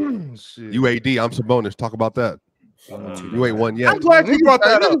 UAD, I'm Sabonis. Talk about that. You ain't one yet. I'm glad you brought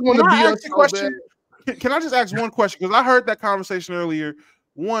that up. Can I just ask one question? Because I heard that conversation earlier.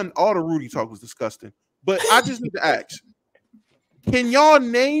 One, all the Rudy talk was disgusting. But I just need to ask, can y'all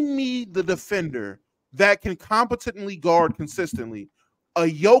name me the defender that can competently guard consistently a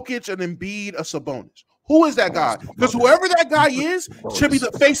Jokic, an Embiid, a Sabonis? Who is that guy? Because whoever that guy is should be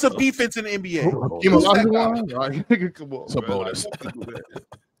the face of defense in the NBA. Sabonis.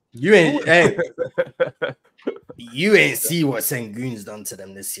 You ain't see what Sengun's done to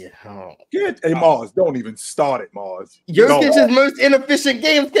them this year. Oh. Hey, Mars, don't even start it, Mars. Jokic's most inefficient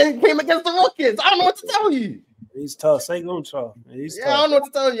games came against the Rockets. I don't know what to tell you. He's tough. Sengun tough. I don't know what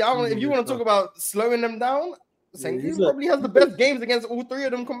to tell you. If you want to talk about slowing them down, Sengun probably has the best games against all three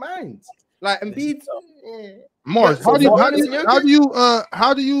of them combined. Like Embiid. Mars, how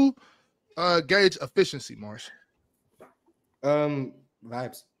do you gauge efficiency, Mars?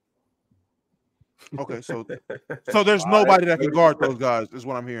 Vibes. Okay, so there's nobody that can guard those guys, is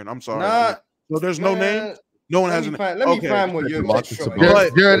what I'm hearing. I'm sorry. So there's no name. No one has an. Let me find what you're But for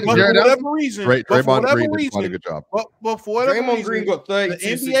whatever reason, Draymond Green got 30. The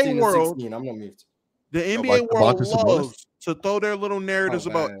NBA world, 16. I'm not moved. The NBA world loves to throw their little narratives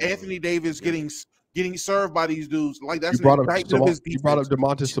about Anthony Davis getting served by these dudes. Like that's you brought up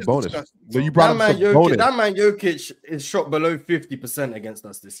Domantas Sabonis. So you brought that man Jokic is shot below 50% against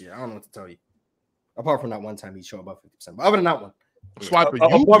us this year. I don't know what to tell you. Apart from that one time he shot above 50%. But other than that one. Swiper,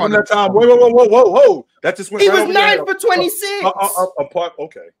 apart from that time, whoa. That just went. He was 9 for 26. Apart.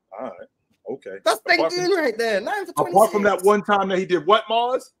 Okay. All right. Okay. That's Sengun right there. 9 for 26. Apart from that one time that he did what,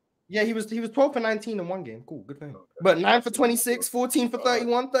 Mars? Yeah, he was 12 for 19 in one game. Cool, good for him. Okay. But 9 for 26, 14 for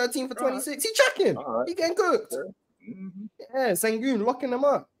 31, 13 for 26. He checking. Right. He getting cooked. Okay. Mm-hmm. Yeah, Sengun locking them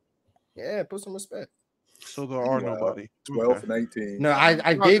up. Yeah, put some respect. So there are nobody. 12 for 19. No,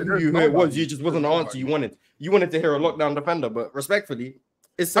 I gave you who it was. You just wasn't the answer you wanted. You wanted to hear a lockdown defender, but respectfully,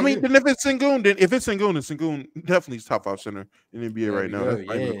 it's Sengun. I mean, then if it's Sengun, then Sengun definitely is top 5 center in the NBA right now. That's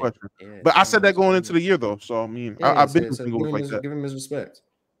not even a question. But I said that going into the year though. So I mean, I've been to Sengun like that. Give him his respect.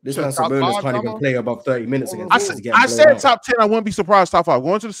 This man Sabonis can't even play above 30 minutes against I said top 10. I wouldn't be surprised top 5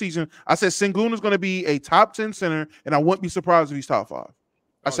 going into the season. I said Sengun is going to be a top 10 center, and I wouldn't be surprised if he's top 5.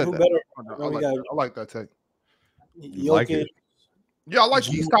 I said that. I like that take. You like it? Yeah, I like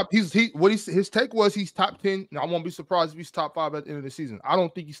it. He's top. His take was he's top 10. Now, I won't be surprised if he's top 5 at the end of the season. I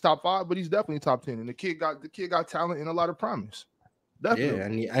don't think he's top 5, but he's definitely top 10. And the kid got talent and a lot of promise.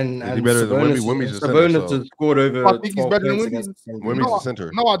 Definitely. Yeah, and he's better than Wemby. Wemby's a center. Sabonis scored over. I think he's better than Wemby. Wemby's a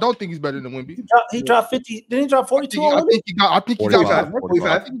center. No, I don't think he's better than Wemby. He dropped 50. Didn't he drop 42? I think he got 45. 45.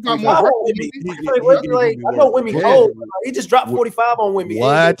 I think he got more. I know Wemby old. He just dropped 45 on Wemby.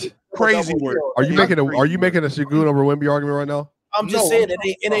 What? Crazy work. Are you making a Sengun over Wemby argument right now? I'm just saying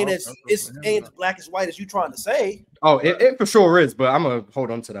it ain't as black as white as you trying to say. Oh, it for sure is, but I'm gonna hold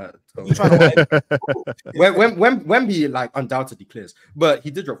on to that. You trying to Wemby like undoubtedly clears, but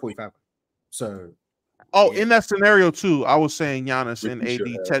he did drop 45. So, in that scenario too, I was saying Giannis and AD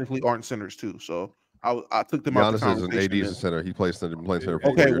technically aren't centers too. So I took them out. Giannis is an AD as a center. He plays center.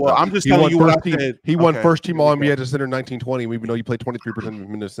 Okay, well, I'm just telling you what I said. He won first team All NBA as a center in 1920. Even though he played 23% of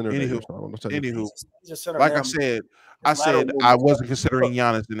minutes center. Anywho, like I said I wasn't considering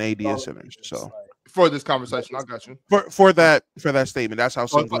Giannis and AD as centers. So for this conversation, I got you. For that statement, that's how.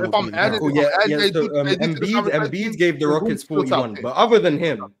 If I'm adding, Embiid gave the Rockets 41, but other than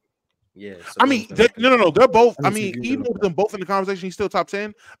him. Yeah, I mean, no. They're both. I mean, even with them both in the conversation, he's still top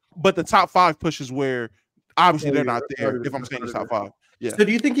 10. But the top 5 pushes where obviously they're not there. If I'm saying he's top 5, yeah. So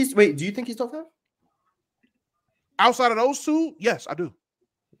do you think he's top 5? Outside of those two, yes, I do.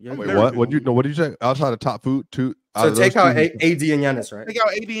 Yeah, wait, what? What did you say? Outside of top food, two. So take out AD and Giannis, right? Take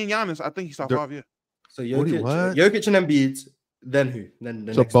out AD and Giannis. I think he's top 5. Yeah. So Jokic and Embiid. Then who? Then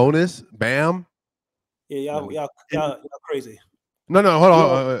the next bonus. Bam. Yeah, y'all crazy. No, hold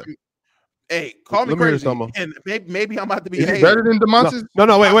on. Hey, call me crazy, and maybe I'm about to be a hater. Better than DeMontis?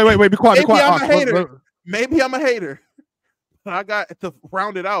 No, wait, be quiet. Maybe I'm a hater. Maybe I'm a hater. I got to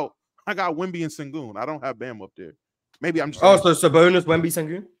round it out. I got Wemby and Sengun. I don't have Bam up there. Maybe I'm just. So Sabonis, Wemby,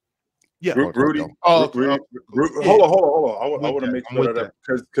 Sengun. Yeah, Rudy. Hold on. I want to make sure that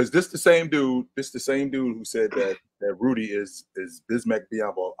because this the same dude who said that Rudy is Bismack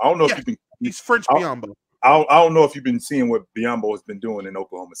Biyombo. I don't know if you can. He's French Biyombo. I don't know if you've been seeing what Biyombo has been doing in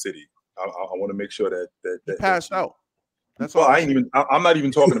Oklahoma City. I want to make sure that he passed out. That's all. I'm not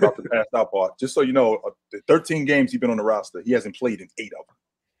even talking about the passed out part. Just so you know, the 13 games he's been on the roster, he hasn't played in 8 of them.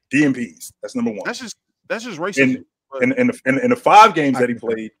 DMPs. That's number 1. That's just racist. In the 5 games that he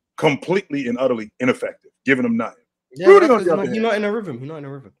played, completely and utterly ineffective, giving him nothing. Yeah, Rudy he's not in a rhythm. He's not in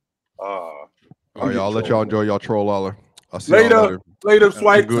a rhythm. All right, y'all. Let y'all enjoy y'all troll hour. I'll see later,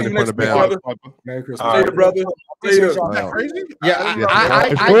 swipe. See you next week, brother. Merry Christmas. Later, brother. Later. It's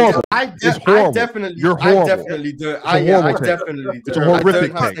horrible. You're horrible. I definitely do. I definitely do. It's a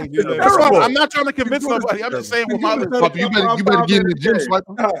horrific take. I'm not trying to convince nobody. I'm just saying what my you better get in the gym,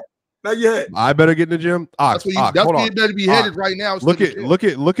 Swiper. Not yet. I better get in the gym. That's where you better be headed right now. Look at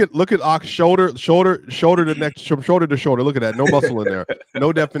Ox shoulder to neck, from shoulder to shoulder. Look at that. No muscle in there.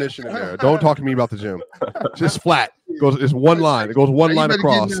 No definition in there. Don't talk to me about the gym. Just flat. It's one line. It goes one line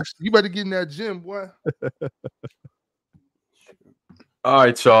across. You better get in that gym, boy. All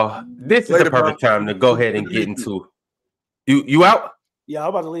right, y'all. This is the perfect time to go ahead and get into. You out? Yeah, I'm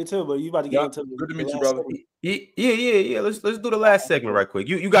about to leave too, but you about to get into. Good to meet you, brother. Yeah. Let's do the last segment right quick.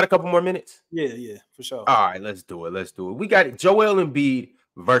 You got a couple more minutes? Yeah, for sure. All right, let's do it. We got Joel Embiid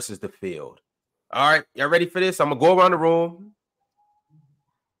versus the field. All right, y'all ready for this? I'm gonna go around the room,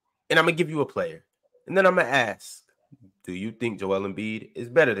 and I'm gonna give you a player, and then I'm gonna ask, do you think Joel Embiid is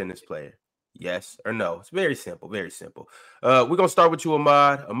better than this player? Yes or no? It's very simple. Very simple. We're gonna start with you,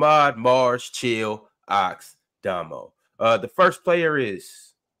 Ahmad. Ahmad, Mars, Chill, Ox, Damo. The first player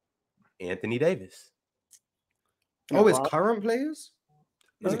is Anthony Davis. Oh, it's current players?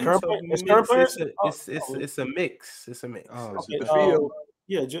 Is it current players? It's a mix. It's a mix. Oh, okay.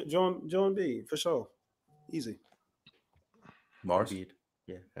 Yeah, Joel Embiid for sure. Easy. Mars? Embiid.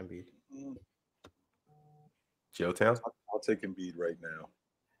 Yeah, Embiid. Chilltown? I'll take Embiid right now.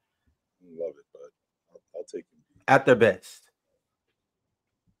 I love it, but I'll take Embiid. At their best.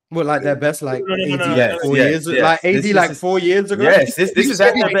 Well, like their best, like No, AD, yes, 4 years, like AD, this like is, 4 years ago. Yes, this is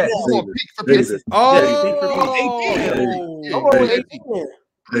at their best.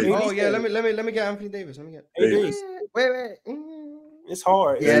 Oh yeah, let me get Anthony Davis. Let me get AD. Wait. It's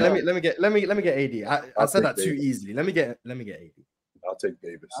hard. Yeah, let me get AD. I said that too easily. Let me get AD. I'll take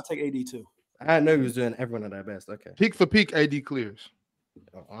Davis. I'll take AD too. I know he was doing everyone at their best. Okay. Peak for peak, AD clears.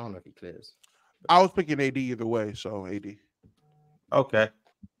 Oh, I don't know if he clears. I was picking AD either way, so AD. Okay.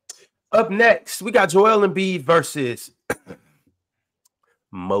 Up next, we got Joel Embiid versus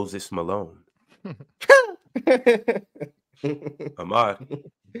Moses Malone. Ahmad.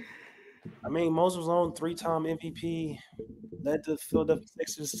 I mean, Moses Malone, 3-time MVP, led the Philadelphia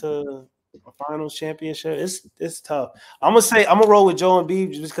Sixers to a finals championship. It's tough. I'm gonna roll with Joel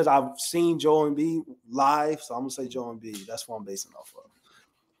Embiid just because I've seen Joel Embiid live. So I'm gonna say Joel Embiid. That's what I'm basing off of.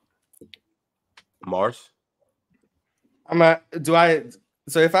 Mars.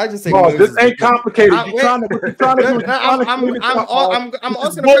 So if I just say this ain't complicated. I'm asking a question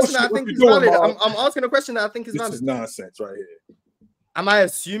that I think is valid. I'm asking a question that I think is valid. This is nonsense right here. Am I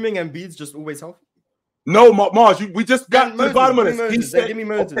assuming Embiid's just always healthy? No, Mars, we just got to the bottom of this. He said, give me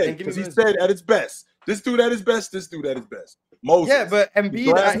Moses. Because he said at his best. This dude at his best. This dude at his best. Moses. Yeah, but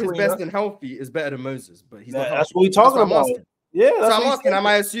Embiid at his best and healthy is better than Moses. But he's not healthy. That's what we're talking about. Yeah, so I'm asking. Am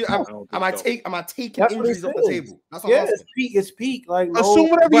I taking injuries off the table? That's what I'm asking. It's peak. Like assume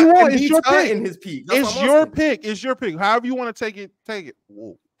whatever you want. It's your pick. In his peak. It's your pick. It's your pick. However you want to take it. Take it.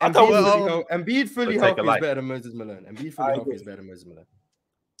 Whoa. Embiid fully healthy is better than Moses Malone. Embiid fully healthy is better than Moses Malone.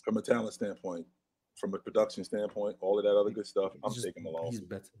 From a talent standpoint, from a production standpoint, all of that other good stuff, I'm taking Malone. He's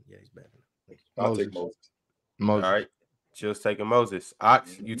better. Yeah, he's better. I'll take Moses. All right. Chill's taking Moses.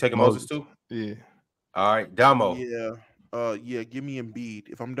 You taking Moses too? Yeah. All right. Damo. Yeah. Yeah, give me Embiid.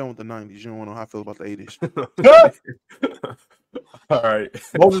 If I'm done with the 90s, you don't want to know how I feel about the 80s. All right.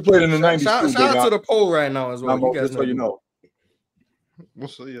 Moses played in the 90s. Shout out to the poll right now as well. You guys so you know. Well,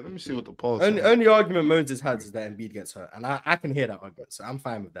 so yeah, let me see what the poll says. Only argument Moses has is that Embiid gets hurt, and I can hear that argument, so I'm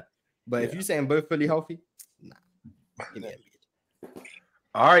fine with that. But if you're saying both fully healthy, nah. Give me Embiid.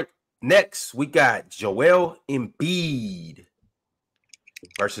 All right. Next, we got Joel Embiid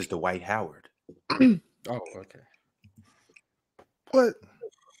versus Dwight Howard. Oh, okay. What?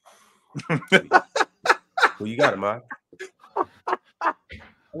 Who you got, Ahmad? I'm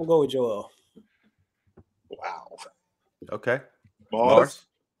gonna go with Joel. Wow. Okay. Mars.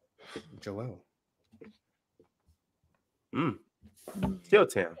 Joel. Still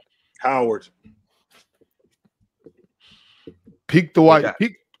Town. Howard. Peak Dwight.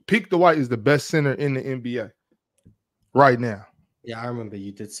 Peak Dwight is the best center in the NBA right now. Yeah, I remember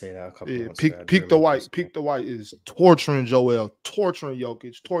you did say that a couple of months ago. Peak Dwight is torturing Joel, torturing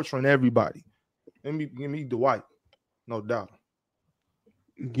Jokic, torturing everybody. Give me Dwight, no doubt.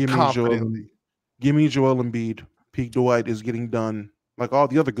 Give me Joel Embiid. Peak Dwight is getting done like all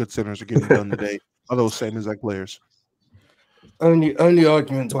the other good centers are getting done today. All those same exact players. Only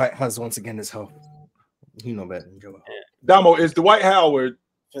argument Dwight has once again is health. He no better than Joel. Damo, is Dwight Howard?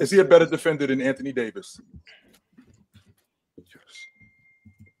 Is he a better defender than Anthony Davis?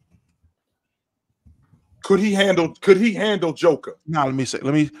 Could he handle Joker? No, let me say.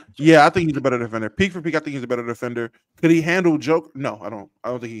 Yeah, I think he's a better defender. Peak for peak, I think he's a better defender. Could he handle Joker? No, I don't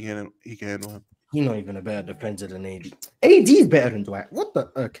think he can handle him. He's not even a better defender than AD. AD is better than Dwight. What the?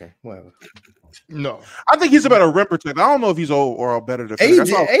 Okay, whatever. No, I think he's a better rim protector. I don't know if he's or a better defender.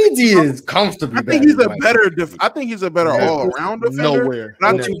 AD is comfortably. I think he's a better. I think he's a better all-around defender. Nowhere.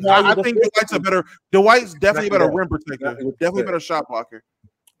 I think Dwight's a better. Dwight's definitely a better rim protector. Definitely a better shot blocker.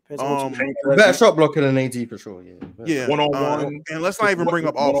 Better shot blocker than AD for sure. Yeah. One-on-one. And let's not even bring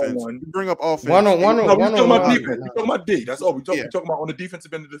up offense. Bring up offense. One-on-one. We're talking about defense. We're talking about D. That's all. We're talking about on the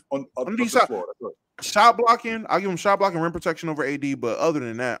defensive end on the floor. Shot blocking, I'll give him shot blocking, rim protection over AD, but other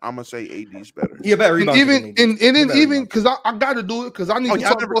than that, I'm gonna say AD's better. Yeah, better rebound. Even because I gotta do it because I need to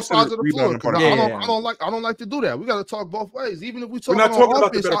talk both sides of the floor. I don't like to do that. We gotta talk both ways. Even if we talk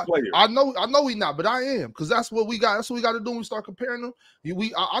about offense, I know we not, but I am because that's what we got. That's what we got to do when we start comparing them.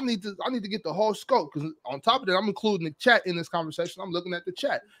 I need to get the whole scope because on top of that, I'm including the chat in this conversation. I'm looking at the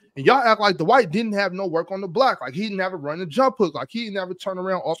chat. And y'all act like Dwight didn't have no work on the block, like he didn't have a run and jump hook, like he didn't have a turn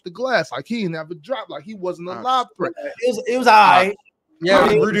around off the glass, like he didn't have a drop, like he wasn't a live threat. It was all right.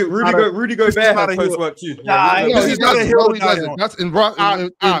 Yeah, Rudy Gobert had post work too. He's not a hero.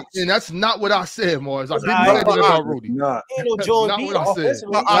 And that's not what I said, Mars. I didn't say that about Rudy. Not what I said.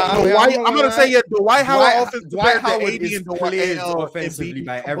 I'm gonna say Dwight Howard offense. Dwight Howard is cleared offensively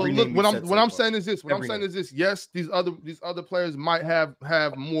by every name. What I'm saying is this. Yes, these other players might have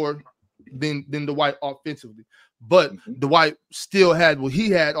more than Dwight offensively, but Dwight still had what he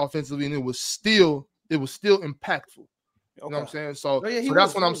had offensively, and it was still impactful. You know what I'm saying? So, so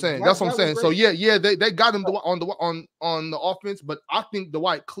that's what I'm saying. That's what I'm saying. So yeah, they got him on the offense, but I think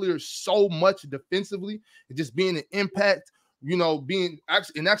Dwight clears so much defensively, and just being an impact, you know, being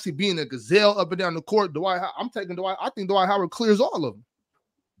actually being a gazelle up and down the court. I'm taking Dwight. I think Dwight Howard clears all of them.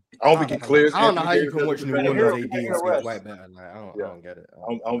 I don't think he clears. I don't know how you can watch New Orleans AD and say Dwight better. Like, I don't get it.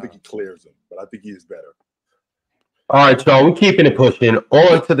 I don't think he clears them, but I think he is better. All right, y'all. We're keeping it pushing.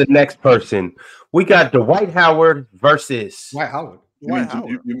 On to the next person. We got Dwight Howard versus Dwight Howard. You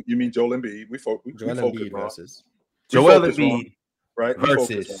mean Joel Embiid? Joel Embiid versus Joel Embiid, right?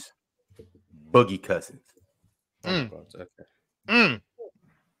 Versus Boogie Cousins.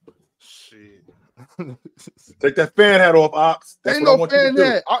 Shit. Take that fan hat off, Ox. That's Ain't no fan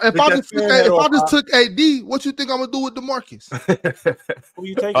hat. If I just took AD, what you think I'm gonna do with DeMarcus? Who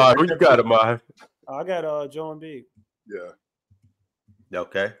you taking? Who you got, Amar? I got Joel Embiid. Yeah.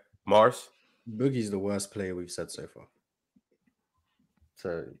 Okay. Mars? Boogie's the worst player we've said so far.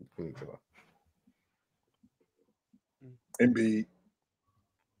 So Embiid.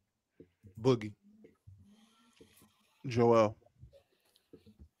 Boogie. Joel.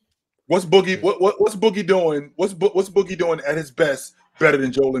 What's Boogie? What's Boogie doing? What's Boogie doing at his best better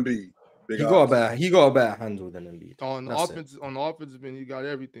than Joel Embiid? He got a better handle than Embiid. On the offensive end, he got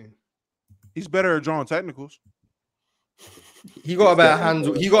everything. He's better at drawing technicals. He got a better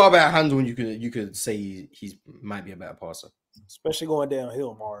handle. He got a better handle, and you could say he might be a better passer, especially going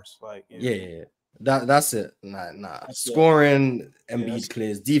downhill. Mars, like that's it. Nah. Scoring, Embiid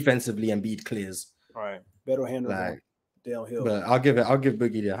clears. Defensively, Embiid clears. All right, better handle downhill. But I'll give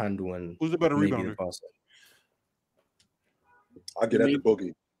Boogie the handle and who's the better rebounder? I'll get that to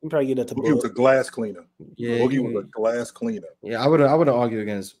Boogie. You probably get that to Boogie was a glass cleaner. Yeah, Boogie was a glass cleaner. Yeah, I wouldn't argue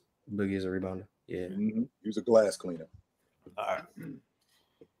against Boogie as a rebounder. Yeah, he was a glass cleaner. All right.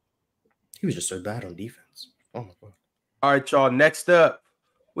 He was just so bad on defense. Oh my god. All right, y'all. Next up,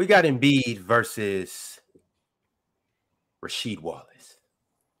 we got Embiid versus Rasheed Wallace.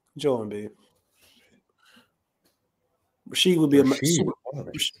 Joel Embiid. Rasheed would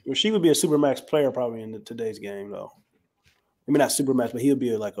be a super max player probably in today's game though. I mean not super max, but he'll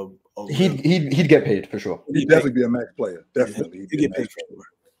be like a he'd get paid for sure. He'd definitely be a max player. Definitely. He'd get paid for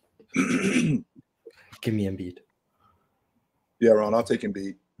sure. Give me Embiid. Yeah, Ron, I'll take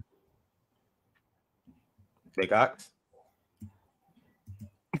Embiid. Big Ox.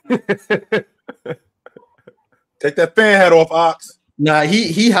 Take that fan hat off, Ox. Nah,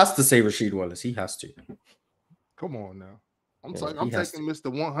 he has to say Rasheed Wallace. He has to. Come on now. I'm taking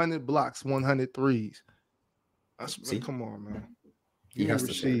Mr. 100 blocks, 100 threes. Come on, man. He has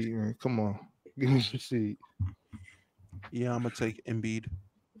to Rasheed, man. Come on. Give me Rasheed. Yeah, I'm gonna take Embiid.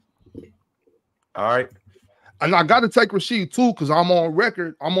 All right. And I got to take Rasheed too because I'm on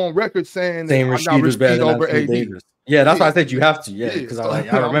record saying that Rasheed is better than over AD. Davis. Yeah, that's why I said you have to. Yeah, because I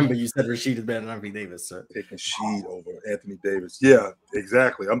remember you said Rasheed is better than Anthony Davis. So taking Rasheed over Anthony Davis. Yeah,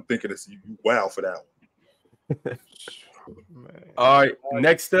 exactly. I'm thinking it's wow for that one. All right.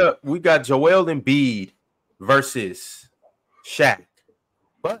 Next up, we got Joel Embiid versus Shaq.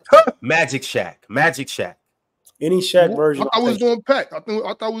 What? Magic Shaq. Any Shaq version. I was doing Peck. I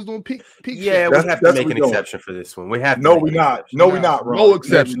thought I was doing peak. Yeah, we have to make an exception for this one. We have to. No, we're not. No, we're not. No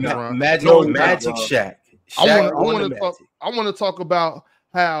exception. Magic Shaq. I want to talk about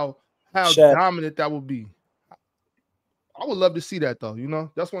how dominant that would be. I would love to see that though. You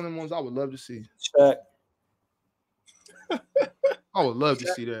know, that's one of the ones I would love to see. Shaq. I would love to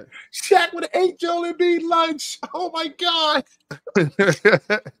see that. Shaq would have ate Joel Embiid lunch. Oh my god.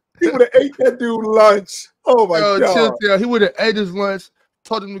 He would have ate that dude lunch. Oh my god. He would have ate his lunch,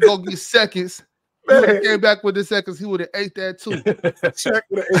 told him to go get seconds. Man. He came back with the seconds, he would have ate that too. Shaq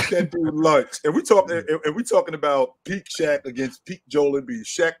would have ate that dude lunch. And we talking about peak Shaq against peak Joel Embiid.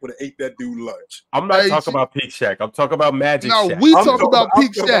 Shaq would have ate that dude lunch. I'm not talking about peak Shaq. I'm talking about Magic Shaq. No, we talking about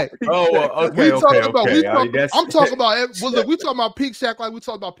peak Shaq. Oh, okay. I'm talking about. Well, look, we talking about peak Shaq like we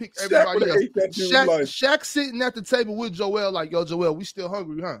talking about peak everybody else. Shaq sitting at the table with Joel, like, yo, Joel, we still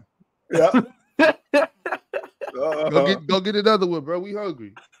hungry, huh? Yeah. Go get another one, bro. We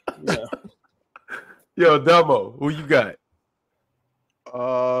hungry. Yeah. Yo, Damo, who you got?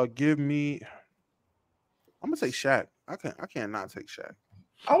 Give me. I'm gonna take Shaq. I can't not take Shaq.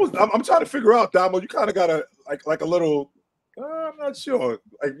 I'm trying to figure out, Damo. You kind of got a like a little. I'm not sure.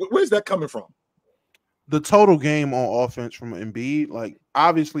 Like, where's that coming from? The total game on offense from Embiid. Like,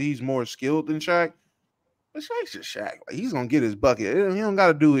 obviously, he's more skilled than Shaq. But Shaq's just Shaq. Like, he's gonna get his bucket. He don't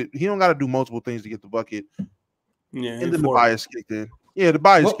gotta do it. He don't gotta do multiple things to get the bucket. Yeah. And then the bias kicked in. Yeah, the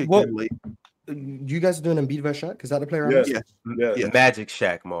bias kicked in late. you guys are doing Embiid versus Shaq? Is that the player? Yes. Yeah. Magic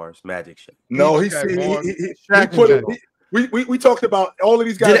Shaq, Mars. Magic Shaq. No, he put it. We talked about all of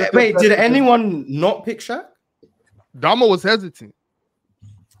these guys. Did anyone not pick Shaq? Damo was hesitant.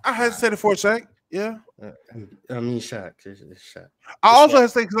 I hesitated for a sec. Yeah. I mean, Shaq. I also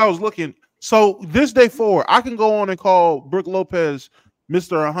hesitated because I was looking. So this day forward, I can go on and call Brook Lopez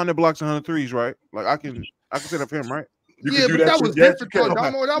Mr. 100 blocks and 100 threes, right? Like I can set up him, right? Yeah, but that was different,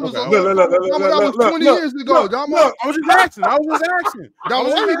 Damo. That was 20 years ago, Damo. I was just asking. Damo,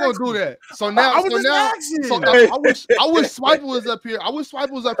 why you gonna do that? So now, I wish Swiper was up here. I wish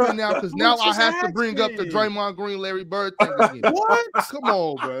Swiper was up here now because now I have to bring up the Draymond Green, Larry Bird thing again. What? Come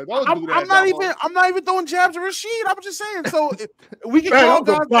on, bro. Don't do that. I'm not even throwing jabs at Rasheed. I'm just saying. So we can call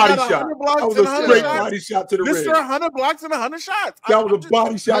guys body shot. That was a straight body shot to the rim. Mr. 100 blocks and 100 shots. That was a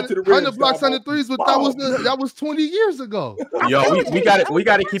body shot to the rim. 100 blocks, 100 threes, but that was 20 years ago. Yo, we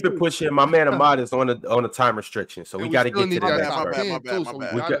got to keep it pushing. My man Ahmad is on a time restriction, so we got to get to the next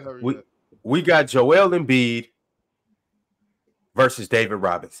part. We got Joel Embiid versus David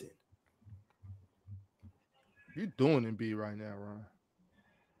Robinson. You're doing Embiid right now, Ron.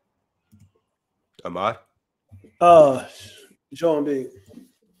 Ahmad? Joel Embiid.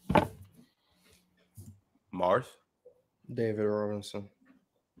 Mars? David Robinson.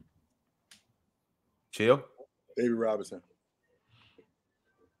 Chill? David Robinson.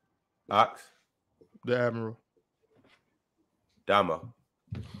 Ox? The Admiral. Damo?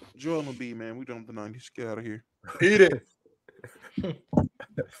 Joel Embiid, man. We done with the 90s. Get out of here. Eat it.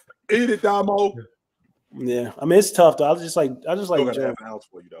 Eat it, Damo. Yeah, I mean it's tough though. I just like Joel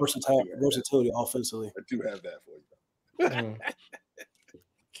for you, versatility offensively. I do have that for you.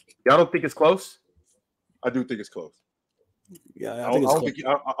 Y'all don't think it's close? I do think it's close. Yeah, I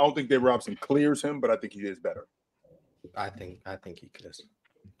don't think David Robinson clears him, but I think he is better. I think he could.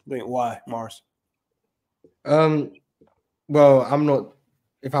 Why, Mars? Well, I'm not.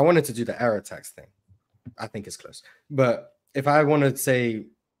 If I wanted to do the error tax thing, I think it's close. But if I want to say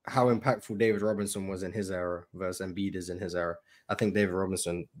how impactful David Robinson was in his era versus Embiid is in his era, I think David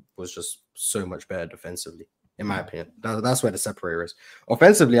Robinson was just so much better defensively, in my opinion. That's where the separator is.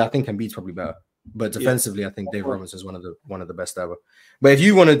 Offensively, I think Embiid's probably better. But defensively, I think David Robinson is one of the best ever. But if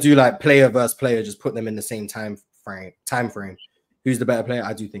you want to do like player versus player, just put them in the same time frame. Who's the better player?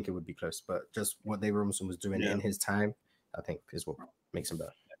 I do think it would be close. But just what David Robinson was doing in his time, I think is what makes him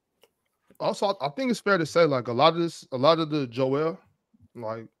better. Also, I think it's fair to say like a lot of the Joel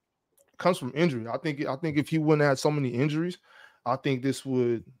like comes from injury. I think if he wouldn't have so many injuries, I think this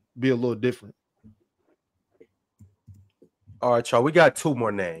would be a little different. All right, y'all. We got two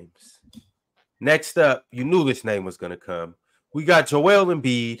more names. Next up, you knew this name was going to come. We got Joel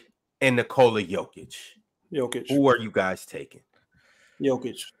Embiid and Nikola Jokic. Who are you guys taking?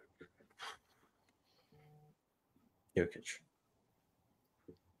 Jokic.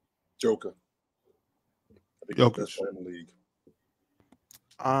 Joker. I think Jokic. That's in the league.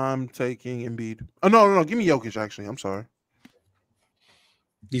 I'm taking Embiid. Oh, no. Give me Jokic, actually. I'm sorry.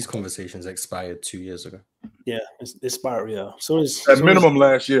 These conversations expired 2 years ago. Yeah, it's expired. Yeah. So minimum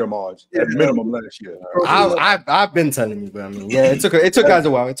last year, Marge. At minimum last year. I've been telling you, but I mean, yeah, it took guys a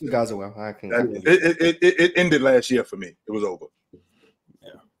while. It ended last year for me. It was over.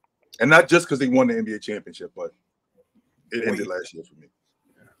 Yeah, and not just because they won the NBA championship, but it ended last year for me.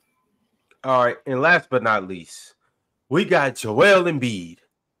 All right, and last but not least, we got Joel Embiid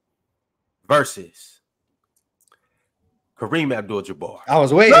versus Kareem Abdul-Jabbar. I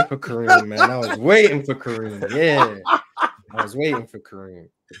was waiting for Kareem, man. I was waiting for Kareem. Yeah. I was waiting for Kareem.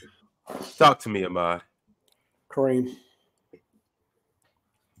 Talk to me, Ahmad. Kareem.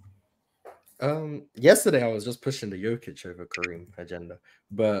 Yesterday I was just pushing the Jokic over Kareem agenda.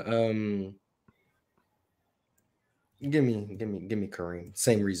 But give me Kareem.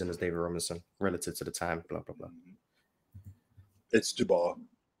 Same reason as David Robinson, relative to the time, blah blah blah. It's Jabbar.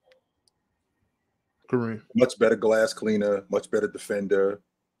 Kareem. Much better glass cleaner, much better defender.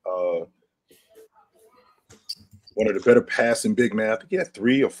 One of the better passing big man. I think he had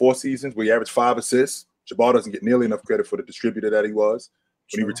 3 or 4 seasons where he averaged 5 assists. Jabbar doesn't get nearly enough credit for the distributor that he was.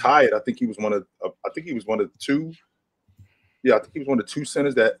 When he retired, I think he was one of 2. Yeah, I think he was one of 2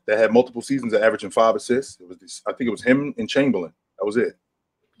 centers that had multiple seasons of averaging 5 assists. I think it was him and Chamberlain. That was it.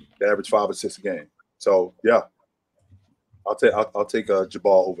 They averaged 5 assists a game. So yeah, I'll take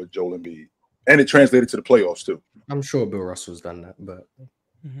Jabbar over Joel Embiid. And it translated to the playoffs too. I'm sure Bill Russell's done that, but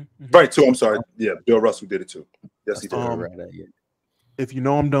right too. I'm sorry. Yeah, Bill Russell did it too. Yes, he did. If you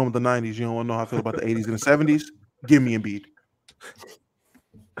know I'm done with the 90s, you don't want to know how I feel about the 80s and the 70s. Give me Embiid.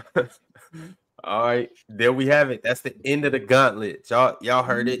 All right, there we have it. That's the end of the gauntlet. Y'all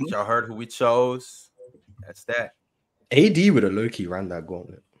heard it. Y'all heard who we chose. That's that. AD would have low-key ran that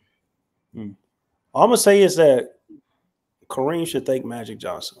gauntlet. All I'm gonna say is that Kareem should thank Magic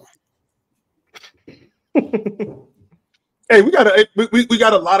Johnson. Hey, we got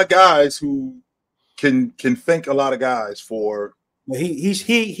a lot of guys who can thank a lot of guys for.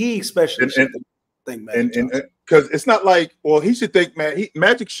 He especially should thank Magic Johnson. Because it's not like, well, he should thank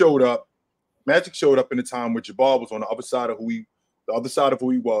Magic showed up. Magic showed up in a time where Jabbar was on the other side of who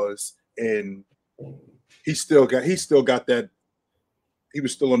he was, and he still got that. He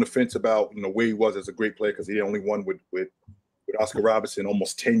was still on the fence about where he was as a great player because he only won with Oscar Robertson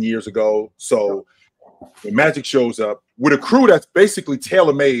almost 10 years ago. So when Magic shows up with a crew that's basically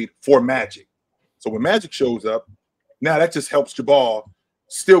tailor-made for Magic, so when Magic shows up, now that just helps Jabbar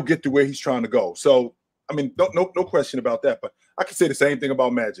still get to where he's trying to go. So I mean, no question about that. But I can say the same thing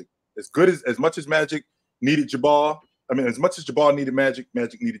about Magic. As much as Magic needed Jabbar, as much as Jabbar needed Magic,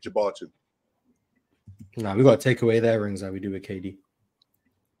 Magic needed Jabbar too. Nah, we got to take away their rings like we do with KD.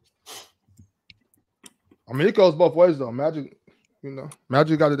 I mean, it goes both ways though. Magic,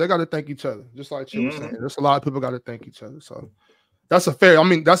 Magic got to thank each other, just like you were saying. There's a lot of people got to thank each other. So that's a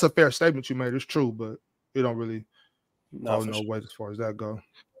fair statement you made. It's true, but you don't really no way as far as that go.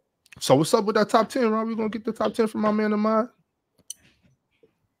 So what's up with that top 10, Rob? We gonna get the top 10 from my man of mine?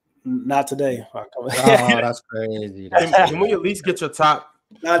 Not today. Oh, that's crazy. Can we at least get your top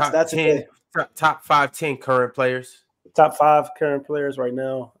 10, top 5, 10 current players? Top 5 current players right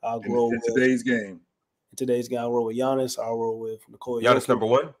now. I'll roll with today's game. In today's game, I'll roll with Giannis. I'll roll with Nikola Giannis Jokic. number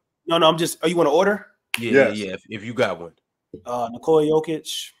 1? No, I'm just. Oh, you want to order? Yeah. If you got one. Nikola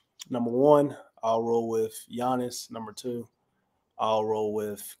Jokic number 1. I'll roll with Giannis number 2. I'll roll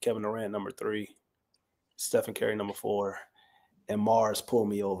with Kevin Durant number 3. Stephen Curry number 4. And Mars pull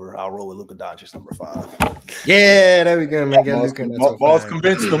me over. I'll roll with Luka Dončić number 5. Yeah, there we go, man. Get Luka in that top 5. Mars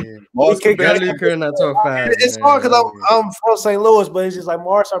convinced him. Mars convinced Luka in that top 5. It's hard because I'm from St. Louis, but it's just like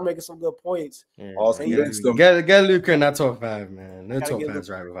Mars started making some good points. Mars convinced him. Get Luka in that top 5, man. No top 5's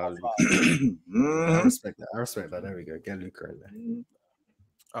right without Luka. I respect that. There we go. Get Luka in there.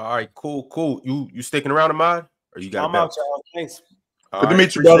 All right, cool. You sticking around, Ahmad? Or you got? I'm out, y'all. Thanks. Good to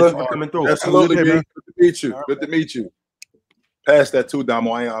meet you, brother. Coming through. Absolutely, man. Good to meet you. Good to meet you. Pass that too,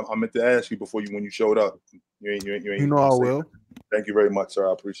 Damo. I meant to ask you before when you showed up. You ain't. You know I will. Thank you very much, sir.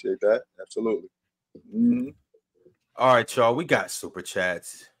 I appreciate that. Absolutely. All right, y'all. We got super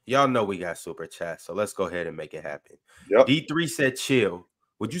chats. Y'all know we got super chats, so let's go ahead and make it happen. Yep. D3 said, "Chill.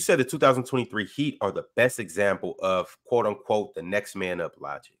 Would you say the 2023 Heat are the best example of quote unquote the next man up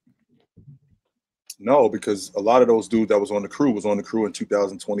logic?" No, because a lot of those dudes that was on the crew in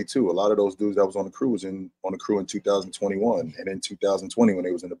 2022. A lot of those dudes that was on the crew was on the crew in 2021 and in 2020 when they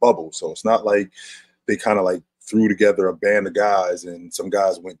was in the bubble. So it's not like they kind of like threw together a band of guys and some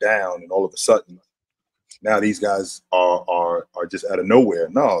guys went down and all of a sudden now these guys are just out of nowhere.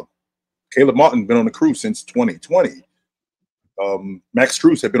 No, Caleb Martin been on the crew since 2020. Max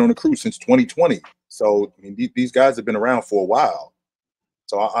Strus had been on the crew since 2020. So I mean, these guys have been around for a while.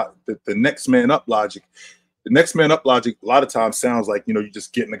 So the next man up logic, a lot of times sounds like, you're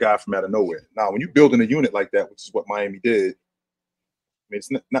just getting a guy from out of nowhere. Now, when you're building a unit like that, which is what Miami did, I mean,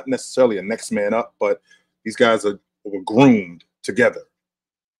 it's not necessarily a next man up, but these guys were groomed together.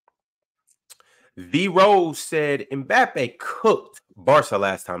 V Rose said Mbappe cooked Barca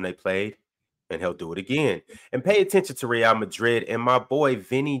last time they played, and he'll do it again. And pay attention to Real Madrid and my boy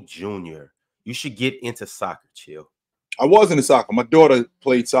Vinny Jr. You should get into soccer, chill. I was into soccer. My daughter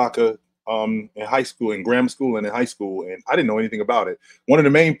played soccer in high school, in grammar school, and in high school, and I didn't know anything about it. One of the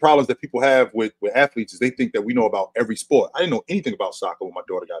main problems that people have with athletes is they think that we know about every sport. I didn't know anything about soccer when my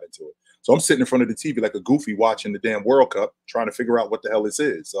daughter got into it. So I'm sitting in front of the TV like a goofy watching the damn World Cup, trying to figure out what the hell this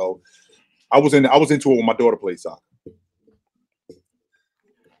is. So I was into it when my daughter played soccer.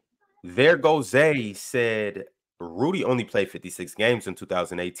 There goes Zay said Rudy only played 56 games in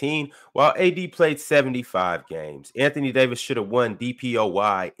 2018, while AD played 75 games. Anthony Davis should have won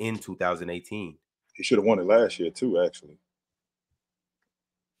DPOY in 2018. He should have won it last year, too, actually.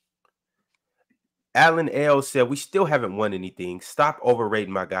 Alan L. said, we still haven't won anything. Stop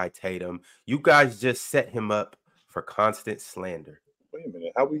overrating my guy Tatum. You guys just set him up for constant slander. Wait a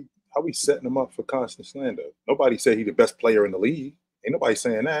minute. How we setting him up for constant slander? Nobody said he's the best player in the league. Ain't nobody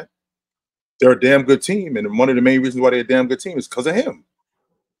saying that. They're a damn good team, and one of the main reasons why they're a damn good team is because of him.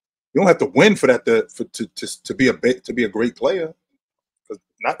 You don't have to win for that to be a great player. Because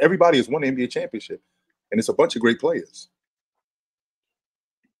not everybody has won the NBA championship, and it's a bunch of great players.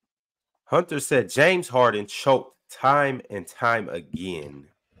 Hunter said James Harden choked time and time again.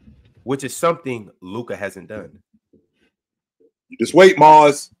 which is something Luka hasn't done. Just wait,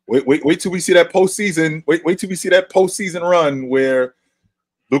 Mars. Wait till we see that postseason. Wait till we see that postseason run where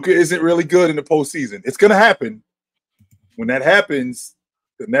Luka isn't really good in the postseason. It's gonna happen. When that happens,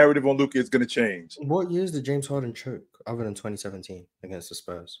 the narrative on Luka is gonna change. What years did James Harden choke other than 2017 against the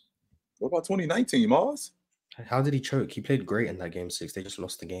Spurs? What about 2019, Mars? How did he choke? He played great in that game 6. They just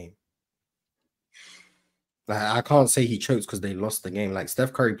lost the game. Like, I can't say he choked because they lost the game. Like,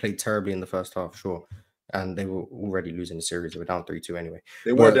 Steph Curry played terribly in the first half, sure. And they were already losing the series. They were down 3-2 anyway.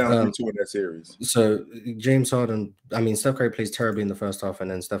 They were down 3-2 in that series. So James Harden, I mean, Steph Curry plays terribly in the first half, and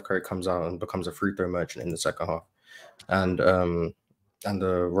then Steph Curry comes out and becomes a free throw merchant in the second half. And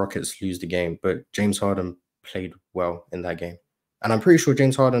the Rockets lose the game. But James Harden played well in that game. And I'm pretty sure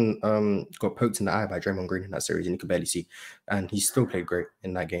James Harden got poked in the eye by Draymond Green in that series, and you could barely see. And he still played great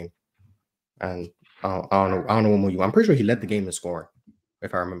in that game. And I don't know what more you want. I'm pretty sure he led the game in scoring,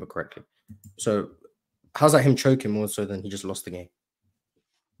 if I remember correctly. So how's that him choking more so than he just lost the game?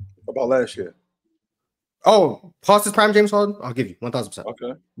 What about last year? Oh, past his prime, James Harden? I'll give you 1,000%.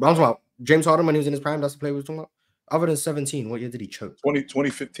 Okay. But I'm talking about James Harden when he was in his prime. That's the player we were talking about. Other than 17, what year did he choke?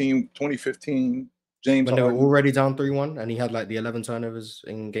 2015, James When they were already down 3-1 and he had like the 11 turnovers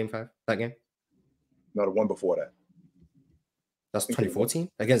in game 5, that game? No, the one before that. That's 2014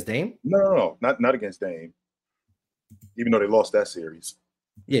 against Dame? No, not against Dame. Even though they lost that series.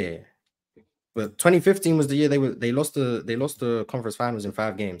 Yeah. But 2015 was the year they lost the conference finals in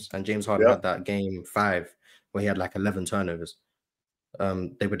 5 games, and James Harden had that game 5 where he had like 11 turnovers.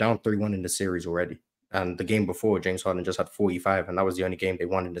 They were down 3-1 in the series already. And the game before, James Harden just had 45, and that was the only game they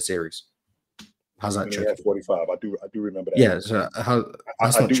won in the series. How's that choking? 45. I do remember that. Yeah, so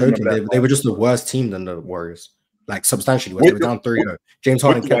that's not choking. They were just the worse team than the Warriors. Like substantially worse. They were down 3-0. James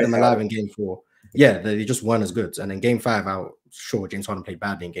Harden kept them alive in game 4. Yeah, they just weren't as good. And in game 5, sure, James Harden played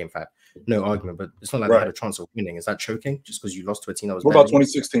badly in game 5. No argument, but it's not like they had a chance of winning. Is that choking just because you lost to a team that was What about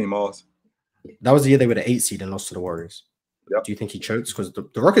 2016, Mars? That was the year they were the 8 seed and lost to the Warriors. Yep. Do you think he chokes? Because the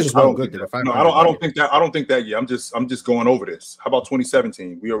Rockets just weren't good. They were 5. No, I don't think that. I don't think that. Yeah, I'm just going over this. How about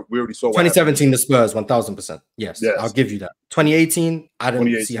 2017? We already saw. 2017, the Spurs, 1000%. Yes, I'll give you that. 2018, I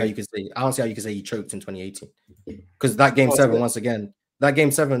don't see how you can say. I don't see how you can say he choked in 2018 because that game 7, once again, that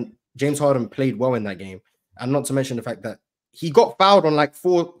game 7, James Harden played well in that game, and not to mention the fact that he got fouled on like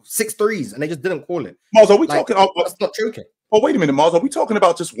 6 threes, and they just didn't call it. Mars, are we talking? That's not choking. Oh, wait a minute, Mars. Are we talking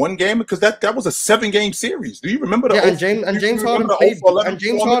about just one game? Because that was a 7-game series. Do you remember the? Yeah, and James Harden played. And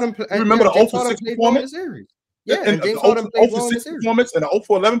James Harden. You remember the 0-6 performance? Yeah, and James Harden played well in the series. Performance and the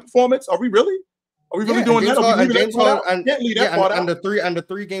 0-11 performance. Are we really? Are we really doing that? And James Harden and the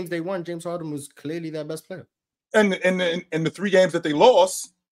 3 games they won, James Harden was clearly their best player. And the 3 games that they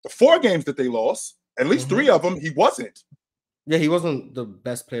lost, the 4 games that they lost, at least 3 of them, he wasn't. Yeah, he wasn't the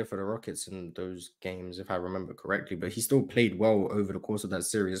best player for the Rockets in those games, if I remember correctly, but he still played well over the course of that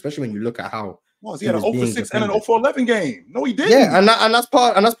series, especially when you look at how he had an 0-6 and an 0-11 game. No, he didn't. Yeah, and that's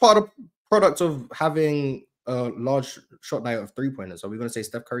part of the product of having a large shot diet of 3-pointers. Are we going to say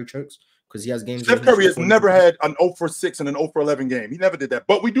Steph Curry chokes because he has games? Steph Curry has never had an 0-6 and an 0-11 game. He never did that.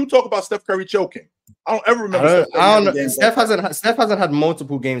 But we do talk about Steph Curry choking. I don't ever remember. Steph hasn't had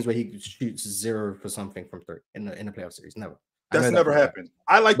multiple games where he shoots 0 for something from 3 in the playoff series. Never. That's never happened.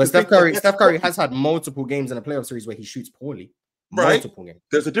 But Steph Curry has had multiple games in a playoff series where he shoots poorly. Right. Multiple games.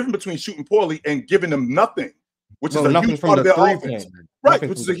 There's a difference between shooting poorly and giving them nothing, which is a huge part of their offense. Right,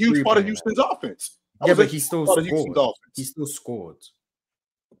 which is a huge part of Houston's offense. Yeah, but he still scored. He still scored.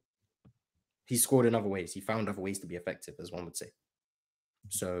 He scored in other ways. He found other ways to be effective, as one would say.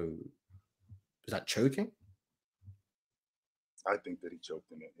 So, is that choking? I think that he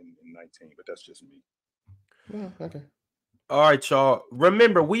choked in 19, but that's just me. Well, okay. All right, y'all.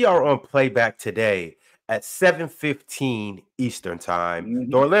 Remember, we are on playback today at 7:15 Eastern time.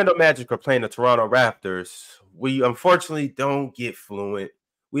 The Orlando Magic are playing the Toronto Raptors. We unfortunately don't get Fluent.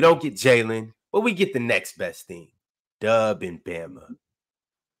 We don't get Jaylen, but we get the next best thing, Dub and Bama.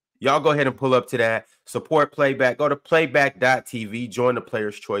 Y'all go ahead and pull up to that. Support Playback. Go to playback.tv. Join the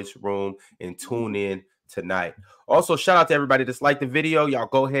Players' Choice Room and tune in tonight. Also, shout out to everybody that's liked the video. Y'all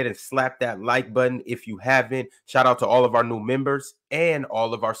go ahead and slap that like button if you haven't. Shout out to all of our new members and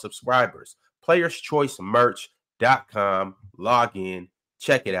all of our subscribers. PlayersChoiceMerch.com. Log in.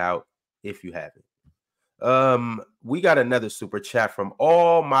 Check it out if you haven't. We got another super chat from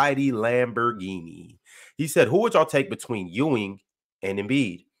Almighty Lamborghini. He said, who would y'all take between Ewing and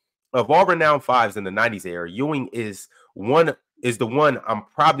Embiid? Of all renowned 5s in the 90s era, Ewing is the one I'm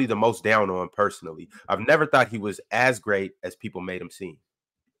probably the most down on personally. I've never thought he was as great as people made him seem.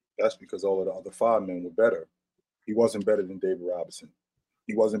 That's because all of the other 5 men were better. He wasn't better than David Robinson.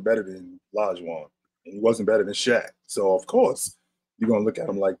 he wasn't better than Olajuwon, and he wasn't better than Shaq. So of course you're gonna look at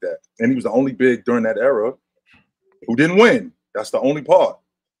him like that. And he was the only big during that era who didn't win. That's the only part.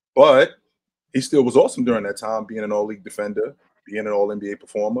 But he still was awesome during that time, being an all-league defender, being an all-NBA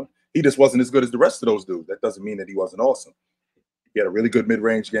performer. He just wasn't as good as the rest of those dudes. That doesn't mean that he wasn't awesome. He had a really good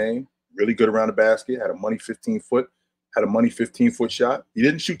mid-range game, really good around the basket, had a money 15-foot shot. He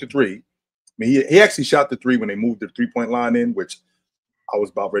didn't shoot the three. I mean, he actually shot the three when they moved the three-point line in, which I was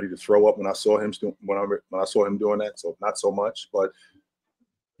about ready to throw up when I saw him when I saw him doing that. So not so much. But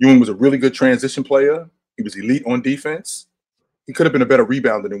Ewing was a really good transition player. He was elite on defense. He could have been a better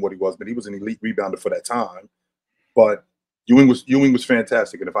rebounder than what he was, but he was an elite rebounder for that time. But Ewing was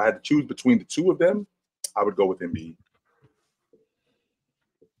fantastic. And if I had to choose between the two of them, I would go with Embiid.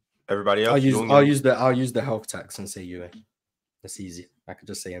 Everybody else? I'll use the health tax and say Ewing. That's easy. I could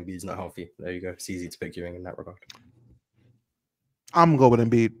just say Embiid's not healthy. There you go. It's easy to pick Ewing in that regard. I'm going to go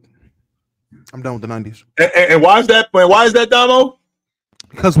with Embiid. I'm done with the 90s. And why is that? Why is that, Damo?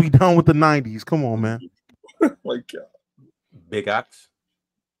 Because we done with the 90s. Come on, man. My God. Big Ox.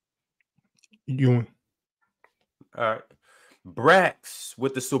 Ewing. All right. Brax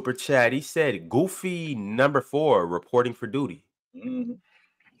with the super chat. He said, Goofy number 4 reporting for duty. Mm-hmm.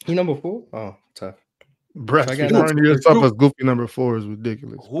 He number 4? Oh, tough. Brax referring to yourself as Goofy number 4 is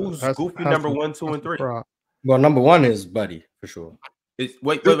ridiculous. Who's Goofy number 1, 2, and 3? Well, number 1 is Buddy, for sure.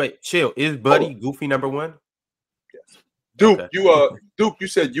 Wait. Chill. Is Buddy Goofy number 1? Yes. Duke, okay. Duke, you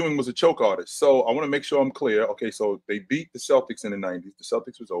said Ewing was a choke artist. So I want to make sure I'm clear. Okay, so they beat the Celtics in the 90s. The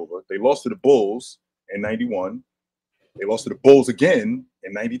Celtics was over. They lost to the Bulls in 91. They lost to the Bulls again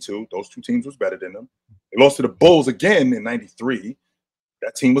in 92. Those two teams was better than them. They lost to the Bulls again in 93.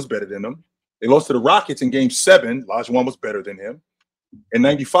 That team was better than them. They lost to the Rockets in Game 7. Olajuwon was better than him. In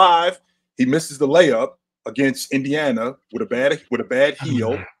 95, he misses the layup against Indiana with a bad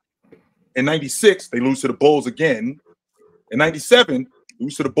heel. In 96, they lose to the Bulls again. In 97,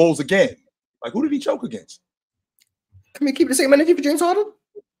 lose to the Bulls again. Like, who did he choke against? Can we keep the same energy for James Harden?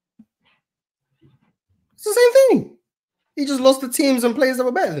 It's the same thing. He just lost to teams and players that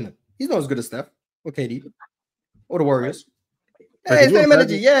were better than him. He's not as good as Steph or KD or the Warriors. Hey, same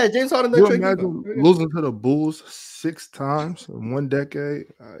energy. Yeah, James Harden. You imagine losing to the Bulls 6 times in 1 decade?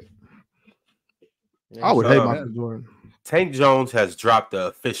 I would hate Michael Jordan. Tank Jones has dropped the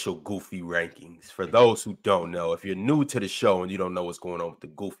official Goofy rankings. For those who don't know, if you're new to the show and you don't know what's going on with the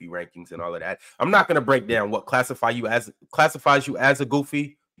Goofy rankings and all of that, I'm not going to break down what classifies you as a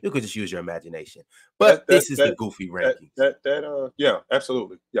Goofy. You could just use your imagination. But this is the Goofy rankings. Yeah,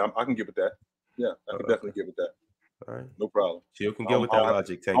 absolutely. Yeah, I can give it that. Yeah, I can definitely give it that. All right, no problem. You can get with that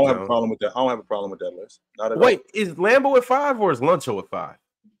logic. I don't have a problem with that. I don't have a problem with that list. Not at all. Wait, is Lambo at 5 or is Luncho at 5?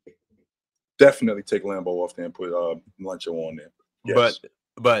 Definitely take Lambo off there and put Luncho on there. Yes.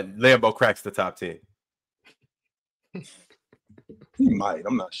 But Lambo cracks the top 10. He might.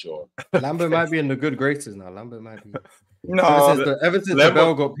 I'm not sure. Lambo might be in the good graces now. Lambo might be. No, ever since the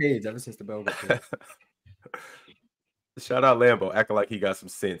bell got paid. Ever since the bell got paid. Shout out Lambo, acting like he got some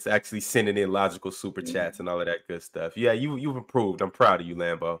sense, actually sending in logical super chats and all of that good stuff. Yeah, you've improved. I'm proud of you,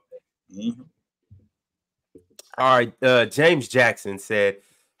 Lambo. Mm-hmm. All right, James Jackson said,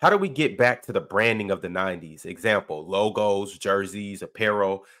 how do we get back to the branding of the 90s? Example, logos, jerseys,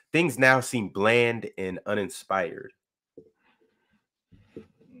 apparel. Things now seem bland and uninspired.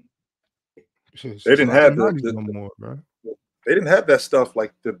 They didn't have no more, bro. They didn't have that stuff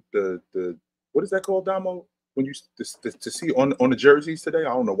like the what is that called, Damo? When you to see on the jerseys today, I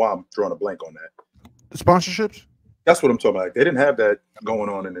don't know why I'm drawing a blank on that. The sponsorships? That's what I'm talking about. They didn't have that going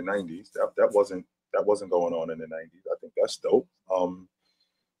on in the 90s. That wasn't going on in the 90s. I think that's dope. I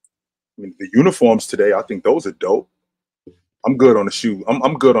mean, the uniforms today, I think those are dope. I'm good on the shoe.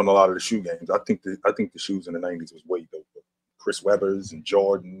 I'm good on a lot of the shoe games. I think the shoes in the 90s was way doper. Chris Webbers and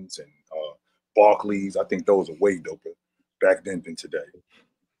Jordans and Barclays. I think those are way doper back then than today.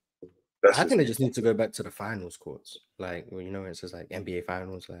 I think they just need to go back to the finals courts, like it's just like NBA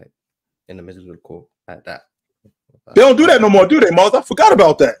finals, like in the middle of the court, like that. They don't do that no more, do they, Mars? I forgot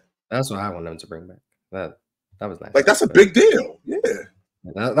about that. That's what I want them to bring back. That was nice. Like that's a big deal. Yeah.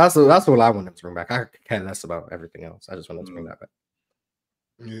 That's all I want them to bring back. I care less about everything else. I just want them to bring that back.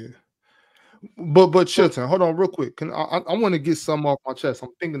 Yeah. But Chilton, hold on real quick. I want to get some off my chest. I'm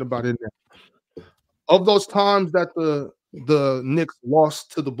thinking about it now. Of those times that the Knicks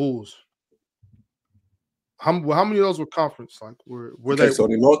lost to the Bulls, how many of those were conference? Like were they? So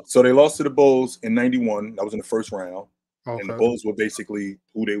they lost to the Bulls in '91. That was in the first round, okay. And the Bulls were basically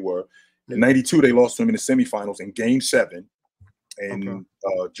who they were. In '92, they lost to them in the semifinals in Game 7, and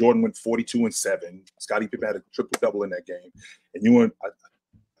Jordan went 42-7. Scottie Pippen had a triple double in that game, and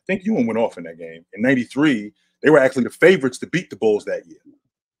I think Ewing went off in that game. In 93, they were actually the favorites to beat the Bulls that year.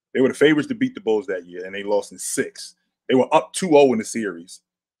 They were the favorites to beat the Bulls that year, and they lost in 6. They were up 2-0 in the series.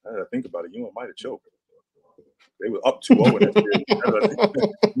 Now that I think about it, Ewing might have choked. They were up 2-0 in that series.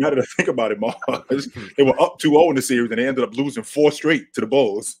 Now that I think about it, Mars, they were up 2-0 in the series, and they ended up losing 4 straight to the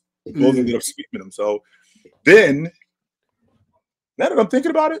Bulls. The Bulls ended up sweeping them. So then, now that I'm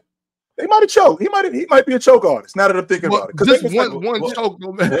thinking about it, they might have choked. He might be a choke artist. Now that I'm thinking about it, just one choke,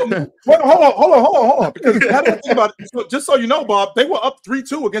 man. Hold on. Because now that I think about it, just so you know, Bob, they were up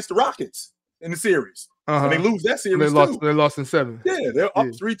 3-2 against the Rockets in the series, and they lose that series. They lost in 7. Yeah, they're up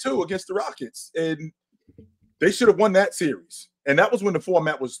 3-2 against the Rockets, and they should have won that series. And that was when the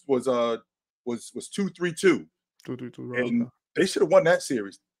format was 2-3-2. 2-3-2, right? And they should have won that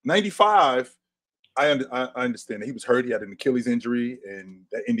series. 95. I understand that he was hurt. He had an Achilles injury, and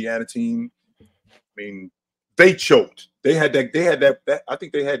that Indiana team. I mean, they choked. They had that. I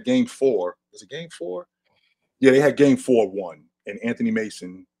think they had game 4. Was it game 4? Yeah, they had game 4-1, and Anthony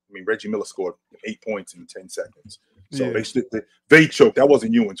Mason. I mean, Reggie Miller scored 8 points in 10 seconds. So they choked. That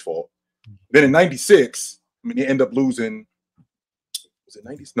wasn't Ewing's fault. Then in 96, I mean, they end up losing. Was it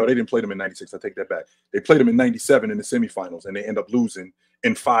 90? No, they didn't play them in 96. I take that back. They played them in 97 in the semifinals, and they end up losing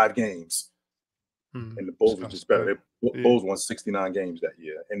in 5 games. And the Bulls were just better. The Bulls won 69 games that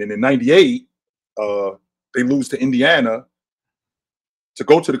year. And then in 98, they lose to Indiana to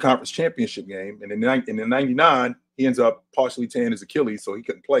go to the conference championship game. And in 99, he ends up partially tearing his Achilles, so he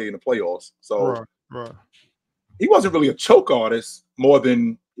couldn't play in the playoffs. So he wasn't really a choke artist more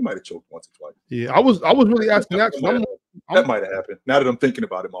than he might have choked once or twice. Yeah, I was really asking that. That might have happened. Now that I'm thinking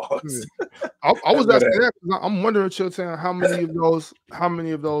about it, Mars. I was asking that because I'm wondering, Chilton, how many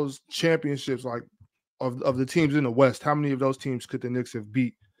of those championships, like of the teams in the West, how many of those teams could the Knicks have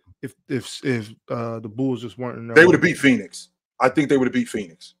beat if the Bulls just weren't in there? They would have beat Phoenix. I think they would have beat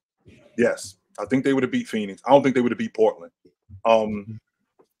Phoenix. Yes, I think they would have beat Phoenix. I don't think they would have beat Portland. I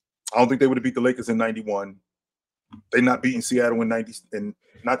don't think they would have beat the Lakers in 91. They not beating Seattle in 90 and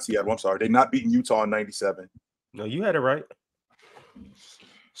not Seattle. I'm sorry. They not beating Utah in 97. No, you had it right.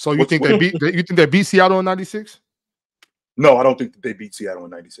 So you think they beat Seattle in 96? No, I don't think that they beat Seattle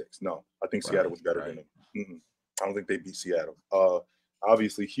in 96. No, I think Seattle was better than them. I don't think they beat Seattle.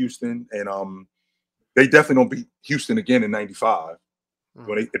 Obviously Houston, and they definitely don't beat Houston again in 95.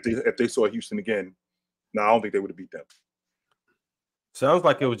 If they saw Houston again, no, I don't think they would have beat them. Sounds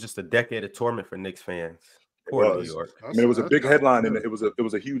like it was just a decade of torment for Knicks fans. Poor New York. I mean, it was a big headline, and it was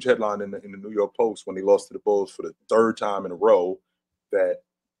a huge headline in the New York Post when they lost to the Bulls for the 3rd time in a row, that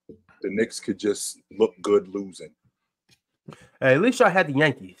the Knicks could just look good losing. Hey, at least I had the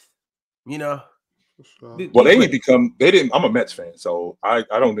Yankees, you know. Well, they didn't. I'm a Mets fan, so I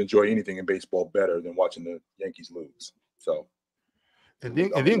don't enjoy anything in baseball better than watching the Yankees lose. So, and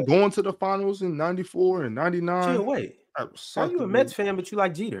then going to the finals in 94 and 99. Chill, wait. How you a Mets fan, but you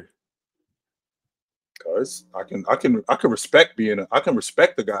like Jeter? Because I can respect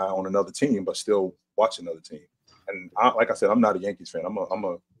the guy on another team, but still watch another team. And like I said, I'm not a Yankees fan.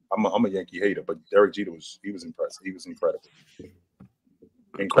 I'm a Yankee hater. But Derek Jeter was impressive. He was incredible.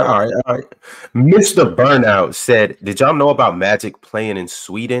 All right. Mr. Burnout said, "Did y'all know about Magic playing in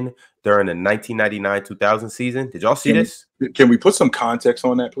Sweden during the 1999-2000 season? Did y'all see this? Can we put some context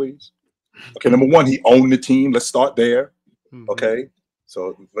on that, please? Okay, number one, he owned the team. Let's start there. Okay,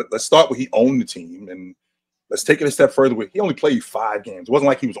 so let's start with he owned the team, and let's take it a step further. He only played 5 games. It wasn't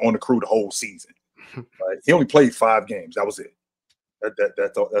like he was on the crew the whole season. Right? He only played 5 games. That was it.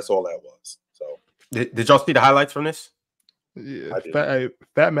 That's all that was. So, did y'all see the highlights from this? Yeah,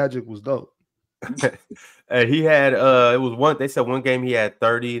 Fat Magic was dope. And he had it was one. They said one game he had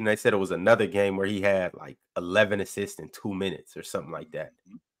 30, and they said it was another game where he had like 11 assists in 2 minutes or something like that.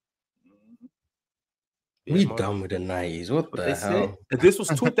 We done with the 90s. What the hell? This was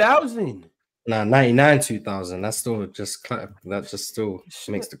 2000. Nah, 99, 2000. That just still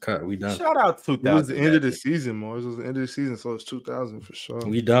makes the cut. We done. Shout out 2000. It was the end of the season, more. It was the end of the season, so it's 2000 for sure.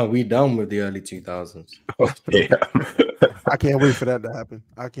 We done with the early 2000s. Oh, yeah. I can't wait for that to happen.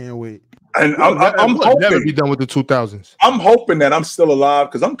 I can't wait. And I'm hoping never be done with the 2000s. I'm hoping that I'm still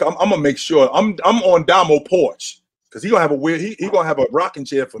alive because I'm gonna make sure I'm on Damo porch because he gonna have he gonna have a rocking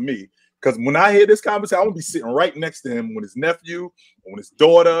chair for me. Because when I hear this conversation, I'm gonna be sitting right next to him when his nephew or when his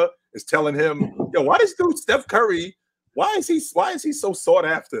daughter is telling him, "Yo, why this dude Steph Curry? Why is he so sought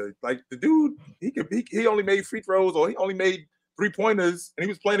after? Like the dude, he only made free throws or he only made 3-pointers, and he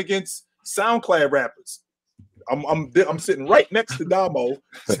was playing against SoundCloud rappers." I'm sitting right next to Damo,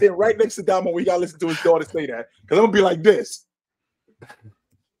 We gotta listen to his daughter say that because I'm gonna be like this.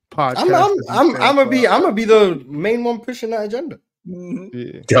 I'm gonna be the main one pushing that agenda.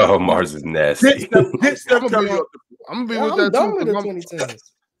 Yeah. Oh, Mars is nasty. Get Steph Curry. I'm gonna be with that done too. With the 2010s.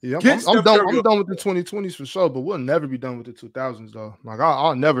 Yeah, I'm done with the 2020s for sure, but we'll never be done with the 2000s though. Like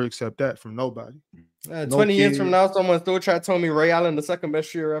I'll never accept that from nobody. 20 years from now, someone still try to tell me Ray Allen the second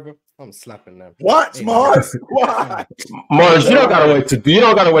best year ever. I'm slapping them. What, Mars? What? Mars, you don't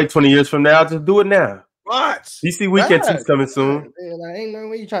gotta wait 20 years from now. Just do it now. What? DC Weekend 2's coming soon. Like, ain't no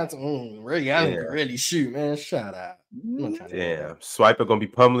way you trying to Ray Allen can really shoot, man. Shut up. Damn, Swiper gonna be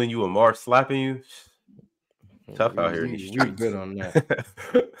pummeling you and Mars slapping you. Tough out here in these streets. Good on that.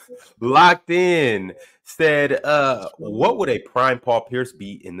 Locked in said, what would a prime Paul Pierce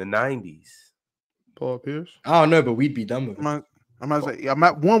be in the 90s? Paul Pierce? I don't know, but we'd be done with him. I might say,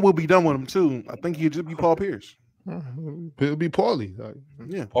 one will be done with him too. I think he'd just be Paul Pierce. It'll be Paulie.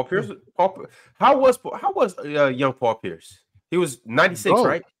 Yeah, Paul Pierce. How was young Paul Pierce? He was 96,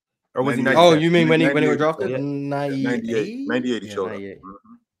 right? Or was he 97? Oh, you mean when he was drafted? 98? 98 he showed up. 98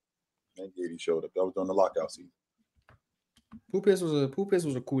 he showed up. That was during the lockout season. Paul Pierce was a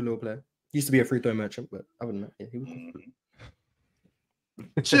cool little player. He used to be a free throw merchant, but other than that, yeah, he was cool.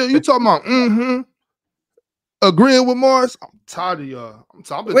 Chill, you talking about agreeing with Mars? I'm tired of y'all.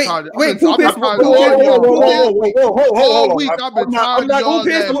 I've been tired of y'all. All week I've been tired of y'all. What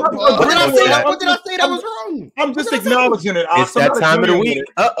did I say that was wrong? I'm just acknowledging it. It's that time of the week.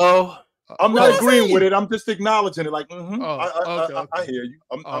 I'm not agreeing with it. I'm just acknowledging it. Like, I hear you.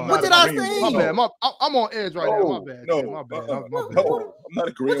 What did I say? My bad. I'm on edge right now. My bad. No, I'm not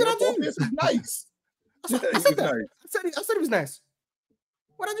agreeing. What did I do? It's nice. I said that. I said it was nice.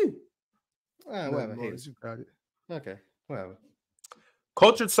 What'd I do? Whatever. You got it. Okay, whatever.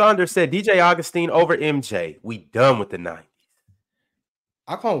 Cultured Saunders said DJ Augustine over MJ. We done with the 90s.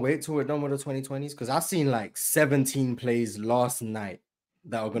 I can't wait till we're done with the 2020s because I've seen like 17 plays last night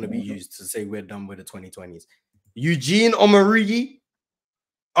that are going to be used to say we're done with the 2020s. Eugene Omoruyi.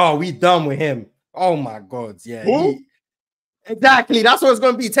 Oh, we done with him. Oh my God. Yeah. Exactly. That's what it's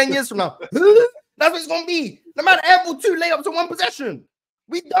going to be 10 years from now. That's what it's going to be. No matter able to lay up to one possession.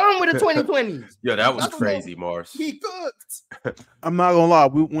 We done with the 2020s. Yeah, that was crazy, Mars. He cooked. I'm not gonna lie.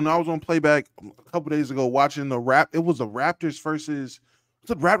 When I was on playback a couple days ago watching the it was the Raptors versus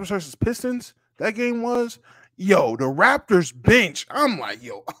Pistons. That game was, the Raptors bench. I'm like,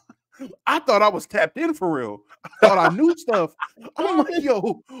 I thought I was tapped in for real. I thought I knew stuff. I'm like,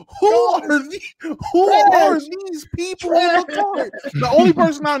 who are these people on the court? The only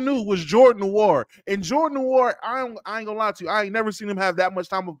person I knew was Jordan Noir. And Jordan Noir, I ain't gonna lie to you, I ain't never seen him have that much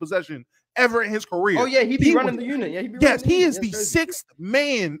time of possession ever in his career. Oh, yeah, he be running the unit. Yeah, he is the sixth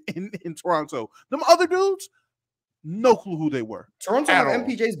man in Toronto. Them other dudes, no clue who they were. Toronto had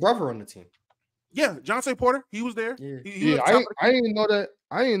MPJ's brother on the team. Yeah, Jonte Porter, he was there. Yeah, I didn't know that.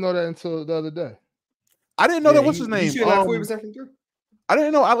 I didn't know that until the other day. I didn't know that. What's his name? I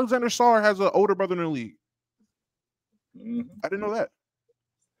didn't know Alexander Sarr has an older brother in the league. I didn't know that.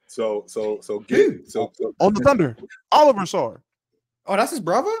 So on the Thunder, Oliver Sarr. Oh, that's his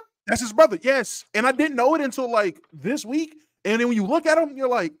brother? That's his brother, yes. And I didn't know it until like this week. And then when you look at him, you're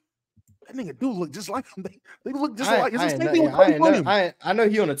like, that nigga do look just like him. They look just like. It's the same thing with Cody Williams. I know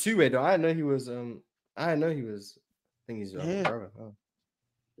he on a two-way though. I didn't know he was. I think he's brother. Oh.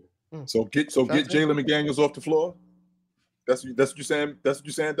 So get Jalen McDaniels off the floor. That's what you're saying. That's what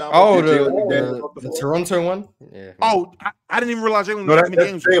you're saying, Dom. Oh, the Toronto one. Yeah. Oh, I didn't even realize Jalen. No, that's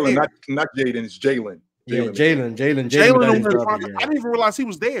Jalen, not Jaden. It's Jalen. Yeah, Jalen. I didn't even realize he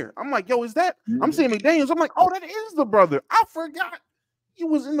was there. I'm like, is that? I'm seeing McDaniels. I'm like, that is the brother. I forgot he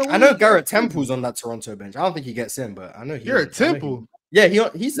was in the. I know Garrett Temple's on that Toronto bench. I don't think he gets in, but I know Garrett Temple. Yeah,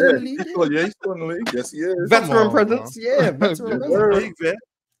 he's in the league. Yeah, he's still in the league. Yes, he is. Veteran presence. Yeah, veteran presence.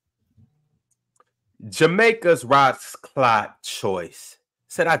 Jamaica's Ross Clot choice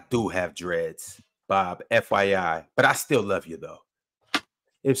said, I do have dreads, Bob, FYI, but I still love you, though.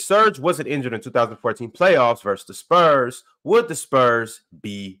 If Serge wasn't injured in 2014 playoffs versus the Spurs, would the Spurs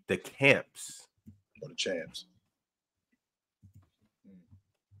be the camps? Or the champs?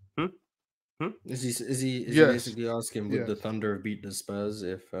 Is he basically asking would the Thunder beat the Spurs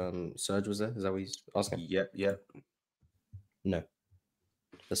if Serge was there? Is that what he's asking? Yep. No.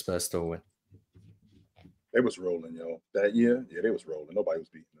 The Spurs still win. They was rolling, that year. Yeah, they was rolling. Nobody was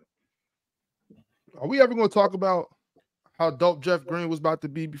beating them. Are we ever going to talk about how dope Jeff Green was about to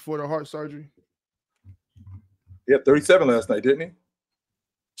be before the heart surgery? He had 37 last night, didn't he?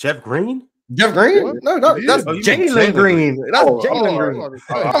 Jeff Green? Jeff Green? No, that's Jalen Green. That's Jalen Green.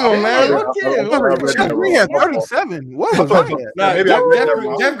 Come on, man. Jeff Green had 37. What was that?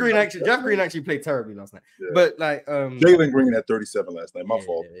 Jeff Green actually played terribly last night. Yeah. But like Jalen Green had 37 last night. My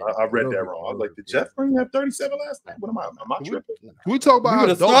fault. I read that wrong. I was like, did Jeff Green have 37 last night? What am I tripping? We talk about how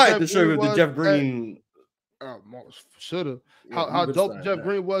dope started the show with the Jeff Green. Should have. How dope Jeff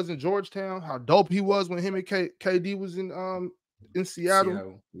Green was in Georgetown. How dope he was when him and KD was in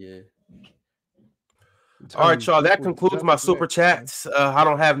Seattle. Yeah. All right, y'all. That concludes my super chats. I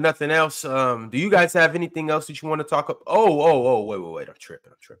don't have nothing else. Do you guys have anything else that you want to talk about? Wait. I'm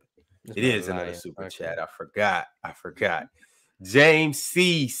tripping. It is another super chat. I forgot. James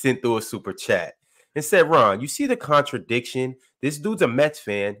C sent through a super chat and said, Ron, you see the contradiction? This dude's a Mets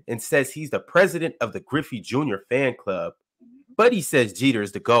fan and says he's the president of the Griffey Jr. fan club, but he says Jeter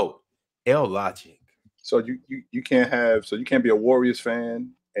is the GOAT. L logic. So you can't be a Warriors fan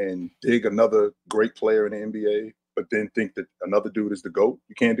and dig another great player in the NBA, but then think that another dude is the GOAT?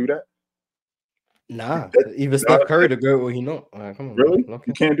 You can't do that? Nah, even Steph Curry the GOAT, or he not. Come on, really?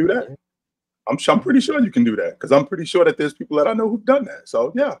 You can't do that? I'm pretty sure you can do that because I'm pretty sure that there's people that I know who've done that.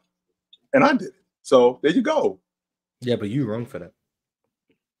 So yeah, and I did it. So there you go. Yeah, but you wrong for that.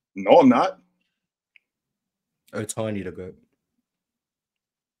 No, I'm not. Ohtani the GOAT.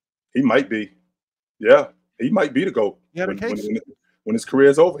 He might be. Yeah, he might be the GOAT. Yeah, when his career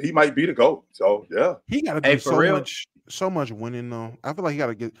is over, he might be the GOAT. So yeah, he got to do so much winning though. I feel like he got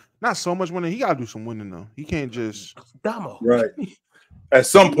to get not so much winning. He got to do some winning though. He can't just right at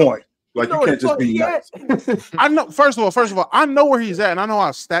some point. Like you can't just be nice. I know. First of all, I know where he's at, and I know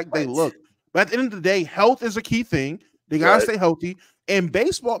how stacked they look. But at the end of the day, health is a key thing. They gotta stay healthy. And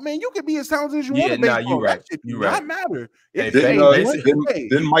baseball, man, you can be as talented as you want. Nah, you're right. You not matter.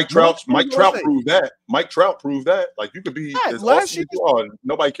 Then Mike Trout proved that. Mike Trout proved that. Like you could be as awesome as you are, and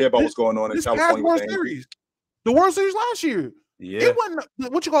nobody care about what's going on in California. The World Series last year. Yeah, it wasn't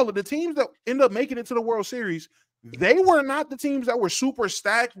what you call it. The teams that end up making it to the World Series, they were not the teams that were super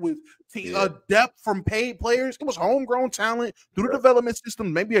stacked with depth from paid players. It was homegrown talent through the development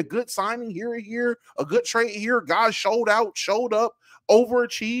system. Maybe a good signing here, a good trade here. Guys showed up,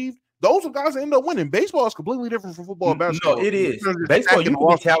 overachieved. Those are guys that end up winning. Baseball is completely different from football and basketball. No, it is. Baseball, you can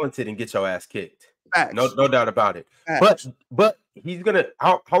be talented and get your ass kicked. Facts. No doubt about it. Facts. But he's gonna.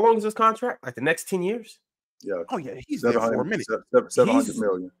 How long is his contract? Like the next 10 years? Yeah. Oh yeah, he's there for a minute. 700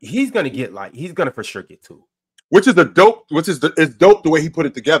 million. He's gonna get he's gonna for sure get two. It's dope the way he put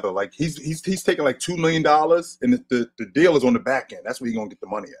it together. Like he's taking like $2 million, and the deal is on the back end. That's where he's gonna get the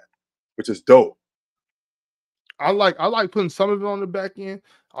money at, which is dope. I like putting some of it on the back end.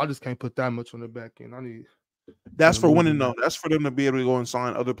 I just can't put that much on the back end. I need. That's for winning though. That's for them to be able to go and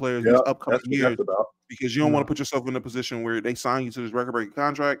sign other players in upcoming years. Because you don't want to put yourself in a position where they sign you to this record-breaking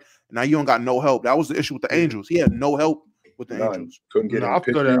contract, and now you don't got no help. That was the issue with the Angels. He had no help with the Angels. Couldn't get I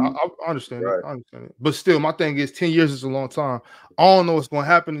understand it. I understand it. But still, my thing is 10 years is a long time. I don't know what's going to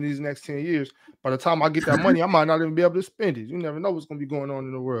happen in these next 10 years. By the time I get that money, I might not even be able to spend it. You never know what's going to be going on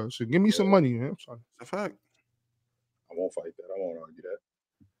in the world. So give me some money, man. It's a fact. I won't fight that. I won't argue that.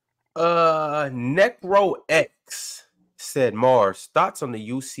 Necro X said, Mars, thoughts on the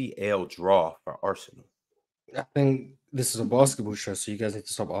UCL draw for Arsenal? I think this is a basketball show, so you guys need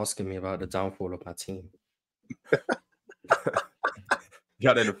to stop asking me about the downfall of my team.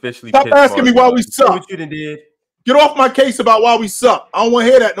 Got it officially. Stop asking me why we suck. What you done did? Get off my case about why we suck. I don't want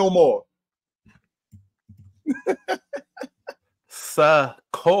to hear that no more.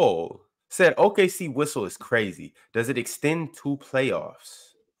 Cole said OKC whistle is crazy. Does it extend to playoffs?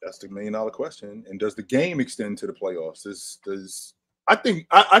 That's the $1 million question. And does the game extend to the playoffs? I think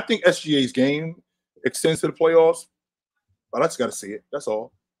SGA's game extends to the playoffs, but I just got to see it. That's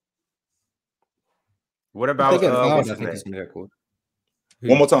all. What about one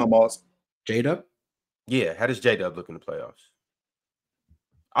more time, Moss? J-Dub? Yeah, how does J-Dub look in the playoffs?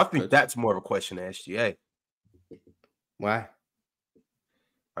 I think that's more of a question to SGA. Why?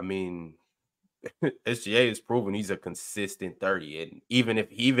 I mean, SGA has proven he's a consistent 30, and even if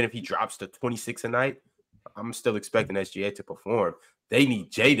he drops to 26 a night, I'm still expecting SGA to perform. They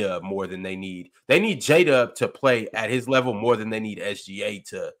need J-Dub more than they need. They need J-Dub to play at his level more than they need SGA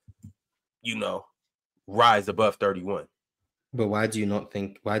to, rise above 31. But why do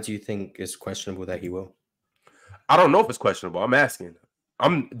you think it's questionable that he will? I don't know if it's questionable. I'm asking.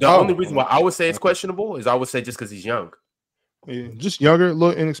 The only reason why I would say it's questionable is I would say just because he's young. Yeah, just younger, a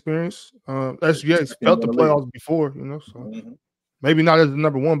little inexperienced. SGA's felt the playoffs before, so maybe not as the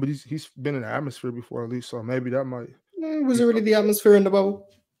number one, but he's been in the atmosphere before at least, so maybe that might. Was it really the atmosphere in the bubble?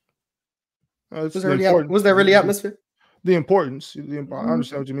 Was there really atmosphere? the importance. I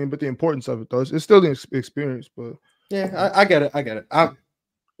understand what you mean, but the importance of it though, it's still the experience. But yeah, I get it.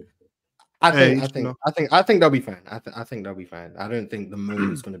 I think they'll be fine. I think they'll be fine. I don't think the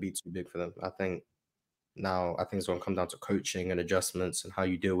move's going to be too big for them. I think it's going to come down to coaching and adjustments and how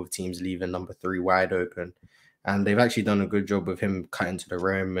you deal with teams leaving number 3 wide open. And they've actually done a good job with him cutting to the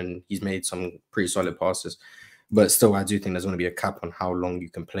rim, and he's made some pretty solid passes. But still, I do think there's going to be a cap on how long you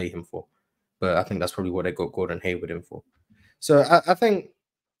can play him for. But I think that's probably what they got Gordon Hayward in for. So I think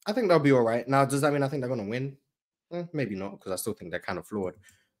they'll be all right. Now, does that mean I think they're going to win? Maybe not, because I still think they're kind of flawed.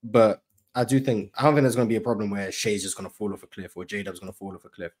 But I don't think there's going to be a problem where Shai's just going to fall off a cliff or J-Dub's going to fall off a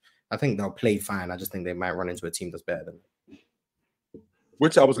cliff. I think they'll play fine. I just think they might run into a team that's better than them.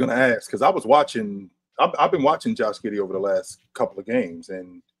 Which I was going to ask, because I've been watching Josh Giddey over the last couple of games,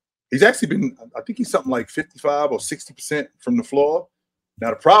 and he's actually been, I think he's something like 55 or 60% from the floor. Now,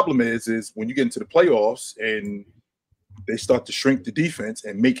 the problem is when you get into the playoffs and they start to shrink the defense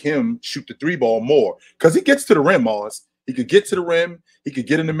and make him shoot the 3-ball more, because he gets to the rim, Mars. He could get to the rim. He could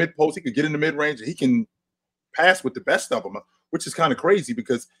get in the mid post. He could get in the mid range. And he can pass with the best of them, which is kind of crazy,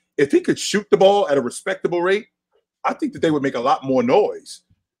 because if he could shoot the ball at a respectable rate, I think that they would make a lot more noise.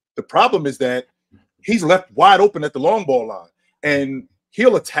 The problem is that he's left wide open at the long ball line, and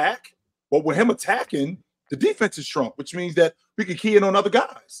he'll attack. But with him attacking, the defense is shrunk, which means that we can key in on other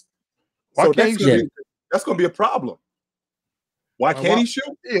guys. So that's going to be a problem. Why can't he shoot?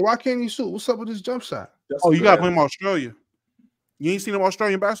 Yeah, why can't he shoot? What's up with his jump shot? You got to play him Australia. You ain't seen them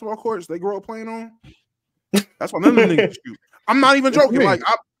Australian basketball courts they grew up playing on? That's why none of them niggas shoot. I'm not even joking. Like,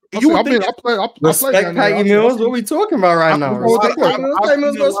 I respect Patty Mills. What are we talking about right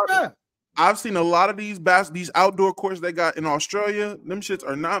now? I've seen a lot of these outdoor courts they got in Australia. Them shits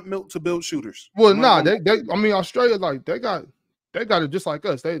are not built to build shooters. Well, Australia, like they got it just like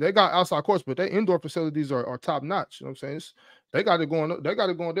us. They got outside courts, but their indoor facilities are top notch. You know what I'm saying? They got it going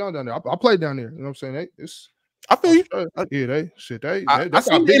down there. I played down there. You know what I'm saying? I feel you. Yeah, they got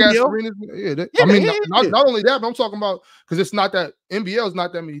big ass arenas. Not only that, but I'm talking about, because it's not that NBL is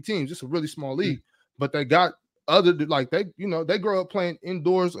not that many teams. It's a really small league, but they got other, like they grow up playing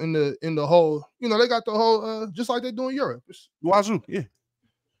indoors in the whole. They got the whole just like they do in Europe. It's Wazoo, yeah.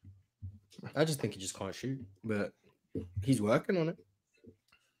 I just think he just can't shoot, but he's working on it.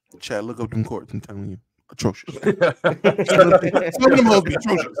 Chad, look up them courts. I'm telling you. Atrocious. Some of them will be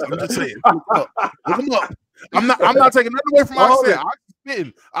atrocious. I'm just saying. Look them up. I'm not taking nothing away from what I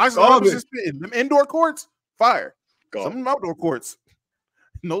said. I was spitting. Them indoor courts, fire. Some of them outdoor courts.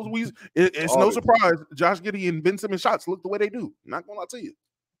 It's no surprise Josh Giddey and Ben Simmons shots look the way they do. Not gonna lie to you.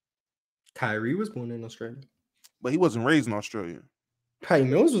 Kyrie was born in Australia, but he wasn't raised in Australia. Patty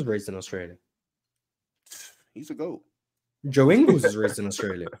Mills was raised in Australia. He's a GOAT. Joe Ingles was raised in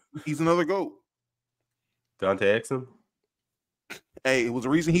Australia. He's another GOAT. Dante Exum. Hey, it was a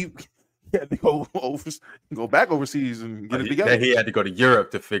reason he had to go back overseas and get it together. He had to go to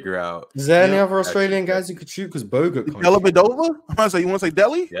Europe to figure out. Is there any other Australian guys who could shoot? Because Bogut can't. Dellavedova? You want to say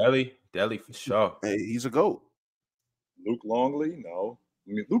Delhi? Delhi for sure. Hey, he's a GOAT. Luke Longley? No.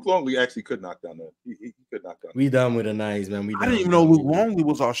 I mean, Luke Longley actually could knock down that. He could knock down. We done with the 90s, man. I didn't even know Luke Longley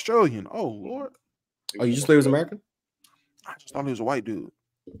was Australian. Oh, Lord. Oh, you just thought he was American? I just thought he was a white dude.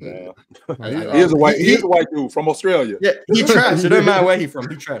 Yeah. He is a white dude from Australia. Yeah, he trash. It don't matter where he from.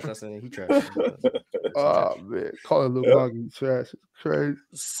 He trash. That's it. He trash. Oh man, call it Luke Longley trash. It's crazy.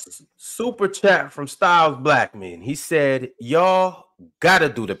 Super chat from Styles Blackman. He said, "Y'all gotta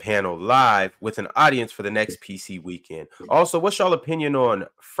do the panel live with an audience for the next PC weekend. Also, what's y'all opinion on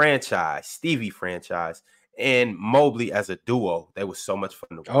Stevie franchise, and Mobley as a duo? They were so much fun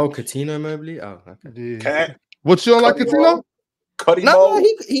to watch." Oh, Coutinho Mobley. Oh, okay. Cat. What you like Coutinho? No,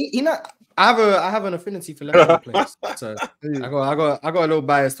 he not. I have an affinity for lefty players, so I got a little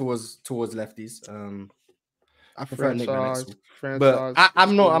bias towards lefties. I prefer Nick Van Exel, but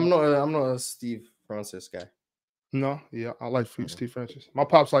I'm not a Steve Francis guy. No, yeah, I like Steve Francis. My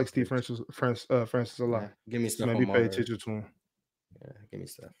pops like Steve Francis a lot. Yeah, give me stuff. Maybe pay attention to him. Yeah, give me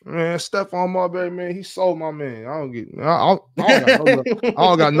stuff. Man, Stephon Marbury, man, he sold my man. I don't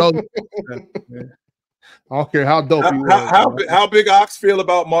got no. Man. I don't care how dope he was. How big Ox feel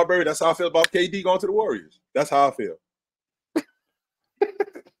about Marbury? That's how I feel about KD going to the Warriors. That's how I feel.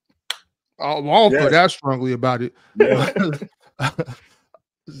 I don't feel that strongly about it. Yeah.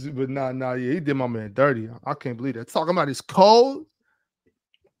 But nah, yeah, he did my man dirty. I can't believe that. Talking about his cold.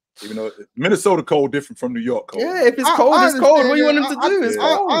 Even though Minnesota cold different from New York cold. Yeah, if it's cold, it's cold. What do you want him to do? It's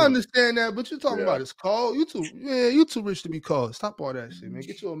cold. I understand that, but you're talking about it's cold. You too rich to be cold. Stop all that shit, man.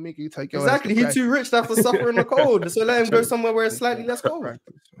 Get you a Mickey. Take your exactly. He's too rich after suffering the cold, so let him go somewhere where it's slightly less cold.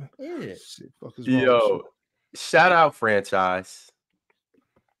 Yeah. Shit, yo, Shout out franchise.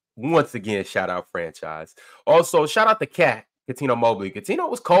 Once again, shout out franchise. Also, shout out the cat, Cuttino Mobley. Cuttino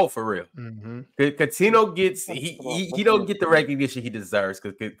was cold for real. Cuttino gets he don't get the recognition he deserves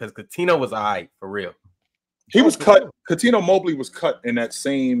because Cuttino was all right for real. He was cut. Cuttino Mobley was cut in that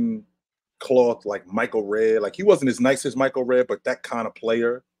same cloth like Michael Redd. Like he wasn't as nice as Michael Redd, but that kind of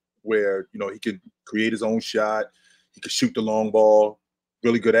player where he could create his own shot, he could shoot the long ball,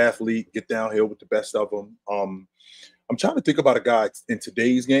 really good athlete, get downhill with the best of them. I'm trying to think about a guy in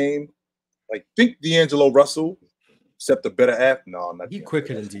today's game. Like think D'Angelo Russell, except a better athlete. No, not he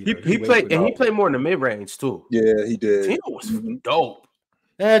quicker than D. He played more in the mid range too. Yeah, he did. Cuttino was dope.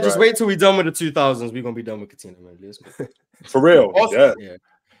 Yeah, just wait till we're done with the 2000s. We're gonna be done with Cuttino, man. For real. Also, yeah.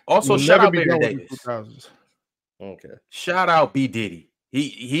 Also, shout out Baron Davis. Okay. Shout out B Diddy.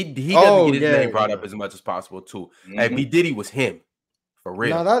 He doesn't get his name brought up as much as possible too. Hey, B Diddy was him for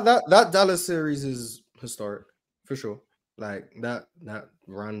real. Now that Dallas series is historic for sure. Like that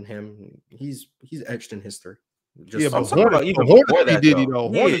run him, he's etched in history. I'm talking about even before that, Diddy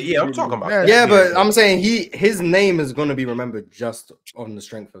though. Yeah, I'm talking about that. Yeah, but I'm saying his name is going to be remembered just on the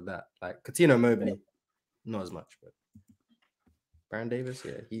strength of that. Like Cuttino Mobley, not as much, but Baron Davis,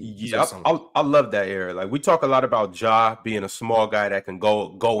 I love that era. Like we talk a lot about Ja being a small guy that can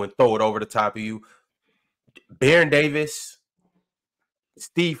go and throw it over the top of you. Baron Davis,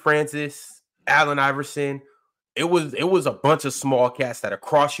 Steve Francis, Allen Iverson. It was a bunch of small cats that'll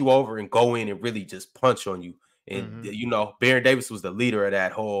cross you over and go in and really just punch on you. And Baron Davis was the leader of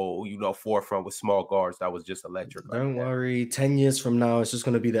that whole forefront with small guards. That was just electric. Don't worry, 10 years from now, it's just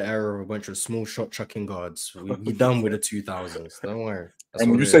going to be the era of a bunch of small shot chucking guards. We're done with the 2000s. Don't worry.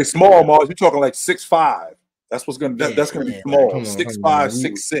 And when you say small, Mars, you're talking like 6'5". That's what's gonna that's gonna be small. 6'5",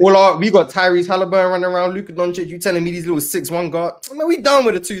 6'6". Well, we got Tyrese Halliburton running around, Luka Dončić. You telling me these little 6'1" guards? Man, we done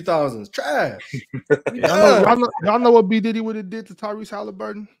with the 2000s. Trash. Y'all know what B Diddy would have did to Tyrese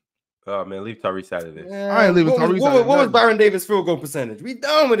Halliburton? Oh man, leave Tyrese out of this. Yeah. I ain't leaving Tyrese out of this. What was Baron Davis' field goal percentage? We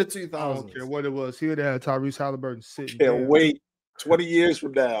done with the 2000s. I don't care what it was. He would have had Tyrese Halliburton sitting. Can't wait. 20 years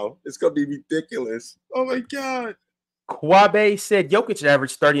from now, it's gonna be ridiculous. Oh my god. Kwabe said Jokic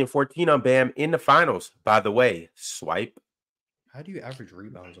averaged 30 and 14 on Bam in the finals. By the way, swipe. How do you average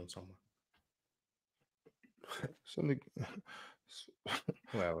rebounds on someone?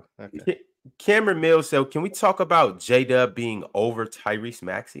 Well, okay. Cameron Mills said, "Can we talk about J-Dub being over Tyrese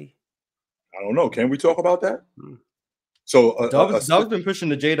Maxey?" I don't know. Can we talk about that? So Dub's been pushing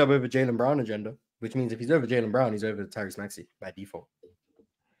the J-Dub over Jaylen Brown agenda, which means if he's over Jaylen Brown, he's over Tyrese Maxey by default.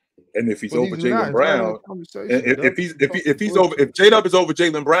 And if he's over Jaylen Brown, if J-Dub is over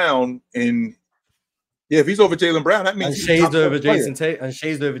Jaylen Brown, and if he's over Jaylen Brown, that means he's over Jayson Tatum. And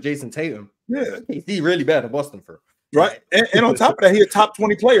Shai's over Jayson Tatum. Yeah, he's really bad at Boston for right. And on top of that, he's a top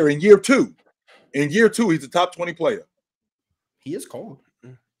 20 player in year 2. In year 2, he's a top 20 player. He is cold.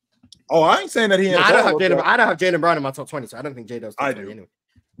 Oh, I ain't saying that he ain't. I don't have Jaylen Brown in my top 20, so I don't think J-Dub's top 20 anyway.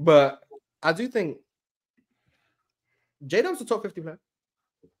 But I do think J-Dub's a top 50 player.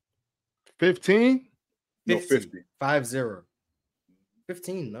 15? No, 50. 5-0.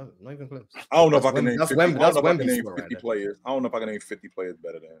 15, no, not even close. I don't know if I can name 50. That's Wemby's 50 players. I don't know if I can name 50 players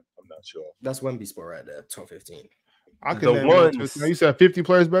better than him. I'm not sure. That's Wemby's sport right there, top 15. I can name one. You said 50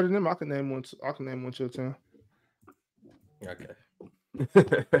 players better than him. I can name one. I can name one to a 10. Okay.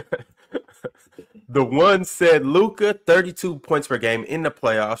 The one said Luka 32 points per game in the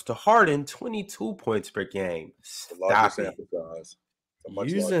playoffs to Harden 22 points per game. Stop it.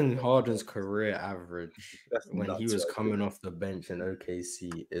 Using Harden's career average when he was coming off the bench in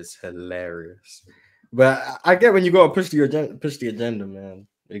OKC is hilarious. But I get when you go and push the agenda, man.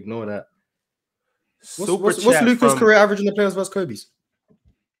 Ignore that. What's Luka's career average in the playoffs versus Kobe's?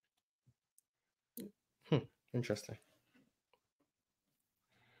 Interesting.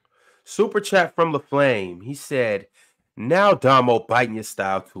 Super chat from LaFlame. He said, "Now Damo biting your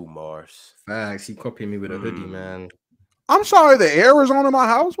style too, Mars." Facts. He copying me with a hoodie, man. I'm sorry, the air is on in my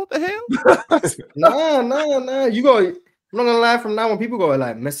house. What the hell? No. You go. I'm not gonna lie. From now on, people go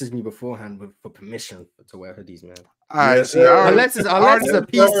like message me beforehand for permission to wear hoodies, man. All right, unless it's a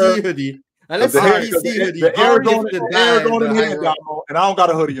PC hoodie. Unless it's a PC hoodie. The air is on in here, and I don't got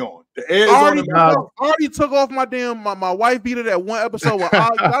a hoodie on. The air is on. I already took off my damn my wife beat it at one episode. Where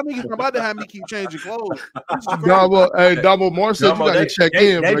y'all niggas about to have me keep changing clothes. Double more said you got to check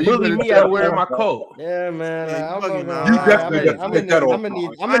in, bro. They bully me out wearing my coat. Yeah, man. You definitely got to take that off. I'm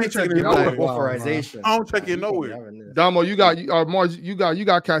gonna need to give like authorization. I don't check in nowhere. Damo, you got Mars. You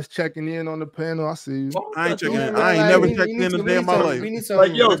got cats checking in on the panel. I see you. I ain't checking in. I ain't never checked in a day in my life.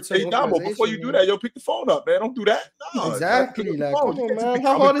 Like, yo, hey Damo, before you do that, yo, pick the phone up, man. Don't do that. No, exactly. Like, come on, man.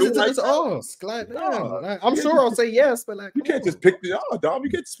 How hard is it to just ask. Like, I'm sure I'll say yes, but like, you can't just pick the Dom. You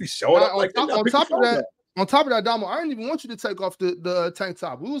can't just be showing up like that. On top of that, Damo, I didn't even want you to take off the tank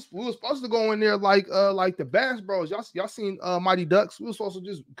top. We was supposed to go in there like the Bass Bros. Y'all seen Mighty Ducks? We were supposed to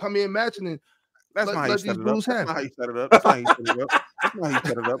just come in matching and that's not how you set it up. That's not how you set it up. That's not how you set it up. That's not how you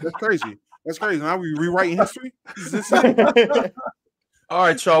set it up. That's crazy. That's crazy. Now we rewriting history. All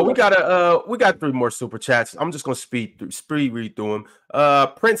right, y'all. We got 3 more super chats. I'm just gonna speed read through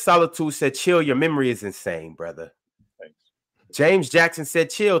them. Prince Solitude said, "Chill, your memory is insane, brother." Thanks. James Jackson said,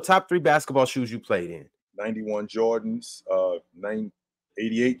 "Chill, top 3 basketball shoes you played in." 91 Jordans,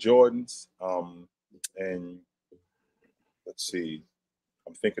 88 Jordans, and let's see.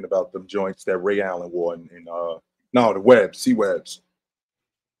 I'm thinking about them joints that Ray Allen wore in the C-Webs.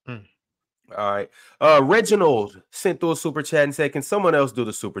 All right. Reginald sent through a super chat and said, "Can someone else do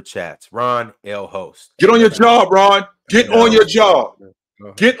the super chats?" Ron L. Host. Get on your job, Ron. Get on your job.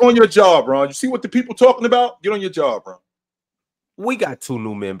 Get on your job, Ron. You see what the people talking about? Get on your job, Ron. We got 2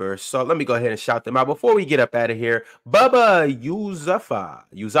 new members, so let me go ahead and shout them out before we get up out of here. Bubba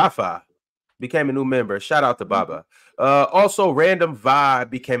Yuzafa became a new member. Shout out to Baba. Also, Random Vibe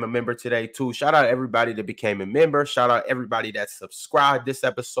became a member today too. Shout out everybody that became a member. Shout out everybody that subscribed this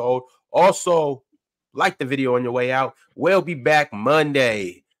episode. Also, like the video on your way out. We'll be back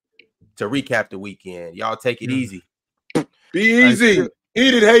Monday to recap the weekend. Y'all take it easy. Be easy.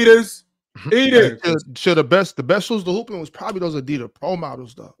 Eat it, haters. Eat it. The best shoes to hooping was probably those Adidas Pro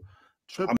models though.